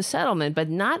supported the settlement, but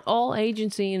not all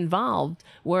agencies involved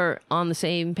were on the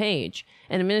same page.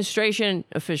 An administration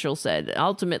official said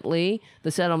ultimately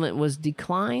the settlement was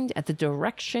declined at the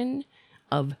direction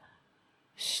of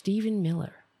Stephen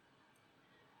Miller.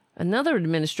 Another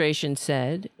administration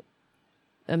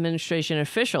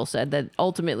official said that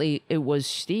ultimately it was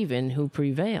Stephen who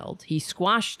prevailed. He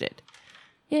squashed it.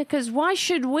 Yeah, because why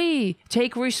should we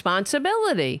take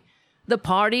responsibility? The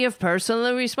party of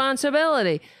personal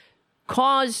responsibility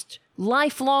caused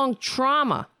lifelong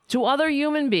trauma to other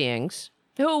human beings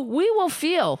who we will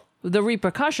feel the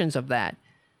repercussions of that.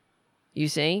 You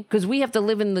see, because we have to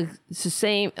live in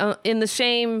the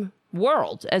same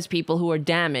world as people who are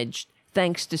damaged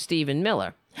thanks to Stephen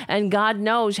Miller. And God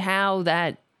knows how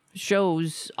that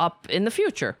shows up in the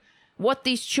future, what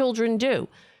these children do.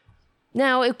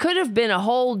 Now, it could have been a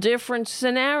whole different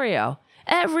scenario.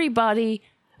 Everybody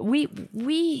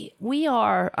we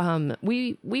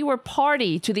were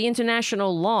party to the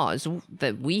international laws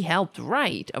that we helped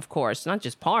write, of course, not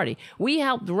just party. We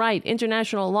helped write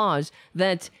international laws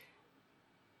that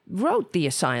wrote the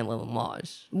asylum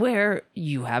laws, where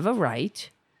you have a right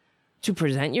to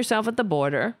present yourself at the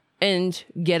border and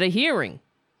get a hearing.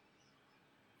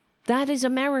 That is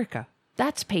America.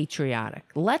 That's patriotic.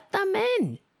 Let them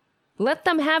in. Let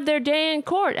them have their day in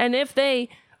court. And if they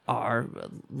are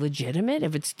legitimate,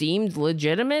 if it's deemed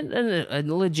legitimate, a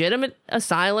legitimate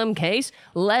asylum case,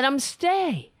 let them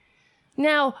stay.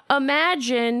 Now,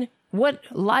 imagine what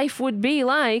life would be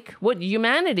like, what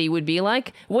humanity would be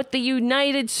like, what the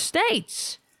United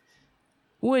States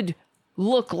would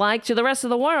look like to the rest of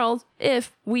the world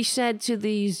if we said to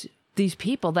these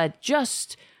people that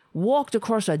just walked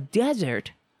across a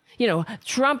desert. You know,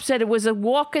 Trump said it was a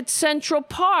walk at Central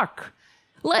Park.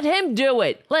 Let him do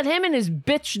it. Let him and his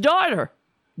bitch daughter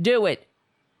do it.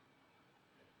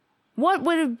 What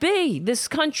would it be, this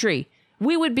country?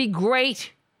 We would be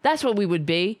great. That's what we would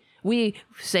be. We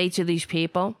say to these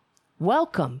people,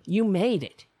 welcome, you made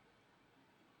it.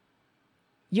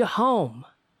 You're home.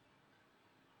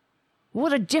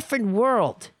 What a different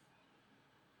world.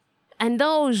 And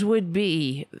those would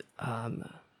be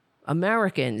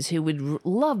Americans who would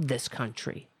love this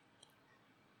country.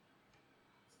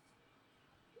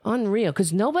 Unreal,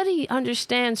 because nobody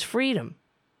understands freedom.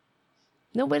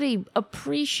 Nobody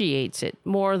appreciates it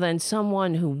more than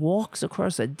someone who walks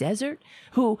across a desert,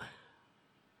 who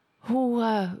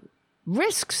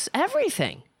risks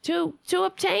everything to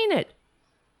obtain it.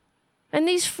 And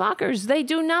these fuckers, they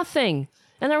do nothing.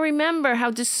 And I remember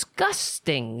how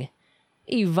disgusting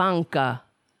Ivanka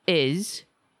is.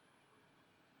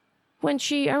 I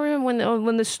remember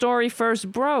when the story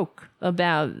first broke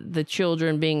about the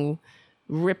children being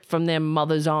ripped from their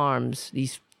mother's arms,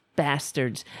 these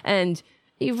bastards. And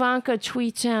Ivanka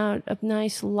tweets out a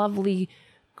nice, lovely,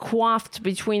 coiffed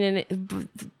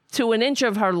to an inch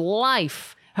of her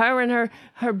life, her and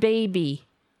her baby.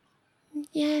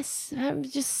 Yes, I'm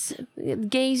just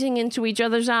gazing into each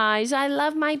other's eyes. I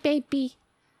love my baby.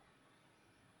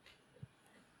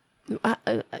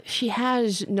 She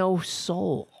has no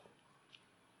soul.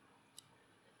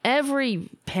 Every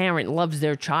parent loves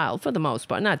their child for the most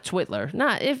part. Not Twitler.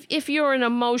 Not if you're an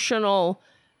emotional,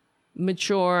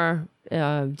 mature,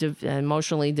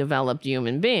 emotionally developed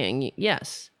human being.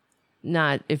 Yes.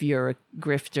 Not if you're a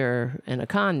grifter and a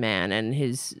con man and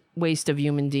his waste of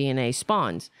human DNA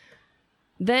spawns.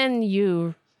 Then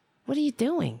what are you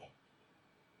doing?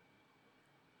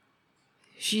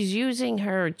 She's using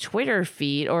her Twitter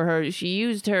feed she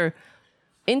used her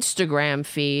Instagram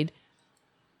feed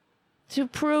to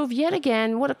prove yet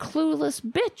again what a clueless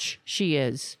bitch she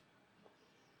is.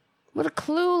 What a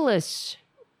clueless,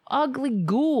 ugly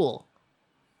ghoul.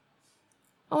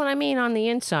 Oh, and I mean on the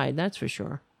inside, that's for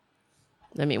sure.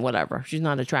 I mean, whatever. She's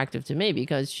not attractive to me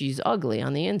because she's ugly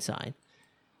on the inside.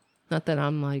 Not that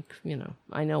I'm like,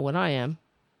 I know what I am.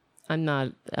 I'm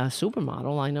not a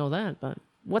supermodel, I know that, but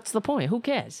what's the point? Who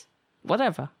cares?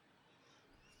 Whatever.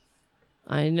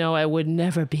 I know I would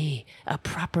never be a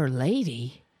proper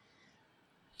lady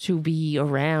to be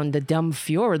around the dumb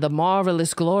Fuhrer, the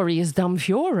marvelous, glorious dumb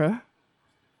Fuhrer.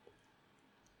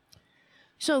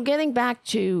 So getting back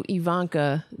to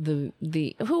Ivanka,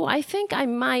 who I think I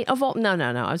might of all, no.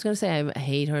 I was going to say I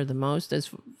hate her the most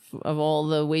of all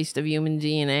the waste of human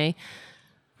DNA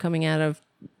coming out of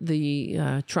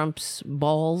the Trump's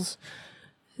balls.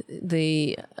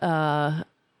 I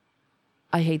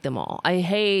hate them all. I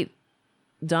hate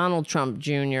Donald Trump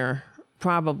Jr.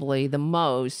 probably the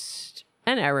most,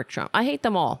 and Eric Trump. I hate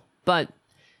them all, but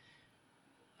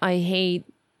I hate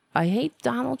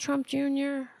Donald Trump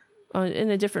Jr. In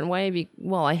a different way.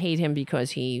 I hate him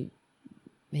because he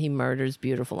murders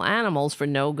beautiful animals for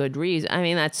no good reason. I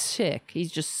mean, that's sick. He's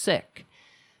just sick.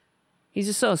 He's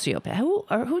a sociopath.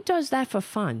 Who does that for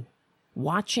fun?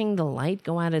 Watching the light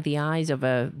go out of the eyes of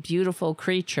a beautiful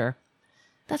creature.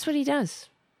 That's what he does.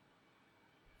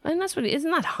 And that's what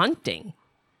isn't that hunting?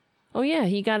 Oh yeah,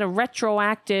 he got a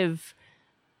retroactive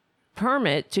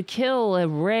permit to kill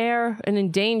an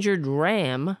endangered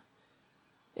ram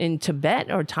in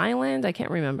Tibet or Thailand, I can't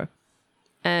remember.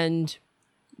 And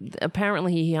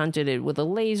apparently he hunted it with a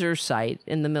laser sight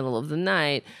in the middle of the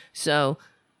night. So,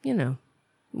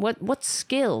 what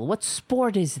skill, what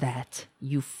sport is that,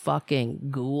 you fucking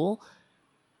ghoul?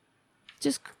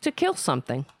 Just to kill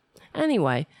something.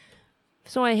 Anyway,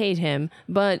 so I hate him,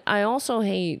 but I also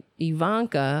hate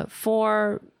Ivanka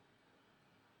for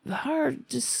her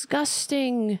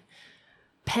disgusting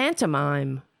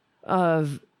pantomime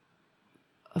of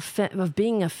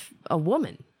being a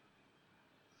woman.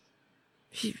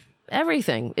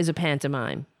 Everything is a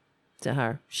pantomime to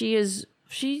her. She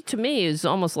to me is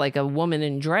almost like a woman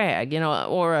in drag,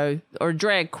 or a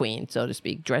drag queen, so to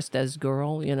speak, dressed as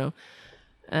girl, she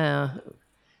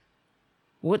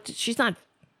doesn't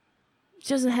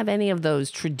have any of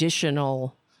those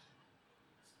traditional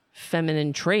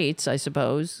feminine traits, I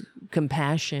suppose.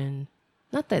 Compassion.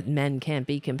 Not that men can't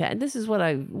be compassionate. This is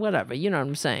whatever, you know what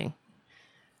I'm saying.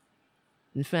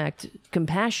 In fact,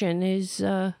 compassion is,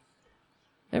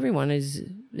 everyone is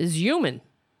human,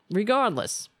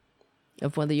 regardless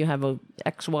of whether you have a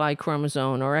XY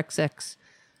chromosome or XX.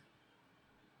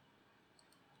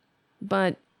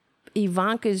 But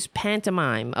Ivanka's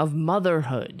pantomime of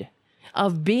motherhood,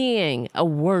 of being a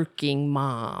working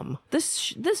mom,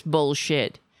 this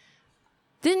bullshit.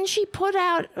 Didn't she put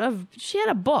out, she had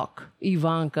a book,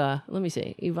 Ivanka, let me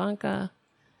see, Ivanka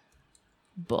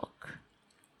book.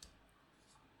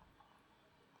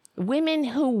 Women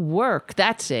Who Work,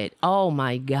 that's it. Oh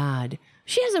my God.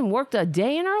 She hasn't worked a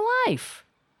day in her life.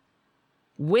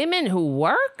 Women Who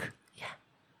Work? Yeah.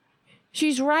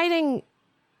 She's writing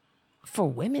for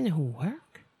women who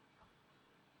work?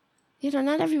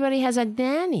 Not everybody has a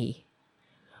nanny.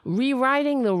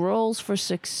 Rewriting the roles for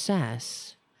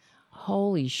success.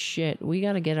 Holy shit. We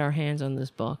got to get our hands on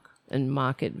this book and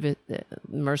mock it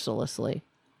mercilessly.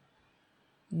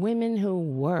 Women Who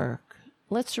Work.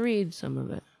 Let's read some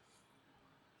of it.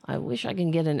 I wish I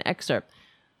can get an excerpt.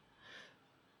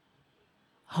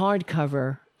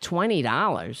 Hardcover,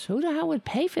 $20. Who the hell would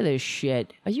pay for this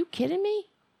shit? Are you kidding me?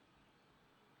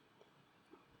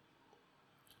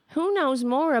 Who knows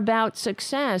more about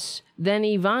success than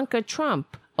Ivanka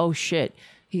Trump? Oh, shit.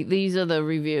 These are the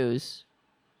reviews.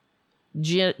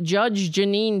 Judge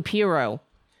Janine Pirro.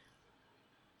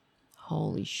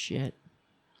 Holy shit.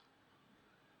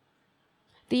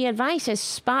 The advice is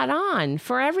spot on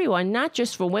for everyone, not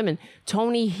just for women.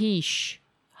 Tony Heish,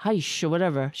 or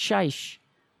whatever, Scheich,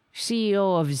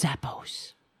 CEO of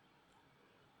Zappos.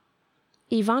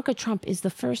 Ivanka Trump is the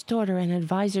first daughter and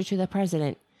advisor to the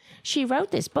president. She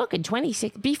wrote this book in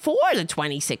before the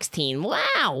 2016.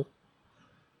 Wow.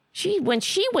 When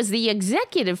she was the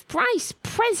executive vice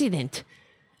president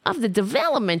of the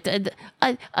development and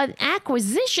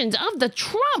acquisitions of the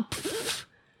Trump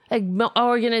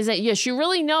organization. Yeah, she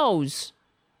really knows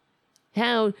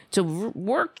how to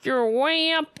work your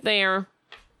way up there.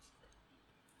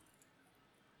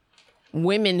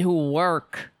 Women Who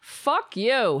Work. Fuck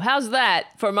you. How's that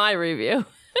for my review?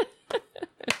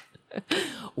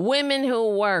 Women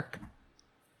Who Work.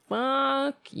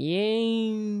 Fuck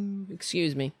you.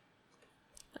 Excuse me.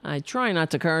 I try not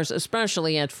to curse,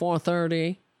 especially at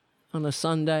 4:30 on a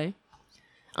Sunday,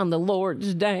 on the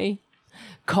Lord's Day.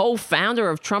 Co-founder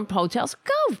of Trump Hotels.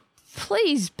 Go,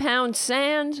 please, Pound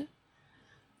Sand.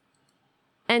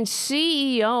 And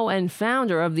CEO and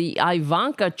founder of the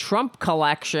Ivanka Trump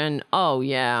Collection. Oh,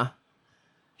 yeah.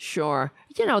 Sure.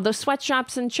 The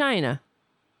sweatshops in China.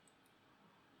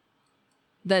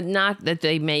 That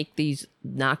they make these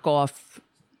knockoff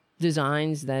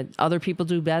designs that other people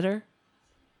do better.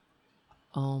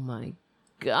 Oh, my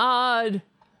God.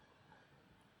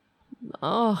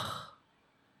 Oh.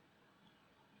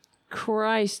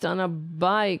 Christ on a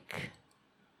bike.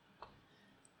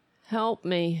 Help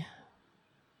me.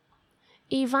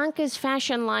 Ivanka's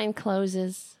fashion line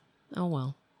closes. Oh,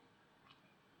 well.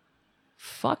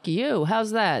 Fuck you.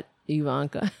 How's that,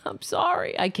 Ivanka? I'm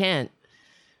sorry. I can't.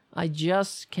 I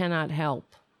just cannot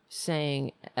help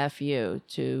saying F you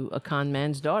to a con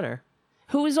man's daughter,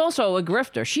 who is also a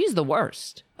grifter. She's the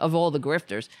worst of all the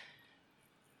grifters.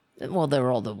 Well,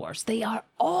 they're all the worst. They are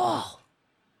all.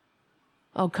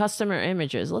 Oh, customer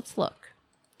images. Let's look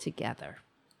together.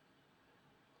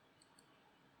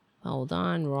 Hold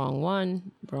on. Wrong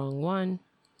one. Wrong one.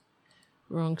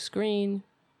 Wrong screen.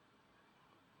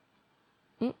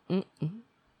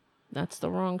 That's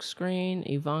the wrong screen.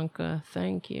 Ivanka,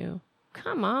 thank you.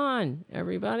 Come on,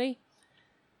 everybody.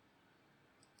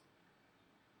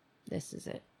 This is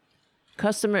it.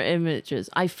 Customer images.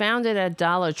 I found it at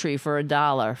Dollar Tree for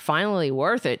 $1. Finally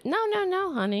worth it.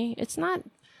 No, honey. It's not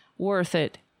worth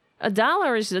it.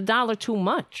 $1 is $1 too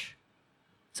much.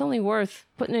 It's only worth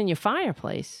putting in your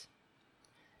fireplace.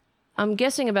 I'm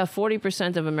guessing about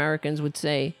 40% of Americans would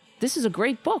say, this is a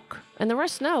great book. And the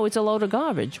rest, no, it's a load of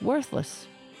garbage. Worthless.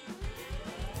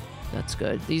 That's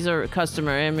good. These are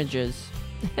customer images.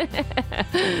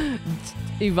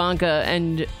 Ivanka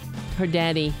and her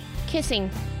daddy kissing.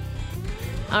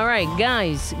 All right,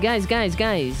 guys.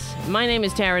 My name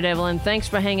is Tara Devlin. Thanks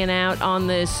for hanging out on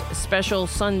this special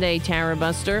Sunday Tara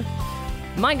Buster.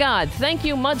 My God, thank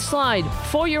you, Mudslide,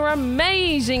 for your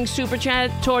amazing super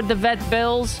chat toward the vet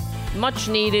bills. Much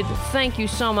needed. Thank you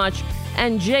so much.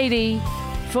 And JD,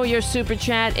 for your super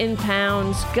chat in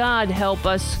pounds. God help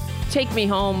us. Take me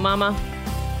home, mama.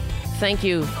 Thank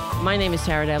you. My name is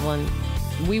Tara Devlin.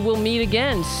 We will meet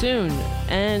again soon.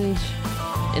 And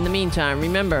in the meantime,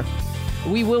 remember,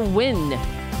 we will win.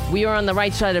 We are on the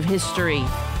right side of history.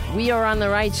 We are on the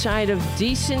right side of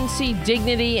decency,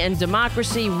 dignity, and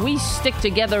democracy. We stick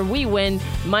together. We win.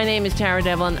 My name is Tara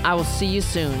Devlin. I will see you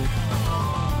soon.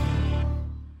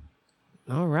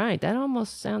 All right. That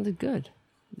almost sounded good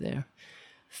there.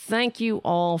 Thank you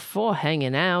all for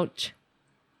hanging out.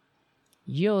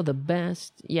 You're the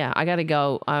best. Yeah, I got to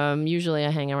go. Usually I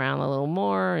hang around a little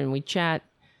more and we chat.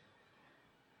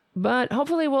 But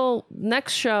hopefully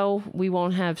next show, we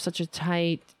won't have such a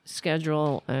tight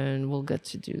schedule and we'll get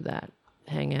to do that.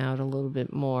 Hang out a little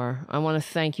bit more. I want to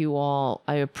thank you all.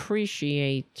 I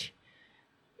appreciate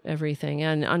everything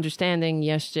and understanding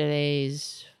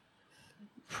yesterday's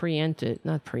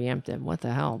not preemptive. What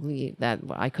the hell? That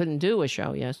I couldn't do a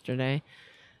show yesterday.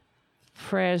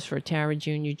 Prayers for Tara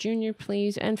Jr.,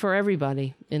 please, and for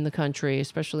everybody in the country,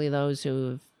 especially those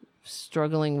who are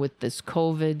struggling with this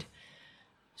COVID,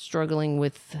 struggling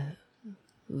with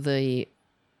the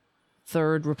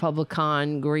third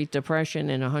Republican Great Depression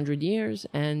in 100 years,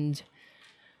 and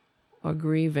are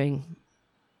grieving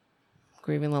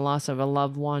the loss of a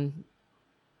loved one,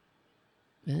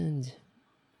 and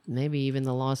maybe even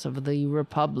the loss of the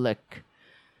Republic.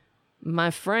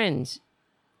 My friends,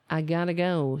 I gotta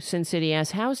go. Sin City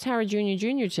asks, how's Tara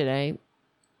Jr. today?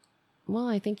 Well,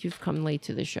 I think you've come late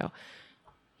to the show.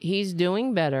 He's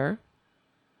doing better.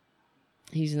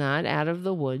 He's not out of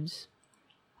the woods.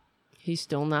 He's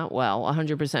still not well,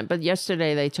 100%. But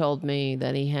yesterday they told me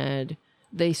that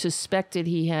they suspected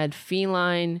he had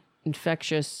feline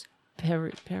infectious how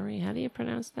do you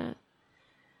pronounce that?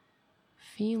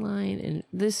 Feline, and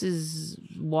this is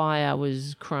why I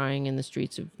was crying in the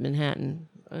streets of Manhattan.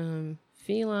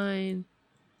 Feline.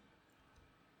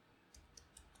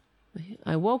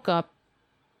 I woke up.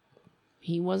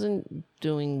 He wasn't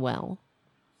doing well.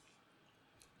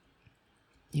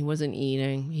 He wasn't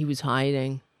eating. He was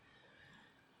hiding.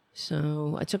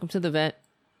 So I took him to the vet.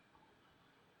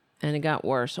 And it got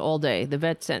worse all day. The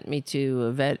vet sent me to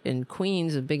a vet in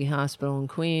Queens, a big hospital in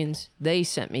Queens. They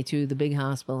sent me to the big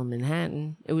hospital in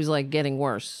Manhattan. It was like getting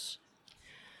worse.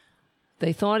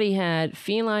 They thought he had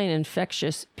feline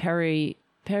infectious why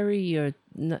can't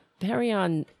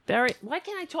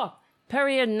I talk?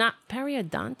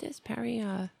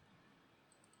 Periodontitis?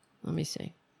 Let me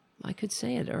see. I could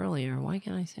say it earlier. Why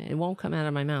can't I say it? It won't come out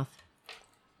of my mouth.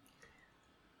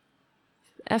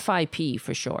 FIP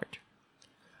for short.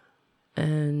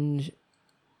 And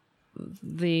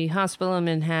the hospital in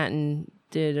Manhattan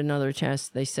did another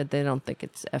test. They said they don't think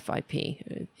it's FIP.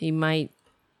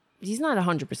 He's not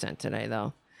 100% today,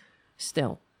 though.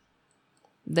 Still.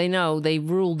 They know they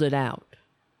ruled it out,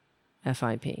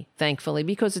 FIP, thankfully,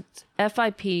 because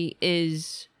FIP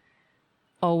is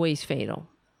always fatal,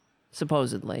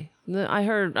 supposedly. I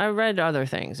read other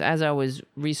things as I was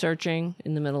researching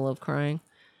in the middle of crying.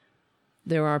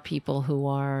 There are people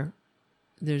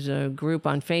there's a group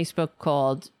on Facebook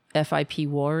called FIP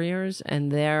Warriors,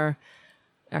 and they're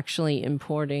actually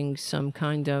importing some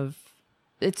kind of,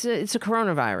 it's a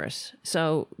coronavirus.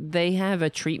 So they have a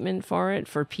treatment for it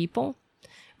for people,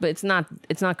 but it's not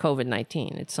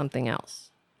COVID-19. It's something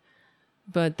else.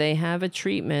 But they have a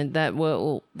treatment that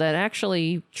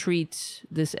actually treats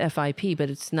this FIP,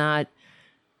 but it's not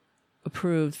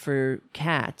approved for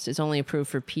cats. It's only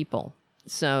approved for people.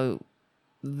 So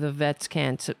the vets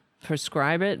can't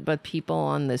prescribe it, but people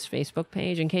on this Facebook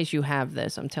page, in case you have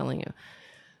this, I'm telling you,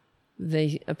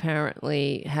 they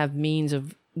apparently have means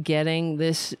of getting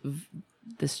this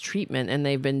treatment, and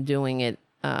they've been doing it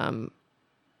on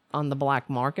the black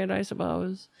market, I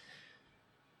suppose.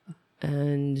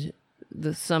 And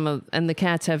the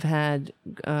cats have had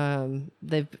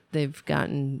they've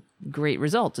gotten great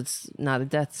results. It's not a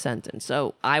death sentence.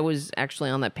 So I was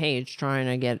actually on that page trying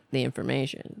to get the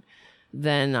information.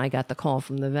 Then I got the call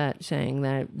from the vet saying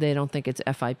that they don't think it's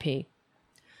FIP.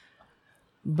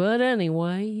 But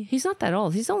anyway, he's not that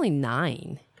old. He's only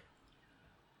 9.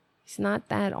 He's not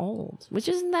that old, which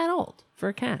isn't that old for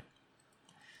a cat.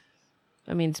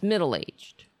 I mean, it's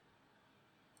middle-aged.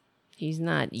 He's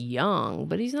not young,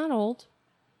 but he's not old.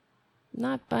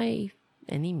 Not by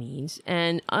any means.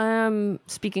 And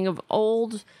speaking of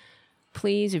old,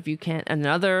 please, if you can't,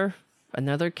 another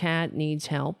cat needs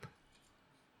help.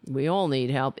 We all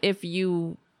need help. If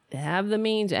you have the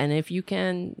means, and if you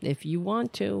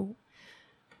want to,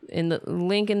 in the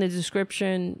link in the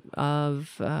description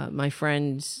of my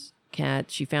friend's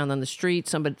cat she found on the street.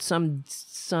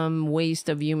 Some waste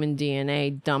of human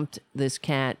DNA dumped this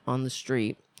cat on the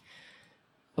street.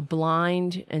 A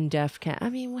blind and deaf cat. I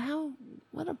mean,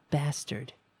 what a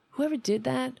bastard. Whoever did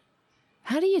that,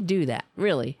 how do you do that?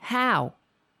 Really? How?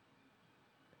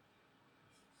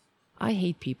 I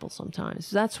hate people sometimes.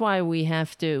 That's why we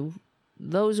have to,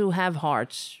 those who have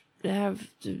hearts,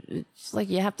 it's like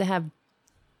you have to have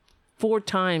 4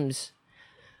 times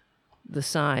the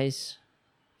size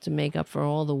to make up for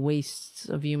all the wastes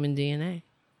of human DNA.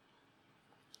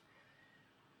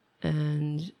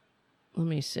 And let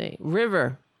me see.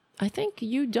 River, I think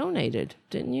you donated,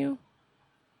 didn't you?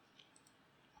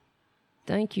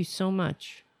 Thank you so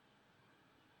much.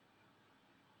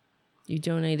 You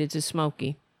donated to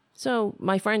Smokey. So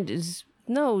my friend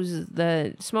knows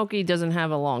that Smokey doesn't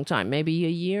have a long time. Maybe a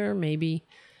year, maybe,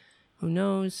 who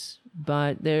knows.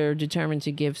 But they're determined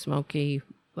to give Smokey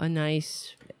a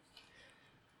nice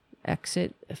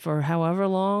exit for however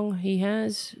long he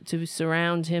has, to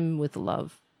surround him with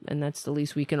love. And that's the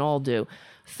least we can all do.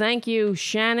 Thank you,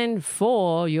 Shannon,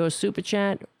 for your super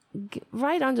chat.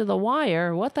 Right under the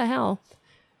wire. What the hell?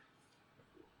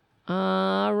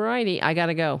 Alrighty, I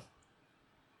gotta go.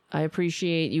 I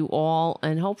appreciate you all,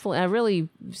 and hopefully,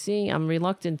 I'm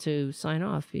reluctant to sign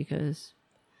off because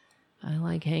I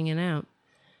like hanging out.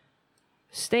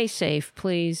 Stay safe,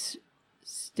 please.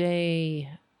 Stay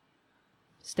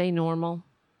normal.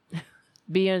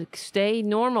 Stay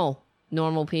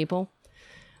normal people.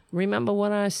 Remember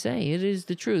what I say. It is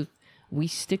the truth. We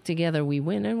stick together, we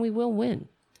win, and we will win.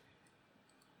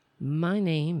 My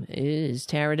name is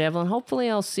Tara Devlin. Hopefully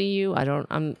I'll see you.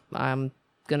 I'm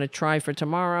going to try for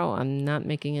tomorrow. I'm not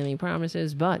making any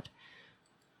promises, but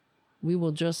we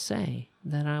will just say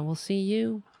that I will see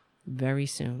you very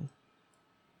soon.